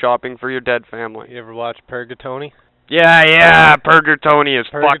grocery shopping for your dead family. You ever watch Purgatony? Yeah, Purgatony is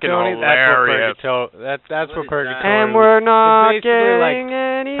fucking hilarious. That's what Purgatory And we're not it's basically like getting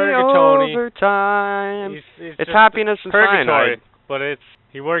any Purgatony. overtime. It's It's just happiness and Purgatory, cyanide. but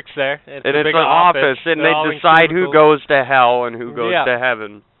he works there. It's And a it's big an office, and They're they all in decide who cubicles. goes to hell and who goes Yeah. to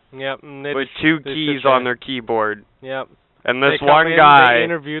heaven. Yep. And With 2 keys on their keyboard. Yep. And They this come one in, guy... They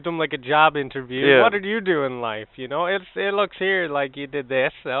interview them like a job interview. Yeah. What did you do in life? You know, it looks here like you did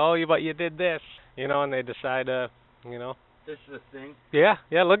this. But you did this. You know, and they decide, you know. This is a thing. Yeah.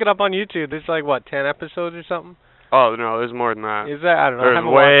 Look it up on YouTube. There's like 10 episodes or something. Oh, no, there's more than that. Is that? I don't know. I There's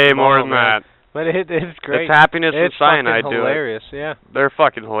haven't watched way them more all, than man. that. But it's great. It's happiness and It's cyanide, fucking do it. hilarious. Yeah. They're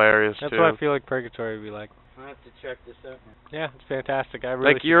fucking hilarious, That's too. what I feel like Purgatory would be like. I have to check this out. Yeah, it's fantastic. I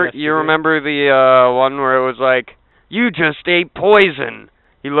really Like, suggest you do it. remember the one where it was like, you just ate poison.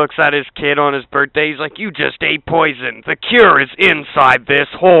 He looks at his kid on his birthday. He's like, you just ate poison. The cure is inside this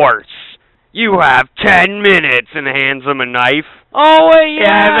horse. You have 10 minutes, and hands him a knife. Oh, wait,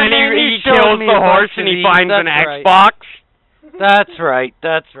 yeah. And then he showed kills me the a horse bunch and of he these. finds an That's right. Xbox.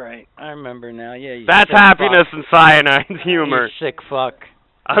 That's right. I remember now. Yeah, you That's sick happiness fuck. and cyanide humor. You sick fuck.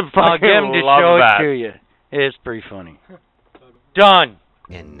 I I'll fucking get him to love show that. it to you. It's pretty funny. Done.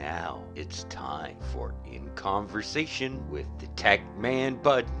 And now it's time for In Conversation with the Tech Man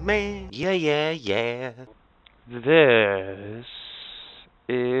Budman. Yeah. This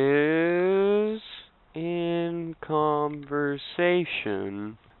is In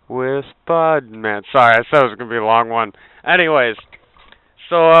Conversation with Budman. Sorry, I said it was going to be a long one. Anyways,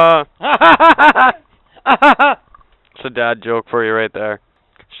 so, it's a dad joke for you right there.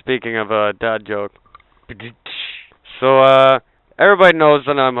 Speaking of a dad joke. So, everybody knows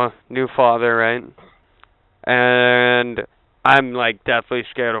that I'm a new father, right? And I'm, like, deathly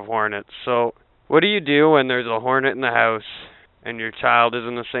scared of hornets. So, what do you do when there's a hornet in the house and your child is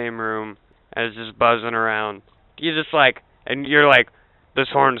in the same room and it's just buzzing around? You just, like, and you're like, this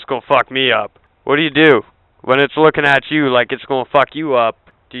hornet's gonna fuck me up. What do you do when it's looking at you like it's gonna fuck you up?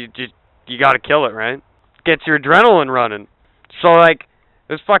 You gotta kill it, right? Gets your adrenaline running. So, like,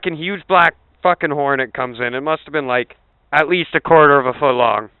 this fucking huge black fucking hornet comes in. It must have been, like, at least a quarter of a foot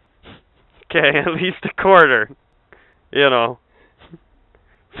long. Okay, at least a quarter. You know.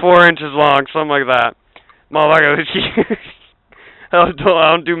 4 inches long, something like that. Motherfucker was huge. I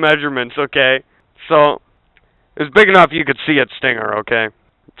don't do measurements, okay? So, it was big enough you could see its stinger, okay?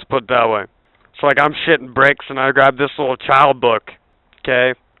 Let's put it that way. So, like, I'm shitting bricks, and I grabbed this little child book,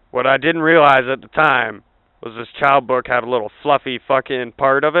 okay? What I didn't realize at the time was this child book had a little fluffy fucking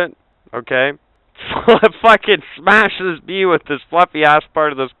part of it, okay? So I fucking smash this bee with this fluffy-ass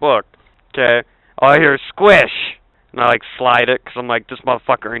part of this book, okay? All I hear is squish, and I, like, slide it, because I'm like, this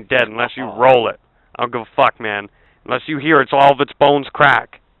motherfucker ain't dead unless you roll it. I don't give a fuck, man. Unless you hear it's all of its bones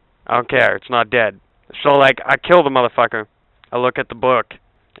crack. I don't care. It's not dead. So, like, I kill the motherfucker. I look at the book,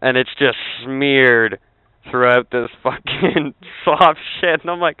 and it's just smeared throughout this fucking soft shit.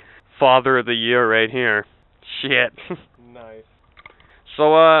 And I'm like, Father of the Year right here. Shit. Nice.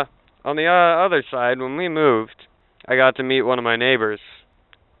 So, on the other side, when we moved, I got to meet one of my neighbors.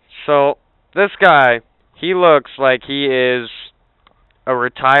 So, this guy, he looks like he is a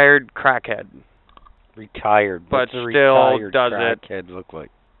retired crackhead. Retired. But What's a still retired does it. crackhead look like?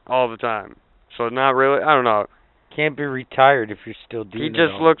 All the time. So not really, I don't know. Can't be retired if you're still doing He it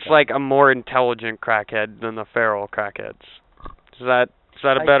just all the looks time. like a more intelligent crackhead than the feral crackheads. Is that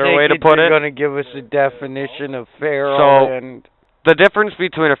a better I way to take put you're it? Going to give us a definition of feral So- and... The difference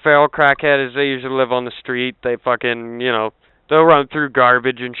between a feral crackhead is they usually live on the street. They fucking, they'll run through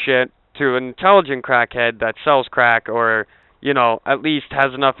garbage and shit. To an intelligent crackhead that sells crack or, at least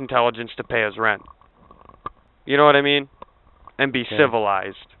has enough intelligence to pay his rent. You know what I mean? And be Okay.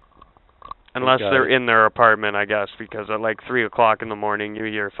 civilized. Unless got they're it. in their apartment, I guess, because at like 3 o'clock in the morning you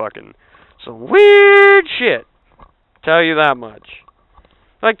hear fucking Some weird shit. Tell you that much.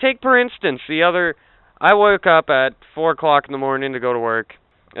 Like, take for instance, I woke up at 4 o'clock in the morning to go to work,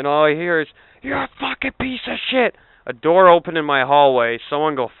 and all I hear is, "You're a fucking piece of shit." A door open in my hallway,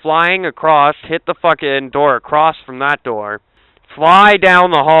 someone go flying across, hit the fucking door across from that door, fly down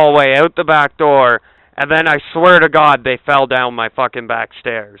the hallway, out the back door, and then I swear to God they fell down my fucking back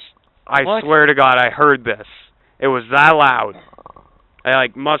stairs. I swear to God I heard this. It was that loud. I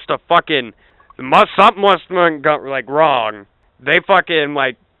something must have got wrong. They fucking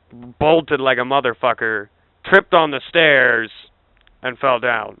bolted like a motherfucker, tripped on the stairs, and fell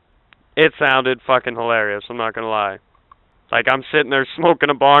down. It sounded fucking hilarious, I'm not gonna lie. I'm sitting there smoking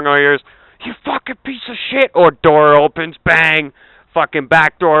a bong, all ears, "You fucking piece of shit!" Or door opens, bang! Fucking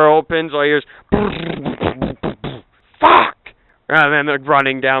back door opens, all ears, "Fuck!" And then they're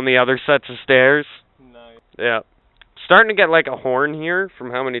running down the other sets of stairs. Nice. Yeah. Starting to get a horn here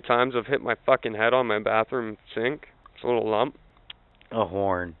from how many times I've hit my fucking head on my bathroom sink. It's a little lump. A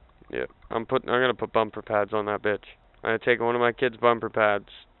horn. Yeah. I'm gonna put bumper pads on that bitch. I'm gonna take one of my kids' bumper pads.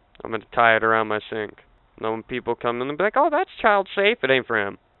 I'm gonna tie it around my sink. And when people come in, they'll be like, "Oh, that's child safe." It ain't for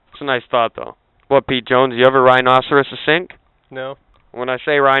him. It's a nice thought, though. What, Pete Jones, you ever rhinoceros a sink? No. When I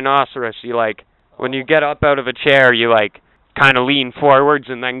say rhinoceros, you when you get up out of a chair, you kind of lean forwards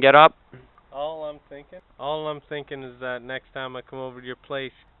and then get up? All I'm thinking is that next time I come over to your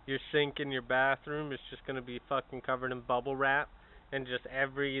place, your sink in your bathroom is just gonna be fucking covered in bubble wrap. And just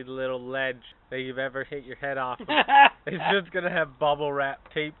every little ledge that you've ever hit your head off of, it's just going to have bubble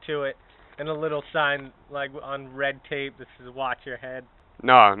wrap taped to it. And a little sign, on red tape that says, "Watch your head."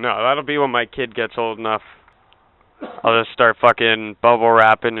 No, that'll be when my kid gets old enough. I'll just start fucking bubble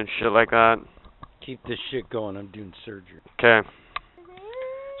wrapping and shit like that. Keep this shit going, I'm doing surgery. Okay.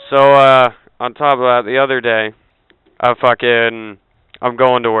 So, on top of that, the other day, I'm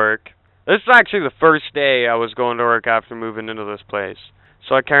going to work. This is actually the first day I was going to work after moving into this place.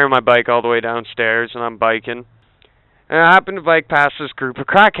 So I carry my bike all the way downstairs, and I'm biking. And I happen to bike past this group of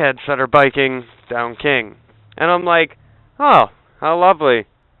crackheads that are biking down King. And I'm like, oh, how lovely.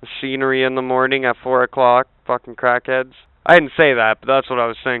 The scenery in the morning at 4 o'clock, fucking crackheads. I didn't say that, but that's what I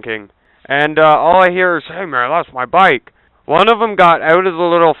was thinking. And all I hear is, "Hey man, that's my bike." One of them got out of the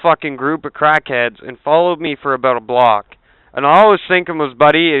little fucking group of crackheads and followed me for about a block. And all I was thinking was,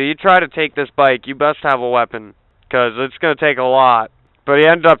 buddy, if you try to take this bike, you best have a weapon, because it's going to take a lot. But he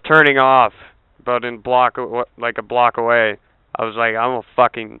ended up turning off about a block away. I was like, I'll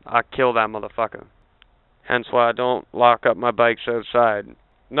kill that motherfucker. Hence why I don't lock up my bikes outside.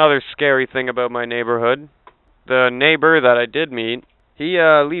 Another scary thing about my neighborhood, the neighbor that I did meet, he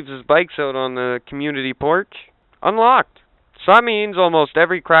leaves his bikes out on the community porch, unlocked. So that means almost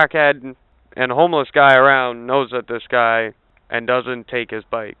every crackhead and homeless guy around knows that this guy and doesn't take his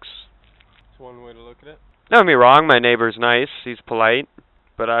bikes. That's one way to look at it. Don't get me wrong, my neighbor's nice, he's polite,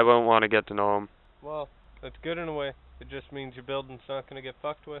 but I won't want to get to know him. Well, that's good in a way. It just means your building's not going to get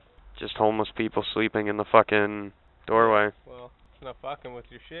fucked with. Just homeless people sleeping in the fucking doorway. Well, it's not fucking with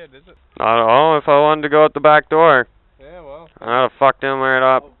your shit, is it? Not at all if I wanted to go out the back door. Yeah, well. I'd have fucked him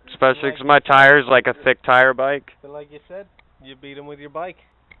right up, especially because my tire's like a thick tire bike. But like you said, you beat him with your bike.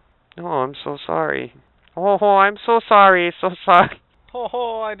 Oh, I'm so sorry. Oh, I'm so sorry, so sorry.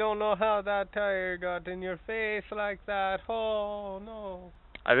 Oh, I don't know how that tire got in your face like that. Oh, no.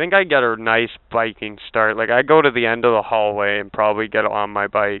 I think I get a nice biking start. I go to the end of the hallway and probably get on my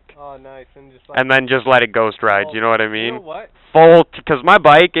bike. Oh, nice. And then just let it ghost ride, you know what I mean? You know what? Full, because my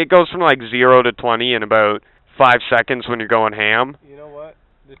bike, it goes from 0 to 20 in about 5 seconds when you're going ham. You know what?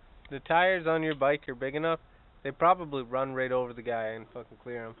 The tires on your bike are big enough, they probably run right over the guy and fucking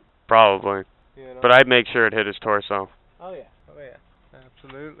clear him. Probably. You know? But I'd make sure it hit his torso. Oh, yeah.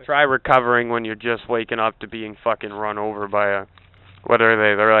 Absolutely. Try recovering when you're just waking up to being fucking run over by a... What are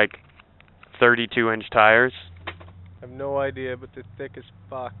they? They're 32-inch tires? I have no idea, but they're thick as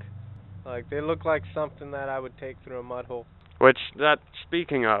fuck. They look like something that I would take through a mud hole.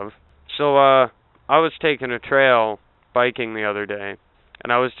 Speaking of, so, I was taking a trail biking the other day,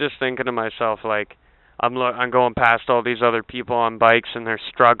 and I was just thinking to myself, I'm going past all these other people on bikes, and they're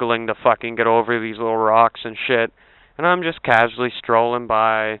struggling to fucking get over these little rocks and shit, and I'm just casually strolling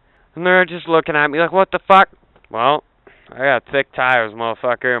by, and they're just looking at me like, what the fuck? Well, I got thick tires,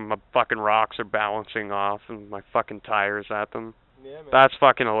 motherfucker, and my fucking rocks are balancing off, and my fucking tires at them. Yeah, man. That's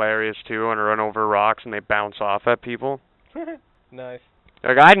fucking hilarious, too, when I run over rocks and they bounce off at people. Nice.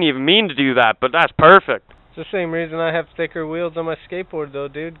 I didn't even mean to do that, but that's perfect. It's the same reason I have thicker wheels on my skateboard, though,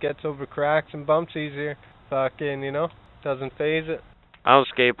 dude. Gets over cracks and bumps easier. Fucking, doesn't phase it. I don't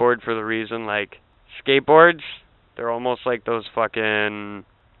skateboard for the reason, skateboards, they're almost like those fucking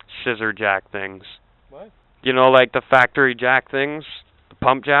scissor jack things. What? You know, like the factory jack things? The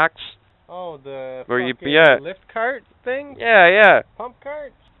pump jacks? Oh, the Where you- fucking yeah. lift cart thing? Yeah, yeah. Pump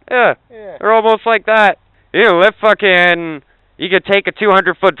carts? Yeah. Yeah. They're almost like that. You know, lift fucking... You could take a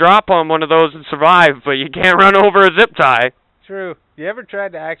 200-foot drop on one of those and survive, but you can't run over a zip tie. True. You ever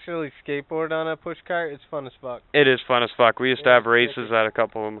tried to actually skateboard on a push cart? It's fun as fuck. It is fun as fuck. We used to Yeah, have races at a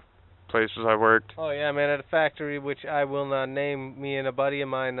couple of places I worked. Oh yeah, man, at a factory which I will not name, me and a buddy of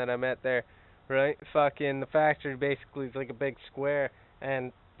mine that I met there, right? Fucking the factory basically is like a big square,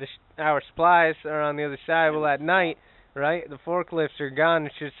 and our supplies are on the other side. Well, at night, right, the forklifts are gone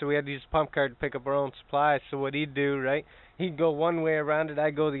and shit, so we had to use a pump cart to pick up our own supplies. So what he'd do, right, he'd go one way around it,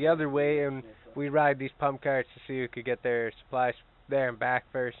 I'd go the other way, and we'd ride these pump carts to see who could get their supplies there and back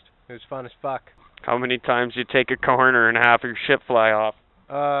first. It was fun as fuck. How many times you take a corner and half your shit fly off?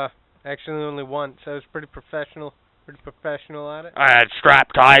 Actually only once. I was pretty professional at it. I had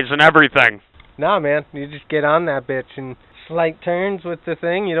strap ties and everything. Nah, man, you just get on that bitch and slight turns with the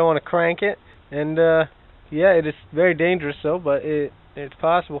thing. You don't want to crank it, and yeah, it is very dangerous though, but it's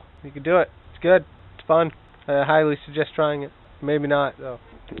possible. You can do it. It's good. It's fun. I highly suggest trying it. Maybe not though.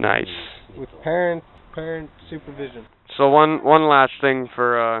 Nice. With parent supervision. So one last thing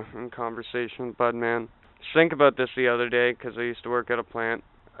for in conversation, Budman. Just think about this the other day, 'cause I used to work at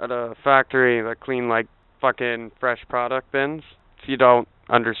a factory that cleaned like fucking fresh product bins. If you don't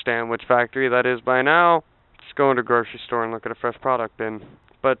understand which factory that is by now, just go into a grocery store and look at a fresh product bin.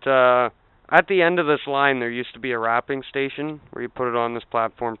 But at the end of this line, there used to be a wrapping station where you put it on this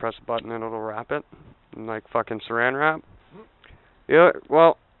platform, press a button, and it'll wrap it, and like fucking saran wrap. Yeah,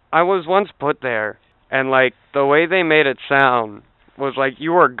 well, I was once put there, and like the way they made it sound was like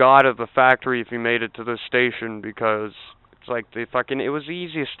you were god of the factory if you made it to this station, because it's like it was the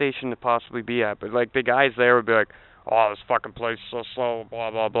easiest station to possibly be at, but like the guys there would be like, oh, this fucking place is so slow,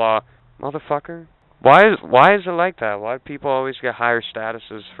 blah blah blah. Motherfucker. Why is it like that? Why do people always get higher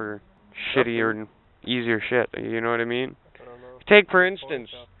statuses for shittier and easier shit? You know what I mean? I don't know. Take for instance,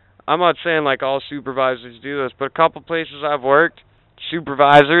 I'm not saying like all supervisors do this, but a couple places I've worked,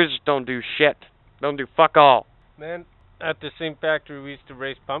 supervisors don't do shit. Don't do fuck all. Man, at the same factory we used to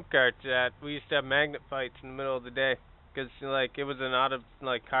race pump carts at, we used to have magnet fights in the middle of the day. Because, like, it was an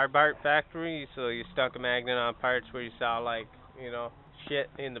car part factory, so you stuck a magnet on parts where you saw, like, you know, shit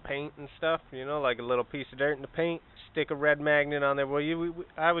in the paint and stuff, you know, like a little piece of dirt in the paint, stick a red magnet on there. Well,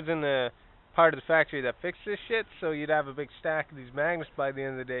 I was in the part of the factory that fixed this shit, so you'd have a big stack of these magnets by the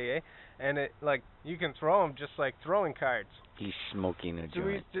end of the day, eh? And it, like, you can throw them just like throwing cards. He's smoking a So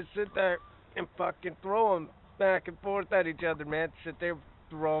we joint. used to sit there and fucking throw them back and forth at each other, man. Sit there,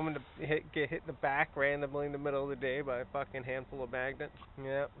 throw them, and get hit in the back randomly in the middle of the day by a fucking handful of magnets.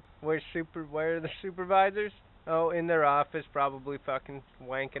 Yeah. Where are the supervisors? Oh, in their office, probably fucking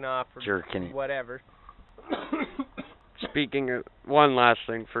wanking off or Jerking it. whatever. Speaking of, one last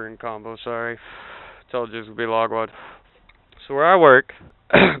thing for in combo, sorry. Told you this would be logwad. So where I work,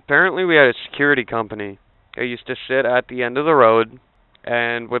 apparently we had a security company. They used to sit at the end of the road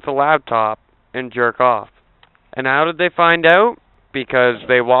and with a laptop and jerk off. And how did they find out? Because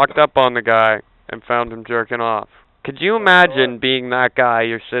they walked up on the guy and found him jerking off. Could you imagine being that guy?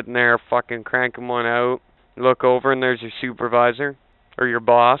 You're sitting there fucking cranking one out, look over and there's your supervisor or your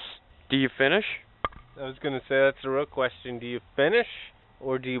boss. Do you finish? I was going to say, that's the real question. Do you finish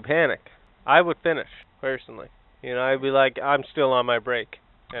or do you panic? I would finish, personally. You know, I'd be like, I'm still on my break,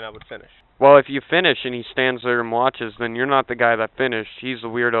 and I would finish. Well, if you finish and he stands there and watches, then you're not the guy that finished. He's the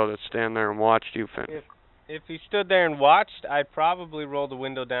weirdo that stand there and watched you finish. If he stood there and watched, I'd probably roll the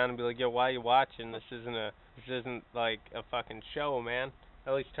window down and be like, yo, why are you watching? This isn't like a fucking show, man.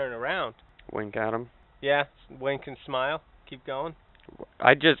 At least turn around. Wink at him. Yeah, wink and smile. Keep going.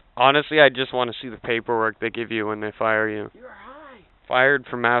 Honestly, I just want to see the paperwork they give you when they fire you. You're high. Fired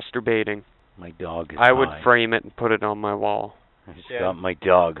for masturbating. My dog is I would high. frame it and put it on my wall. I just Yeah. got my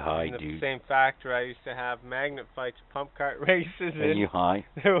dog high, In the dude. same factory, I used to have magnet fights, pump cart races, And you high?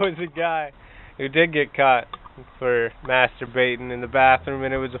 there was a guy who did get caught for masturbating in the bathroom,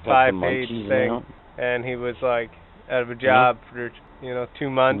 and it was a Fucking 5-page monkeys thing, now. and he was like out of a job for 2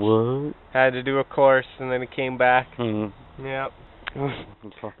 months. What? Had to do a course, and then he came back. Yep.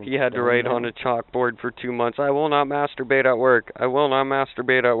 He had to write on a chalkboard for 2 months, I will not masturbate at work. I will not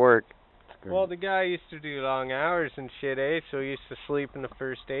masturbate at work. Well, the guy used to do long hours and shit, eh? So he used to sleep in the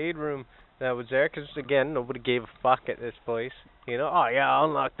first aid room that was there, 'cause again, nobody gave a fuck at this place. You know, oh yeah, I'll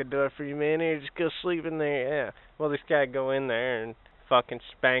unlock the door for you, man. Here, just go sleep in there. Yeah. Well, this guy would go in there and fucking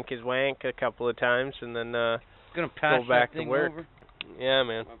spank his wank a couple of times, and then Gonna pass go back that thing to work. over? Yeah,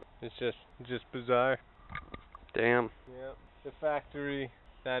 man. It's just bizarre. Damn. Yeah. The factory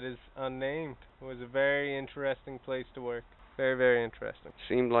that is unnamed. It was a very interesting place to work. Very, very interesting.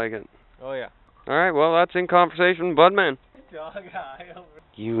 Seemed like it. Oh, yeah. Alright, well, that's In Conversation with Budman. Dog eye over.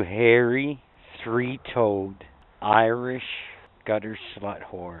 You hairy, three-toed, Irish gutter slut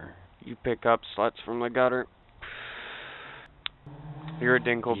whore. You pick up sluts from the gutter. You're a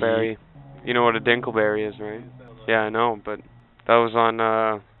dinkleberry. You know what a dinkleberry is, right? Yeah, I know, but that was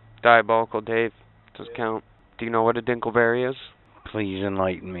on Diabolical Dave. Does count. Do you know what a dinkleberry is? Please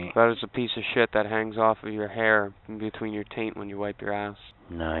enlighten me. That is a piece of shit that hangs off of your hair in between your taint when you wipe your ass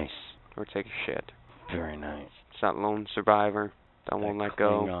Nice. or take a shit. Very nice. It's that lone survivor that won't let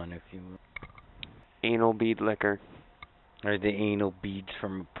go. Klingon, if you will. Anal bead liquor. Are the anal beads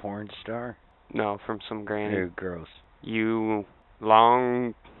from a porn star? No, from some granny. They're gross. You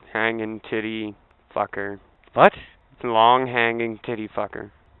long hanging titty fucker. What? Long hanging titty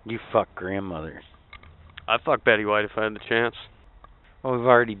fucker. You fuck grandmothers. I'd fuck Betty White if I had the chance. Well, we've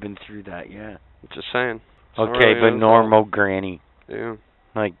already been through that, yeah. Just saying. Okay, but normal granny. Yeah.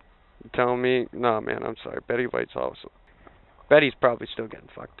 Like, You telling me? No, man, I'm sorry. Betty White's also... Betty's probably still getting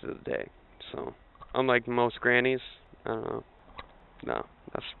fucked to the day. So, unlike most grannies, I don't know. No,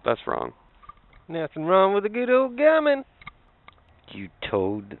 that's wrong. Nothing wrong with a good old gammon. you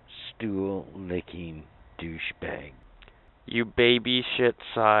toadstool licking douchebag. You baby shit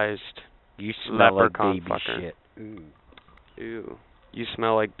sized You smell like leprechaun baby fucker. shit. Ooh. Ew. You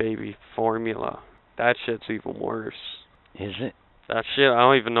smell like baby formula. That shit's even worse. Is it? That shit, I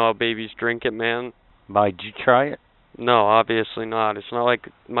don't even know how babies drink it, man. Why'd you try it? No, obviously not. It's not like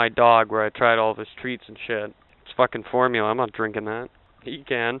my dog where I tried all of his treats and shit. It's fucking formula. I'm not drinking that. He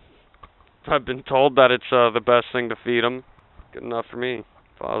can. I've been told that it's the best thing to feed him. Good enough for me.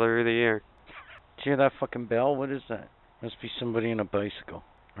 Father of the year. Did you hear that fucking bell? What is that? Must be somebody on a bicycle.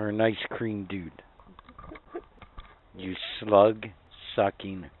 Or an ice cream dude. You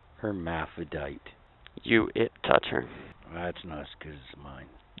slug-sucking hermaphrodite. You it toucher. That's not as good as mine.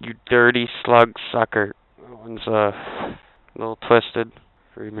 You dirty slug sucker. That one's a little twisted.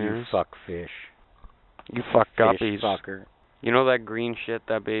 3 mirrors. You fuck fish. You fuck guppies. Fish fucker. You know that green shit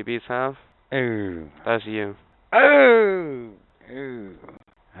that babies have? Ooh. That's you. Oh! Ooh.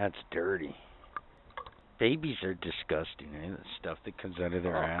 That's dirty. Babies are disgusting, eh? The stuff that comes out of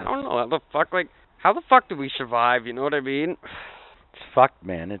their ass. I don't know. How the fuck do we survive? You know what I mean? It's fucked,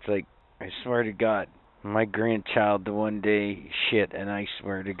 man. It's like, I swear to God, my grandchild the one day shit, and I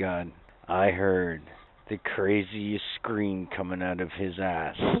swear to God, I heard the craziest scream coming out of his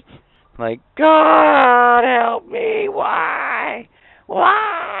ass. Like, God help me, why?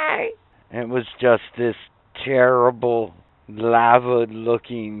 Why? And it was just this terrible,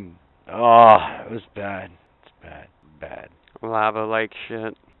 lava-looking, oh, it was bad. It's bad, bad. Lava like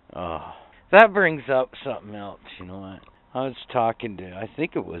shit. Oh, that brings up something else, you know what? I was talking to, I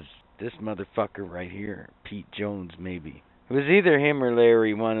think it was this motherfucker right here, Pete Jones, maybe. It was either him or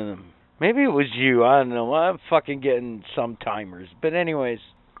Larry, one of them. Maybe it was you, I don't know. I'm fucking getting some timers. But anyways.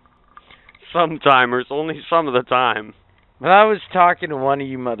 Sometimers, only some of the time. But I was talking to one of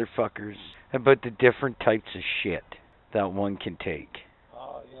you motherfuckers about the different types of shit that one can take.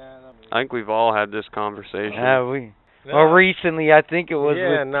 Oh, yeah. I think we've all had this conversation. Have we? No. Well, recently, I think it was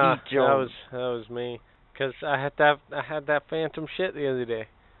yeah, with no, Pete Jones. that was me. 'Cause I had that phantom shit the other day.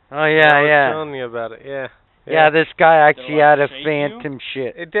 Oh, yeah, I was yeah. telling you about it, yeah. Yeah, this guy actually Did it, like, had a shake phantom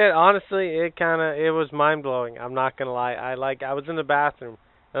shit. It did. Honestly, it was mind-blowing. I'm not going to lie. I was in the bathroom,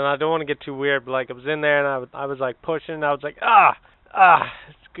 and I don't want to get too weird, but, like, I was in there, and I was like, pushing, and I was like,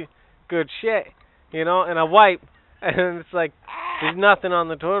 it's good shit, you know? And I wipe, and it's like, there's nothing on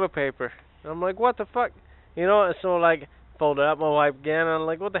the toilet paper. And I'm like, what the fuck? You know? And so, like, fold it up, I wipe again, and I'm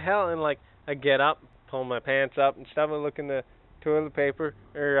like, what the hell? And, like, I get up, pull my pants up and stuff, and look in the toilet paper,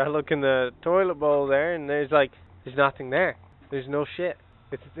 or I look in the toilet bowl there, and there's nothing there. There's no shit.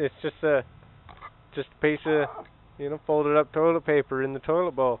 It's just a piece of, you know, folded up toilet paper in the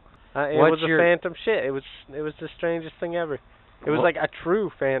toilet bowl. It was a phantom shit. It was the strangest thing ever. It was like a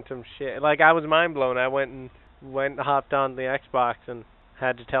true phantom shit. Like, I was mind blown. I went and hopped on the Xbox and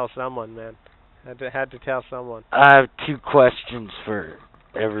had to tell someone, man. Had to tell someone. I have 2 questions for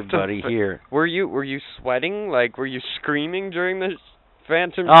everybody here. Were you sweating? Like, were you screaming during this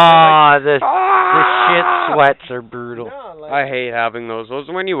phantom? The shit sweats are brutal. No, like, I hate having those. Those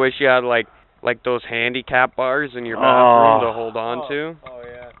are when you wish you had like those handicap bars in your bathroom to hold on to. Oh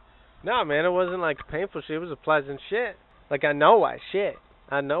yeah. No, man, it wasn't like painful shit. It was a pleasant shit. Like, I know I shit.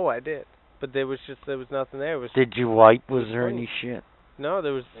 I know I did. But there was nothing there. It was. Did you wipe? Was there clean. any shit? No,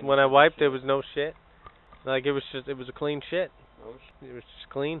 there was. When I wiped, there was no shit. Like, it was a clean shit. It was just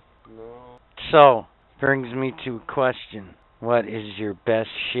clean. No. So, brings me to a question. What is your best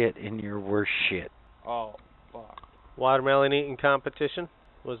shit and your worst shit? Oh, fuck. Watermelon eating competition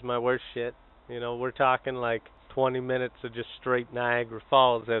was my worst shit. You know, we're talking like 20 minutes of just straight Niagara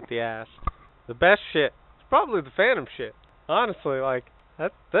Falls out the ass. The best shit is probably the Phantom shit. Honestly, like,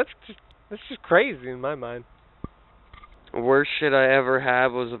 that's just crazy in my mind. Worst shit I ever had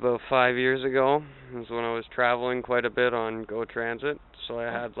was about 5 years ago. It was when I was traveling quite a bit on Go Transit. So I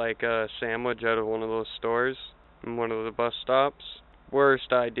had like a sandwich out of one of those stores in one of the bus stops.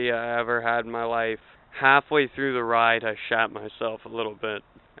 Worst idea I ever had in my life. Halfway through the ride, I shat myself a little bit.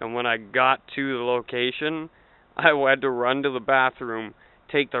 And when I got to the location, I had to run to the bathroom,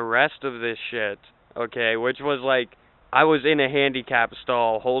 take the rest of this shit, okay, which was like, I was in a handicap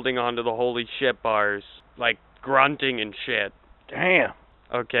stall holding onto the holy shit bars, like grunting and shit. Damn.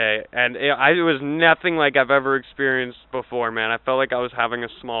 Okay, and it was nothing like I've ever experienced before, man. I felt like I was having a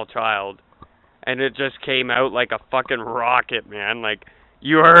small child. And it just came out like a fucking rocket, man. Like,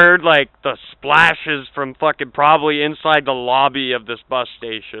 you heard, like, the splashes from fucking probably inside the lobby of this bus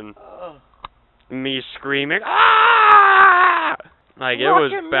station. Me screaming, ah! Like, it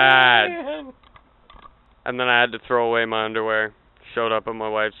was bad. Man. And then I had to throw away my underwear. Showed up at my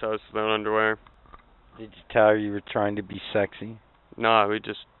wife's house without underwear. Did you tell her you were trying to be sexy? No, we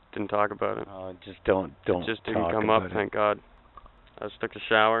just didn't talk about it. Oh, just don't It just didn't talk come up, about it. thank God. I just took a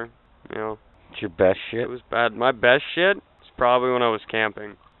shower, you know. It's your best shit? It was bad. My best shit is probably when I was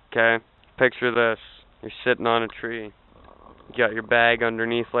camping. Okay? Picture this. You're sitting on a tree. You got your bag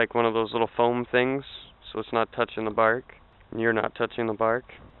underneath like one of those little foam things, so it's not touching the bark. And you're not touching the bark.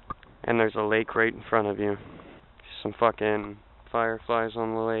 And there's a lake right in front of you. Some fucking fireflies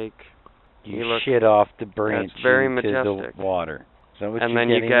on the lake. You look, shit off the branch that's very into majestic. the water. Is that what and you're then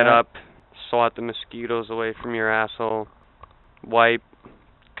you getting get at? up, swat the mosquitoes away from your asshole, wipe,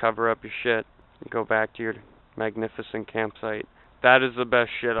 cover up your shit, and go back to your magnificent campsite. That is the best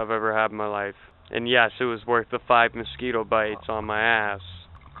shit I've ever had in my life. And yes, it was worth the 5 mosquito bites on my ass.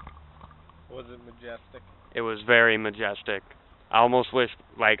 Was it majestic? It was very majestic. I almost wish,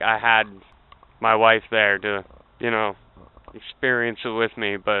 like, I had my wife there to, you know, experience it with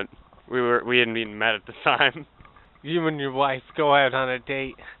me, but we hadn't even met at the time. You and your wife go out on a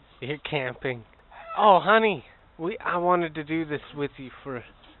date. You're camping. Oh, honey, I wanted to do this with you for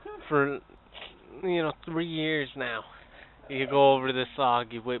 3 years now. You go over to this log,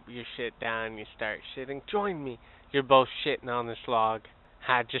 you whip your shit down, you start shitting. Join me. You're both shitting on this log.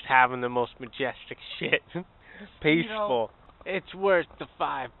 Just having the most majestic shit. Peaceful. It's worth the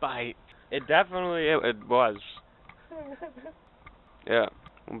 5 bites. It definitely it was. Yeah.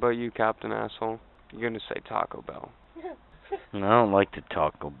 What about you, Captain Asshole? You're gonna say Taco Bell. I don't like the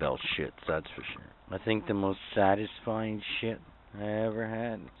Taco Bell shits, that's for sure. I think the most satisfying shit I ever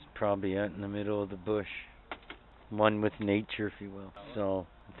had is probably out in the middle of the bush. One with nature, if you will. So,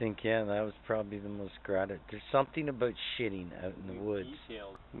 I think, yeah, that was probably the most gratifying. There's something about shitting out in the woods.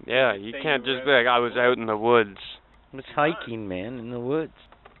 Yeah, you can't just be like, I was out in the woods. It was hiking, man, in the woods.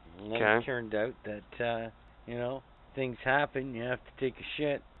 And then it Okay. turned out that, things happen, you have to take a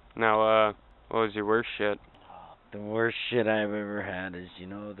shit. Now, what was your worst shit? The worst shit I've ever had is,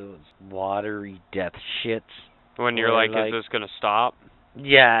 those watery death shits. When you're Or like, is this gonna stop?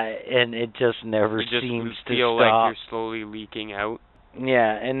 Yeah, and it just never You just seems to feel stop. like you're slowly leaking out.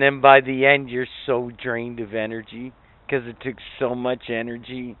 Yeah, and then by the end you're so drained of energy because it took so much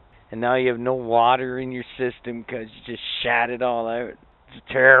energy, and now you have no water in your system because you just shat it all out. It's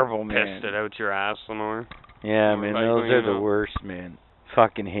terrible, man. Pissed it out your ass some more. Yeah, Or man, like those when are you the worst, man.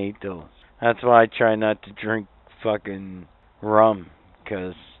 Fucking hate those. That's why I try not to drink fucking rum,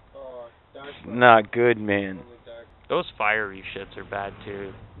 because it's not good, man. Those fiery shits are bad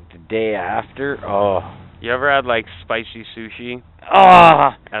too. The day after, oh. You ever had like spicy sushi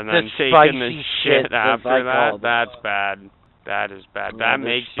Ah! and then the taking the spicy shit shit, after as I that? call them. That's bad. That is bad. Yeah, That the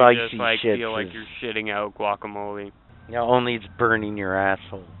makes you just spicy like shit feel like is- you're shitting out guacamole. Yeah, only it's burning your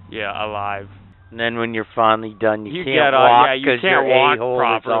asshole. Yeah, alive. And then when you're finally done, you can't get walk yeah, you because can't your walk a-hole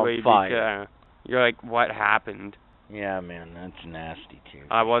properly is on fire. because you're like, what happened? Yeah, man, that's nasty too.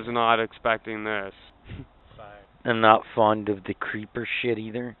 I was not expecting this. I'm not fond of the creeper shit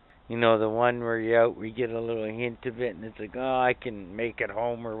either. The one where you're out, where you get a little hint of it, and it's like, oh, I can make it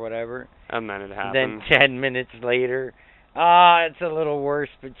home or whatever. And then it happened. Then 10 minutes later, it's a little worse,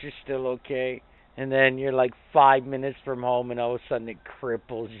 but you're still okay. And then you're like 5 minutes from home, and all of a sudden it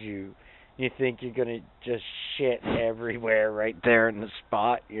cripples you. You think you're going to just shit everywhere right there in the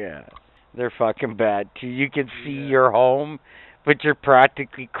spot. Yeah, they're fucking bad, too. You can see your home, but you're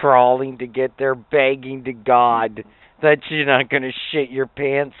practically crawling to get there, begging to God that you're not going to shit your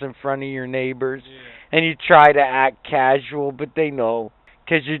pants in front of your neighbors. and you try to act casual, but they know.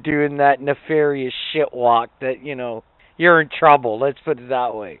 Because you're doing that nefarious shit walk that, you're in trouble. Let's put it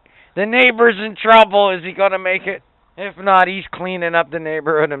that way. The neighbor's in trouble. Is he going to make it? If not, he's cleaning up the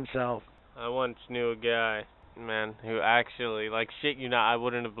neighborhood himself. I once knew a guy, man, who actually, like, shit you not, I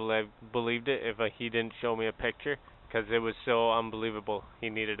wouldn't have believed it if he didn't show me a picture, because it was so unbelievable. He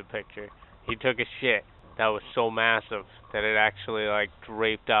needed a picture. He took a shit that was so massive that it actually, like,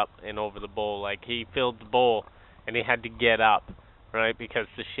 draped up and over the bowl. Like, he filled the bowl, and he had to get up, right, because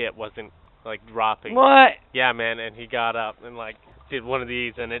the shit wasn't, like, dropping. What? Yeah, man, and he got up and, like, did one of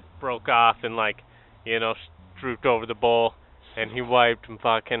these, and it broke off and, like, drooped over the bowl. And he wiped and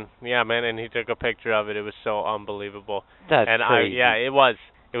fucking, yeah, man, and he took a picture of it. It was so unbelievable. That's and crazy. It was.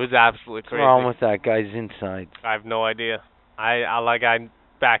 It was absolutely crazy. What's wrong with that guy's insides? I have no idea.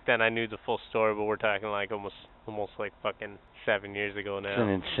 Back then I knew the full story, but we're talking like almost like fucking 7 years ago now. It's an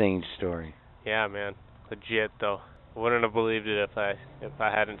insane story. Yeah, man. Legit though. Wouldn't have believed it if I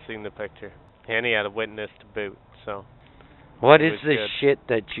hadn't seen the picture. And he had a witness to boot, so. What is the good. shit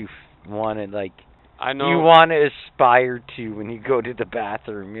that you wanted, like, I know. you want to aspire to when you go to the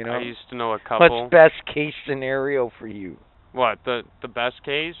bathroom, I used to know a couple. What's best case scenario for you? What, the best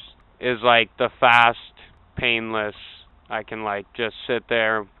case is like the fast, painless. I can like just sit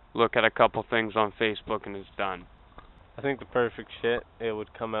there, look at a couple things on Facebook, and it's done. I think the perfect shit, it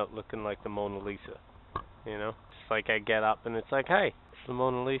would come out looking like the Mona Lisa. It's like I get up and it's like, hey, it's the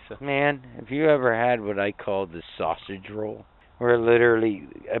Mona Lisa. Man, have you ever had what I call the sausage roll? Where literally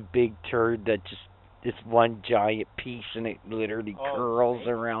a big turd that just, it's one giant piece and it literally curls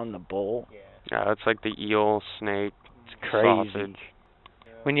around the bowl? Yeah, it's like the eel, snake, it's crazy. Sausage.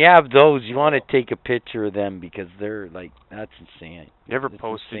 When you have those, you want to take a picture of them because they're like, that's insane. You ever It's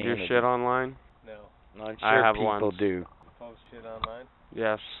posted your insanity. shit online? No. I'm I sure have people once. do. Post shit online?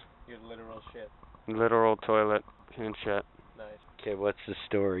 Yes. Your literal shit. Literal toilet and shit. Nice. Okay, what's the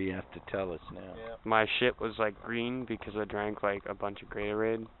story you have to tell us now? Yeah. My shit was like green because I drank like a bunch of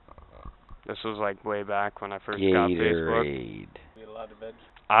Gatorade. This was like way back when I first got Facebook. Gatorade. You allowed to veg?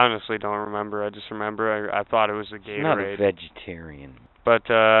 I honestly don't remember. I just remember I thought it was a He's not a Gatorade. vegetarian. But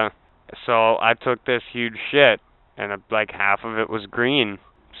so I took this huge shit and like half of it was green.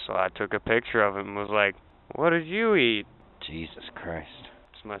 So I took a picture of it and was like, "What did you eat?" Jesus Christ.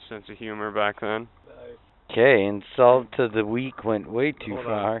 It's my sense of humor back then. Nice. Okay, insult to the week went way too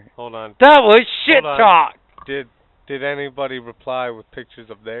far. Hold on. That was shit Hold on. talk! Did anybody reply with pictures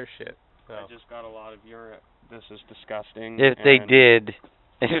of their shit? No. I just got a lot of your. This is disgusting. If they did,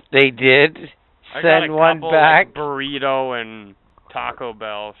 I got send a one couple, back. like, burrito and Taco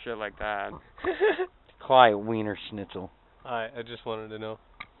Bell, shit like that. Quiet wiener schnitzel. I just wanted to know.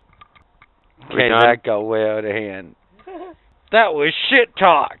 Okay, done? that got way out of hand. That was shit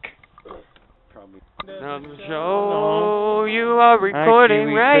talk! Another show you are recording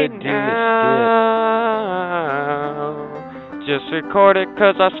we right could do now. Just record it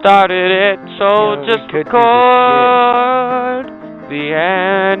 'cause I started it, so Yeah, we just could do the record the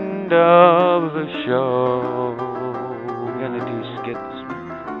end of the show. We're gonna do skit this week.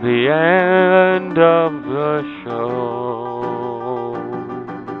 The end of the show.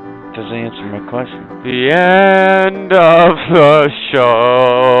 Doesn't answer my question. The end of the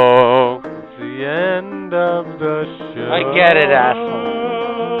show. The end of the show. I get it, asshole.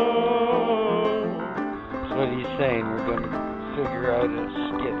 So what are you saying? We're gonna figure out a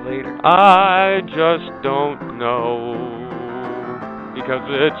skit later? I just don't know. Because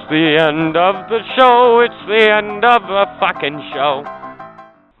it's the end of the show. It's the end of the fucking show.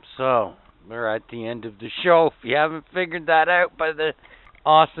 So, we're at the end of the show. If you haven't figured that out by the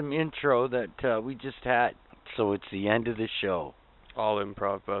awesome intro that we just had. So it's the end of the show. All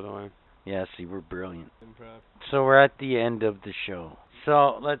improv, by the way. Yeah, see, we're brilliant. Improv. So we're at the end of the show.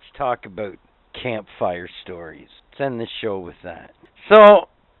 So let's talk about campfire stories. Let's end the show with that. So,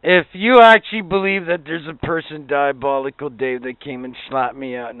 if you actually believe that there's a person, Diabolical Dave, that came and slapped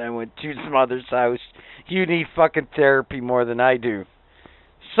me out and I went to some other's house, you need fucking therapy more than I do.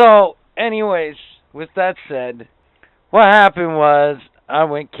 So, anyways, with that said, what happened was I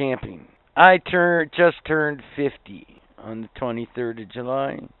went camping. I just turned 50 on the 23rd of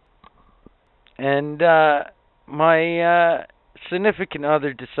July. And my significant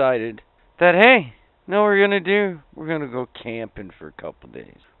other decided that, hey, you know what we're going to do? We're going to go camping for a couple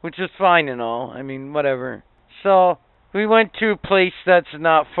days. Which is fine and all. I mean, whatever. So, we went to a place that's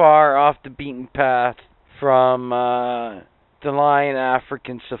not far off the beaten path from the Lion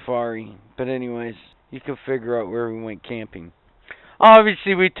African Safari. But anyways, you can figure out where we went camping.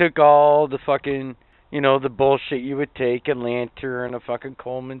 Obviously, we took all the fucking, the bullshit you would take, a lantern, a fucking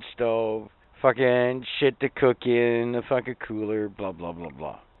Coleman stove, fucking shit to cook in, a fucking cooler, blah, blah, blah,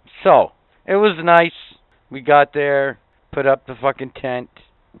 blah. So, it was nice. We got there, put up the fucking tent.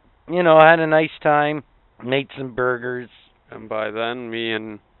 You know, had a nice time, made some burgers. And by then, me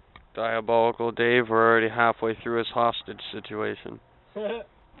and Diabolical Dave were already halfway through his hostage situation.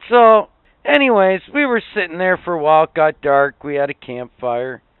 So, anyways, we were sitting there for a while, it got dark, we had a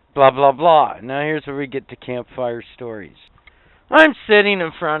campfire, blah, blah, blah. Now here's where we get to campfire stories. I'm sitting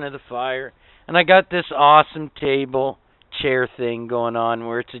in front of the fire, and I got this awesome table, chair thing going on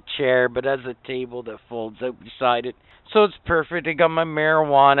where it's a chair but has a table that folds out beside it. So it's perfect. I got my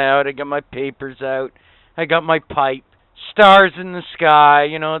marijuana out, I got my papers out, I got my pipe, stars in the sky,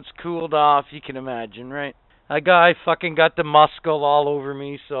 you know, it's cooled off, you can imagine, right? I fucking got the muscle all over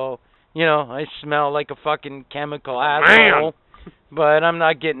me, so, you know, I smell like a fucking chemical asshole, but I'm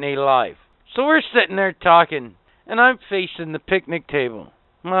not getting ate alive. So we're sitting there talking, and I'm facing the picnic table.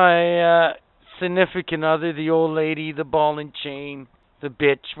 My significant other, the old lady, the ball and chain, the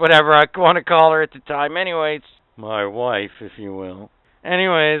bitch, whatever I want to call her at the time. Anyways, my wife, if you will.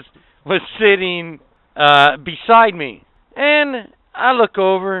 Anyways, was sitting beside me. And I look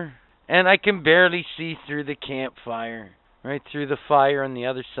over, and I can barely see through the campfire. Right through the fire on the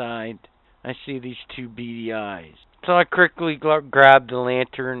other side, I see these two beady eyes. So I quickly grabbed the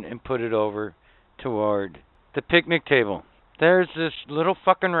lantern and put it over toward the picnic table. There's this little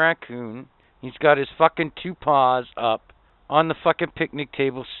fucking raccoon. He's got his fucking two paws up on the fucking picnic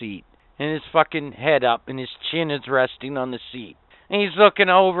table seat, and his fucking head up, and his chin is resting on the seat. And he's looking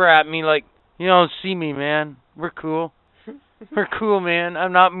over at me like, you don't see me, man. We're cool. We're cool, man.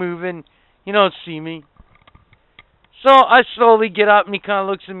 I'm not moving. You don't see me. So I slowly get up, and he kind of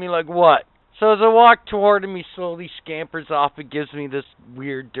looks at me like, what? So as I walk toward him, he slowly scampers off and gives me this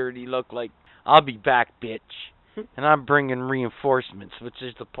weird, dirty look like, I'll be back, bitch. And I'm bringing reinforcements, which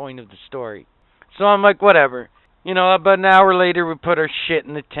is the point of the story. So I'm like, whatever. You know, about an hour later, we put our shit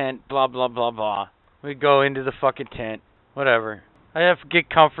in the tent, blah, blah, blah, blah. We go into the fucking tent, whatever. I have to get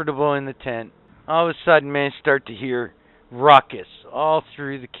comfortable in the tent. All of a sudden, man, start to hear ruckus all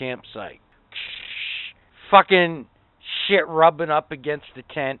through the campsite. Fucking shit rubbing up against the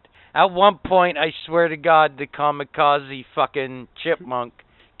tent. At one point, I swear to God, the kamikaze fucking chipmunk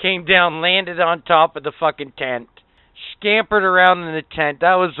came down, landed on top of the fucking tent, scampered around in the tent.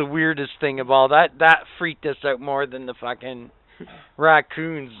 That was the weirdest thing of all. That freaked us out more than the fucking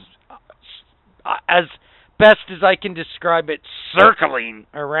raccoons. As best as I can describe it, circling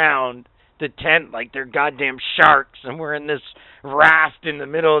around the tent like they're goddamn sharks, and we're in this raft in the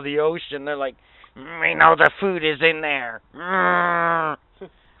middle of the ocean. They're like, we know the food is in there.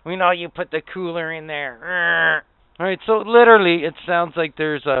 We know you put the cooler in there. Alright, so literally it sounds like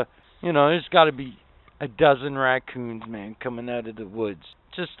there's there's got to be a dozen raccoons, man, coming out of the woods.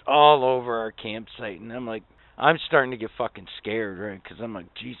 Just all over our campsite. And I'm starting to get fucking scared, right? Because I'm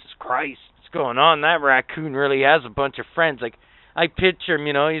like, Jesus Christ, what's going on? That raccoon really has a bunch of friends. Like, I picture him,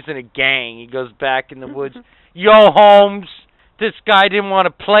 he's in a gang. He goes back in the woods. Yo, Holmes, this guy didn't want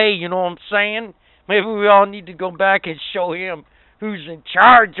to play, you know what I'm saying? Maybe we all need to go back and show him who's in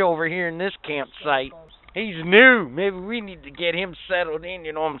charge over here in this campsite. He's new. Maybe we need to get him settled in,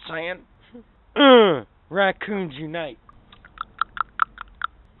 you know what I'm saying? Raccoons unite.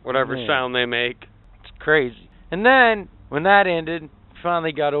 Whatever sound they make. It's crazy. And then, when that ended,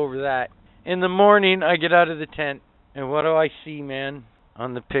 finally got over that. In the morning, I get out of the tent, and what do I see, man?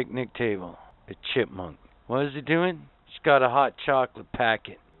 On the picnic table, a chipmunk. What is he doing? He's got a hot chocolate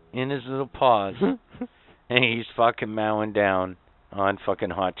packet in his little paws, and he's fucking mowing down on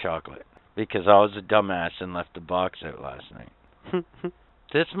fucking hot chocolate. Because I was a dumbass and left the box out last night.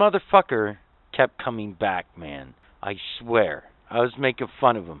 This motherfucker kept coming back, man. I swear. I was making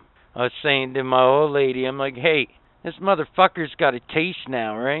fun of him. I was saying to my old lady, I'm like, hey, this motherfucker's got a taste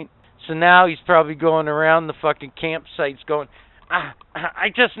now, right? So now he's probably going around the fucking campsites going, I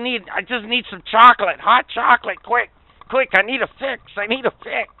just need some chocolate, hot chocolate, quick, I need a fix.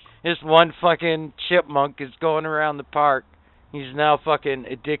 This one fucking chipmunk is going around the park. He's now fucking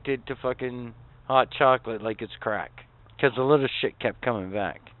addicted to fucking hot chocolate like it's crack. Because the little shit kept coming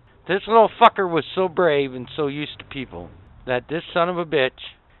back. This little fucker was so brave and so used to people that this son of a bitch,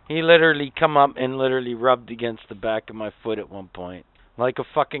 he literally come up and literally rubbed against the back of my foot at one point. Like a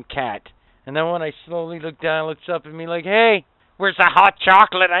fucking cat. And then when I slowly looked down, looks up at me like, hey, where's the hot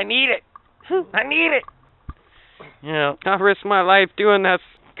chocolate? I need it. I need it. You know, I risk my life doing this.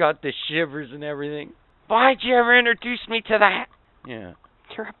 Got the shivers and everything. Why'd you ever introduce me to that? Yeah.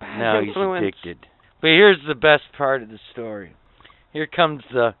 You're a bad now influence. He's addicted. But here's the best part of the story. Here comes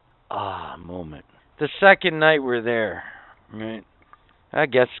the moment. The second night we're there, right? I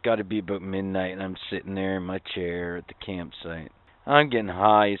guess it's got to be about midnight, and I'm sitting there in my chair at the campsite. I'm getting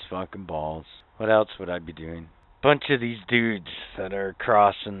high as fucking balls. What else would I be doing? Bunch of these dudes that are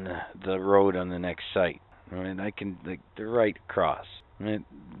crossing the road on the next site. Right? They're right across. Right?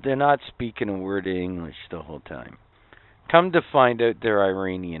 They're not speaking a word of English the whole time. Come to find out they're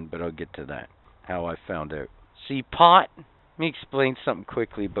Iranian, but I'll get to that. How I found out. See, pot? Let me explain something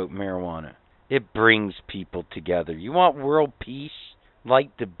quickly about marijuana. It brings people together. You want world peace?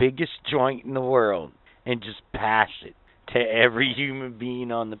 Light the biggest joint in the world and just pass it to every human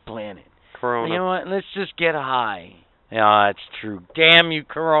being on the planet. Corona. You know what? Let's just get high. Yeah, that's true. Damn you,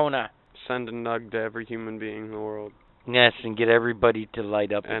 Corona. Send a nug to every human being in the world. Yes, and get everybody to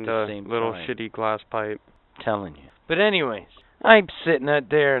light up and at the same time. And a little shitty glass pipe. Telling you. But anyways, I'm sitting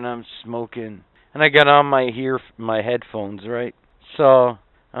out there and I'm smoking. And I got on my headphones, right? So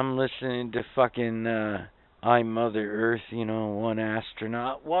I'm listening to fucking I'm Mother Earth, you know, one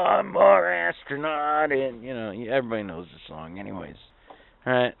astronaut, one more astronaut, and, you know, everybody knows the song anyways.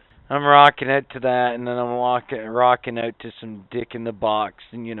 Alright, I'm rocking out to that, and then I'm rocking out to some Dick in the Box,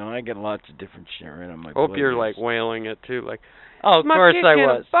 and, you know, I got lots of different shit right on my Hope playlist. you're, like, wailing it, too, like, oh, of course I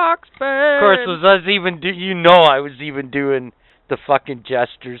was. Box, of course I was I was even doing the fucking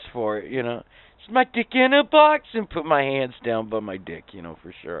gestures for it, you know. It's my dick in a box, and put my hands down by my dick, you know,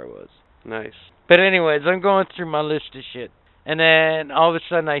 for sure I was. Nice. But anyways, I'm going through my list of shit. And then all of a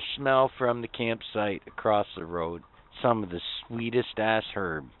sudden I smell from the campsite across the road some of the sweetest ass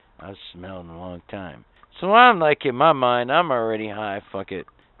herb I've smelled in a long time. So I'm like, in my mind, I'm already high. Fuck it.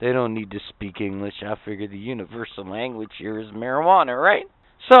 They don't need to speak English. I figure the universal language here is marijuana, right?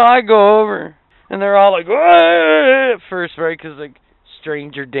 So I go over, and they're all like, "Whoa!" at first, right? Because, like,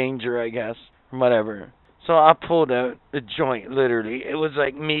 stranger danger, I guess. Whatever. So I pulled out a joint, literally. It was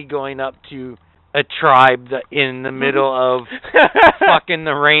like me going up to a tribe in the middle of fucking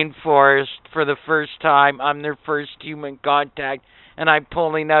the rainforest for the first time. I'm their first human contact, and I'm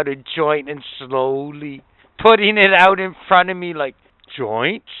pulling out a joint and slowly putting it out in front of me like,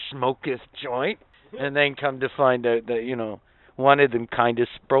 joint? Smoketh joint? And then come to find out that, you know, one of them kind of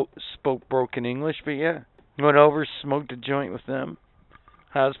spoke broken English, but yeah. Went over, smoked a joint with them.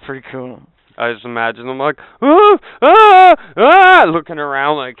 That was pretty cool. I just imagine them like, looking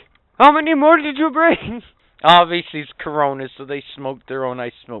around like, how many more did you bring? Obviously it's Corona, so they smoked their own,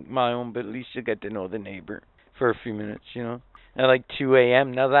 I smoked my own, but at least you get to know the neighbor for a few minutes, you know. At like 2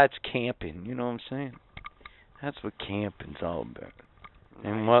 a.m., now that's camping, you know what I'm saying? That's what camping's all about. Nice.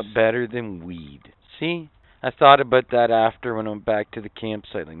 And what better than weed? See? I thought about that after when I went back to the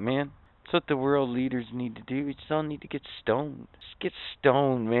campsite, like, man, that's what the world leaders need to do. We just all need to get stoned. Just get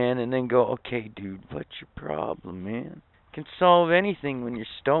stoned, man, and then go, okay, dude, what's your problem, man? Can solve anything when you're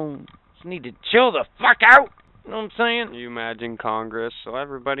stoned. Just need to chill the fuck out. You know what I'm saying? You imagine Congress, so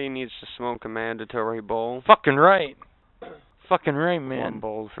everybody needs to smoke a mandatory bowl. Fucking right. Fucking right, man. One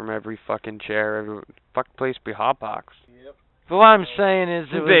bowl from every fucking chair. Every fuck place be hotbox. Yep. But what I'm saying is,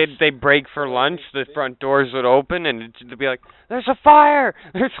 they break for lunch. The front doors would open, and it'd be like, "There's a fire!"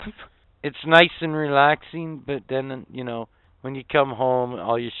 It's nice and relaxing, but then, you know, when you come home,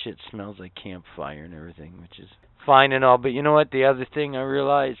 all your shit smells like campfire and everything, which is fine and all. But you know what? The other thing I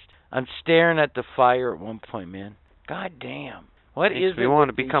realized, I'm staring at the fire at one point, man. God damn. What is it want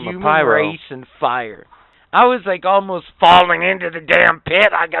with to become the a human pyro. race and fire? I was like almost falling into the damn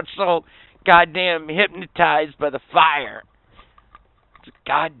pit. I got so goddamn hypnotized by the fire.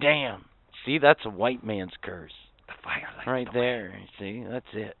 Goddamn. See, that's a white man's curse. The fire lights right there. See, that's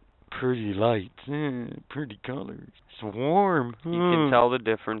it. Pretty lights, pretty colors. It's warm. You can tell the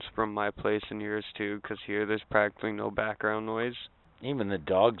difference from my place and yours too, because here there's practically no background noise. Even the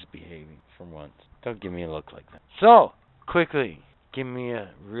dog's behaving for once. Don't give me a look like that. So, quickly, give me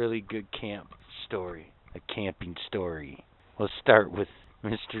a really good camp story. A camping story. We'll start with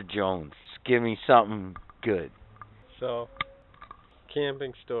Mr. Jones. Just give me something good. So,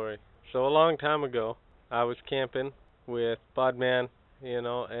 camping story. So a long time ago, I was camping with Budman, you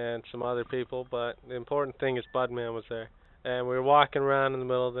know, and some other people, but the important thing is Budman was there. And we were walking around in the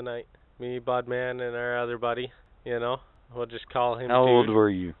middle of the night. Me, Budman, and our other buddy, you know. We'll just call him How Dude. old were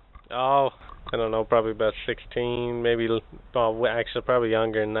you? Oh, I don't know, probably about 16, maybe, well, actually probably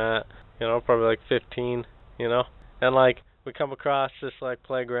younger than that. You know, probably like 15, you know. And like, we come across this like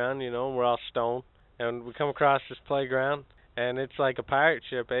playground, you know, we're all stoned. And we come across this playground, and it's like a pirate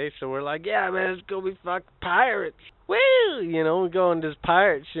ship, eh? So we're like, yeah, man, let's go be fucking pirates. Woo! You know, we go in this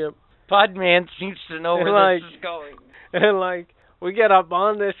pirate ship. Budman seems to know where this is going. And like, we get up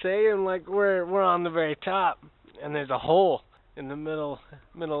on this, eh? And like, we're on the very top, and there's a hole in the middle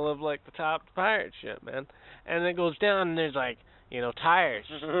of like the top of the pirate ship, man. And it goes down, and there's like tires.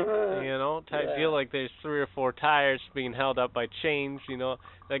 Type deal, like there's 3 or 4 tires being held up by chains,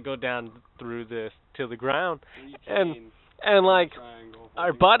 that go down through to the ground. And like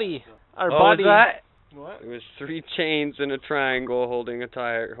our buddy Was that? What? It was 3 chains in a triangle holding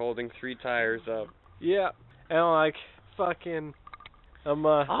 3 tires up. Yeah. And like fucking I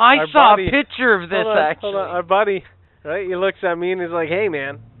our saw buddy, a picture of this actually. Hold on, our buddy, right? He looks at me and he's like, "Hey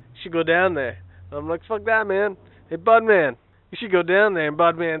man, you should go down there." I'm like, "Fuck that, man. Hey Budman, you should go down there." And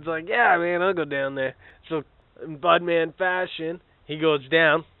Budman's like, "Yeah, man, I'll go down there." So in Budman fashion, he goes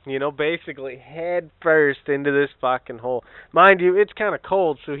down, basically head first into this fucking hole. Mind you, it's kind of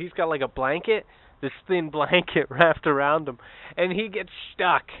cold, so he's got like a blanket, this thin blanket wrapped around him, and he gets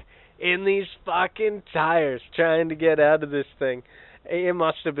stuck in these fucking tires trying to get out of this thing. It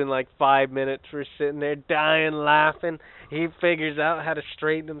must have been like 5 minutes. We're sitting there dying laughing. He figures out how to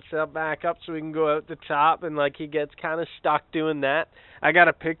straighten himself back up so he can go out the top, and like he gets kind of stuck doing that. I got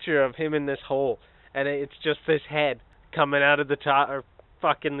a picture of him in this hole, and it's just this head coming out of the top, or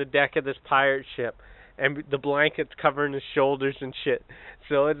fucking the deck of this pirate ship, and the blanket's covering his shoulders and shit.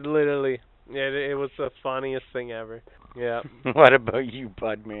 So it's literally, it was the funniest thing ever. Yeah. What about you,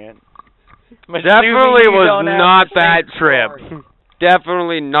 Budman? Definitely was not that trip.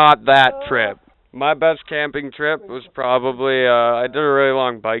 Definitely not that trip. My best camping trip was probably, I did a really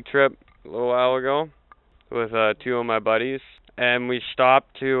long bike trip a little while ago with 2 of my buddies. And we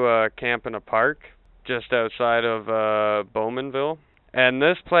stopped to camp in a park just outside of Bowmanville. And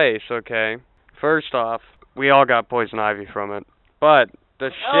this place, okay, first off, we all got poison ivy from it. But the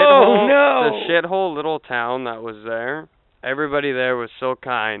shithole little town that was there, everybody there was so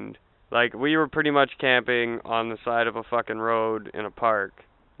kind. Like, we were pretty much camping on the side of a fucking road in a park.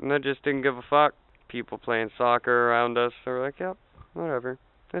 And they just didn't give a fuck. People playing soccer around us, they were like, yep, whatever.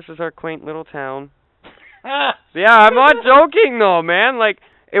 This is our quaint little town. Yeah, I'm not joking though, man. Like,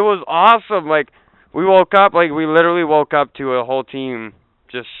 it was awesome. Like, we literally woke up to a whole team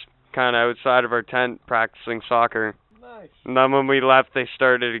just kind of outside of our tent practicing soccer. Nice. And then when we left, they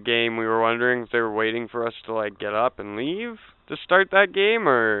started a game. We were wondering if they were waiting for us to, like, get up and leave to start that game,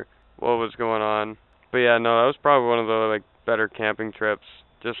 or what was going on. But yeah, no, that was probably one of the, like, better camping trips.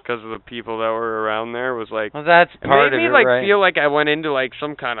 Just because of the people that were around there was like... Well, that's part of it, right? It made me, like, feel like I went into, like,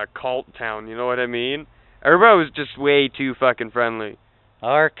 some kind of cult town, you know what I mean? Everybody was just way too fucking friendly.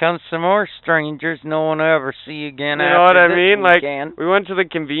 Oh, here comes some more strangers no one will ever see again you after know what I this mean? weekend. Like, we went to the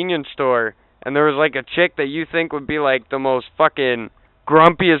convenience store, and there was, like, a chick that you think would be, like, the most fucking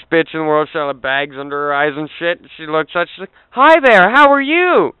grumpiest bitch in the world. She had bags under her eyes and shit. She looked such, she's like, "Hi there, how are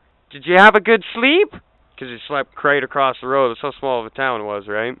you? Did you have a good sleep?" Because you slept right across the road. That's how small of a town it was,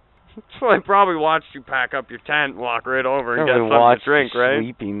 right? So they probably watched you pack up your tent and walk right over and get something to drink, right?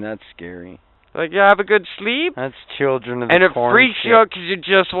 Sleeping, that's scary. Like, you have a good sleep? That's children of the And it corn freaks shit. you out because you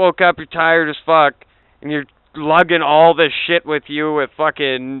just woke up, you're tired as fuck, and you're lugging all this shit with you with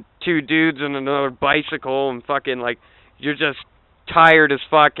fucking 2 dudes and another bicycle, and fucking, like, you're just tired as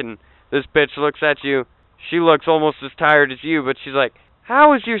fuck, and this bitch looks at you. She looks almost as tired as you, but she's like,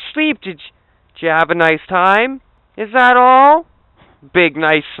 "How was your sleep? Did you have a nice time? Is that all?" Big,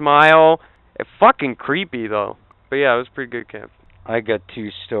 nice smile. It's fucking creepy, though. But yeah, it was pretty good camp. I got 2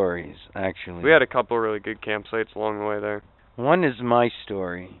 stories, actually. We had a couple really good campsites along the way there. One is my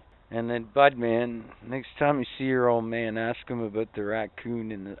story. And then, Budman, next time you see your old man, ask him about the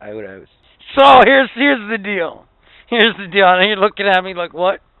raccoon in the outhouse. So, here's the deal. Here's the deal. And you're looking at me like,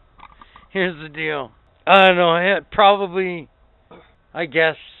 what? Here's the deal. I don't know, I had probably, I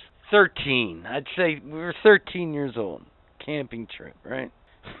guess, 13. I'd say we were 13 years old. Camping trip, right?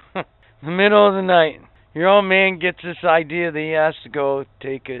 The middle of the night. Your old man gets this idea that he has to go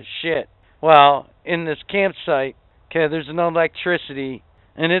take a shit. Well, in this campsite, okay, there's no electricity,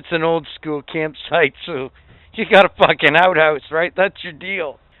 and it's an old school campsite, so you got a fucking outhouse, right? That's your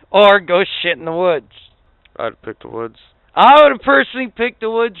deal. Or go shit in the woods. I'd pick the woods. I would have personally picked the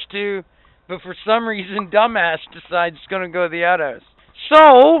woods too, but for some reason, dumbass decides he's gonna go to the outhouse.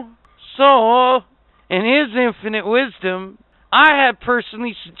 So, in his infinite wisdom, I had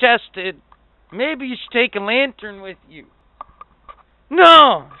personally suggested maybe you should take a lantern with you.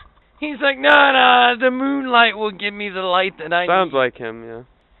 No! He's like, no, the moonlight will give me the light that I need. Sounds like him, yeah.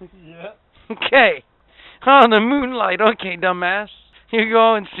 Yeah. Okay. Oh, the moonlight. Okay, dumbass. You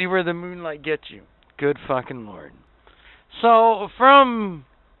go and see where the moonlight gets you. Good fucking Lord. So, from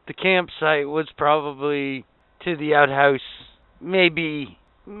the campsite was probably to the outhouse, maybe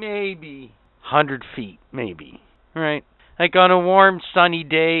 100 feet, maybe. Right? Like on a warm, sunny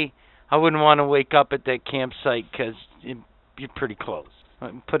day, I wouldn't want to wake up at that campsite because you're pretty close.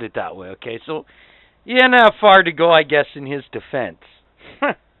 Put it that way, okay? So, he didn't have far to go, I guess, in his defense.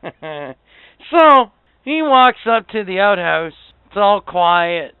 So, he walks up to the outhouse. It's all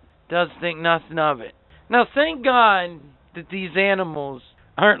quiet. Doesn't think nothing of it. Now, thank God that these animals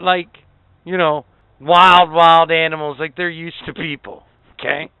aren't like, wild animals like they're used to people.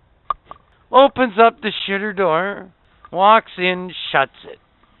 Okay? Opens up the shitter door, walks in, shuts it.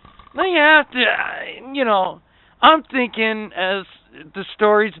 Now you have to, I'm thinking as the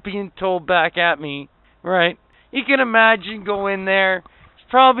story's being told back at me, right? You can imagine go in there. It's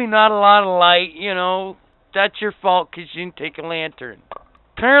probably not a lot of light, That's your fault because you didn't take a lantern.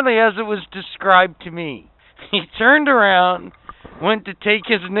 Apparently, as it was described to me, he turned around, went to take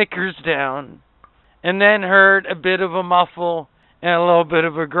his knickers down, and then heard a bit of a muffle and a little bit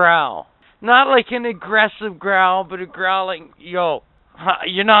of a growl. Not like an aggressive growl, but a growl like, yo,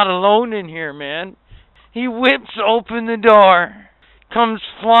 you're not alone in here, man. He whips open the door, comes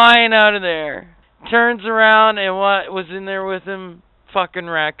flying out of there, turns around, and what was in there with him? Fucking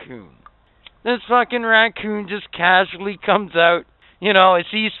raccoon. This fucking raccoon just casually comes out, as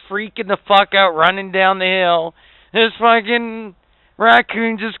he's freaking the fuck out running down the hill. This fucking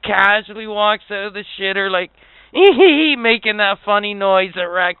raccoon just casually walks out of the shitter like, making that funny noise that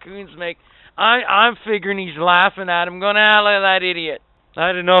raccoons make. I'm figuring he's laughing at him, going, look at that idiot.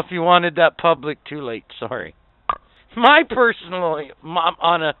 I don't know if you wanted that public. Too late, sorry.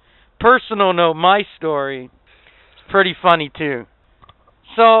 On a personal note, my story is pretty funny too.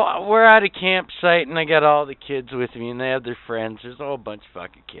 So, we're at a campsite, and I got all the kids with me, and they have their friends. There's a whole bunch of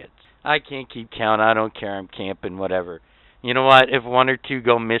fucking kids. I can't keep count. I don't care. I'm camping, whatever. You know what? If one or two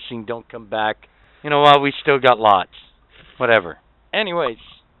go missing, don't come back. You know what? We still got lots. Whatever. Anyways,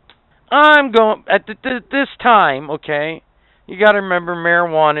 I'm going... At this time, okay, you got to remember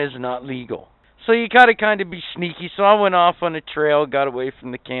marijuana is not legal. So you got to kind of be sneaky. So I went off on a trail, got away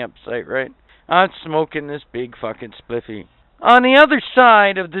from the campsite, right? I'm smoking this big fucking spliffy. On the other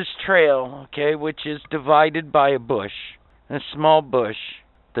side of this trail, okay, which is divided by a small bush,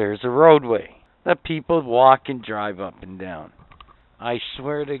 there's a roadway that people walk and drive up and down. I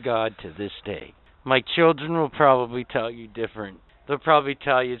swear to God, to this day, my children will probably tell you different. They'll probably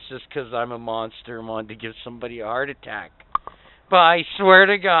tell you it's just because I'm a monster and wanted to give somebody a heart attack. But I swear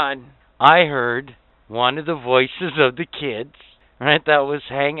to God, I heard one of the voices of the kids, right, that was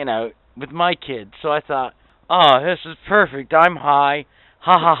hanging out with my kids. So I thought, oh, this is perfect. I'm high.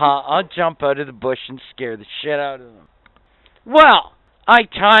 Ha ha ha. I'll jump out of the bush and scare the shit out of them. Well, I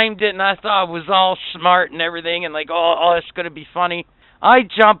timed it and I thought I was all smart and everything and like, oh, it's going to be funny. I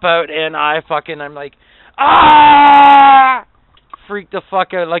jump out and I'm like, ah! Freak the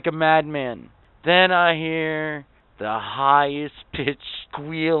fuck out like a madman. Then I hear the highest pitch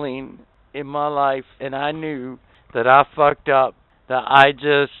squealing in my life and I knew that I fucked up. That I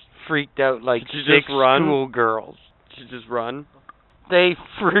just freaked out like 6 schoolgirls. Did you just run? They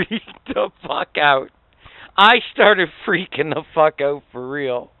freaked the fuck out. I started freaking the fuck out for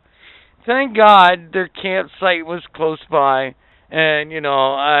real. Thank God their campsite was close by. And,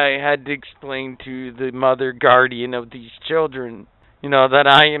 I had to explain to the mother guardian of these children, that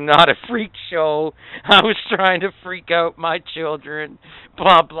I am not a freak show. I was trying to freak out my children.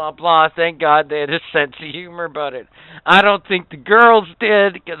 Blah, blah, blah. Thank God they had a sense of humor about it. I don't think the girls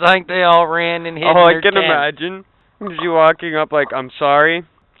did, because I think they all ran and hid in their I can imagine. You walking up like, I'm sorry,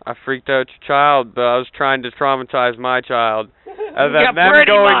 I freaked out your child, but I was trying to traumatize my child. And then them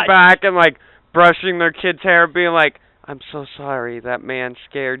going back and, like, brushing their kid's hair, being like, I'm so sorry, that man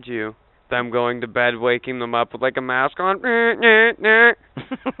scared you. Them going to bed, waking them up with like a mask on. Them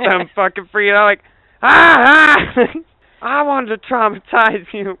fucking freaking out like, I wanted to traumatize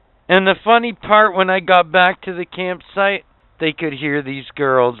you. And the funny part, when I got back to the campsite, they could hear these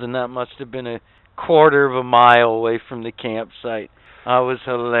girls, and that must have been a quarter of a mile away from the campsite. It was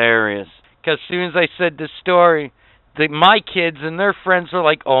hilarious. Because as soon as I said the story, my kids and their friends were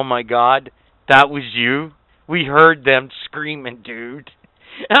like, oh my God, that was you? We heard them screaming, dude.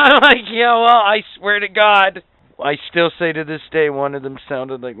 And I'm like, yeah, well, I swear to God. I still say to this day, one of them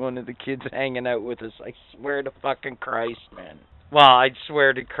sounded like one of the kids hanging out with us. I swear to fucking Christ, man. Well, I'd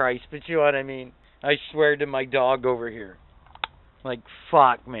swear to Christ, but you know what I mean? I swear to my dog over here. Like,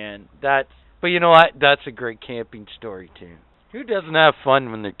 fuck, man. But you know what? That's a great camping story, too. Who doesn't have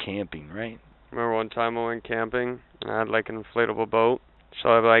fun when they're camping, right? Remember one time I went camping, and I had, like, an inflatable boat. So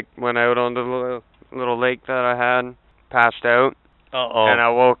I, like, went out on the little lake that I had, passed out. And I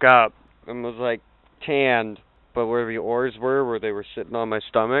woke up and was, like, tanned. But where the oars were, where they were sitting on my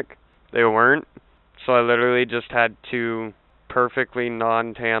stomach, they weren't. So I literally just had 2 perfectly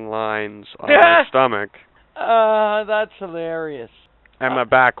non-tan lines on my stomach. That's hilarious. And my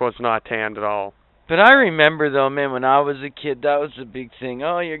back was not tanned at all. But I remember, though, man, when I was a kid, that was a big thing.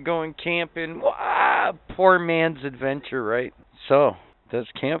 Oh, you're going camping. Wow, poor man's adventure, right? So, that's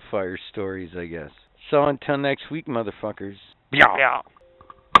campfire stories, I guess. So, until next week, motherfuckers. Yeah.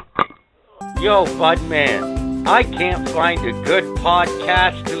 Yo, Budman, I can't find a good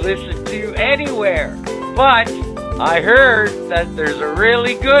podcast to listen to anywhere. But I heard that there's a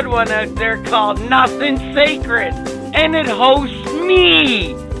really good one out there called Nothing Sacred. And it hosts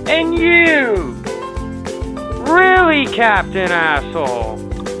me and you. Really, Captain Asshole?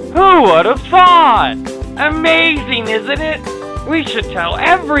 Who would have thought? Amazing, isn't it? We should tell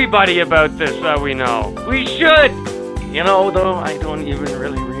everybody about this that we know. We should. You know, though, I don't even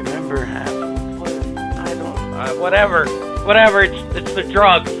really remember half. Whatever. It's the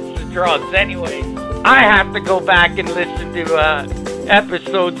drugs. Anyway, I have to go back and listen to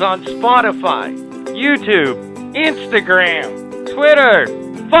episodes on Spotify, YouTube, Instagram, Twitter,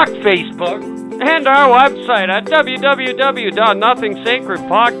 fuck Facebook, and our website at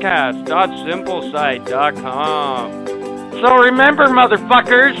www.nothingsacredpodcast.simplesite.com. So remember,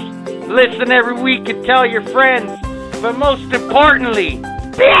 motherfuckers, listen every week and tell your friends. But most importantly,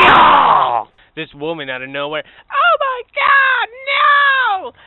 be all! This woman out of nowhere. Oh my God, no!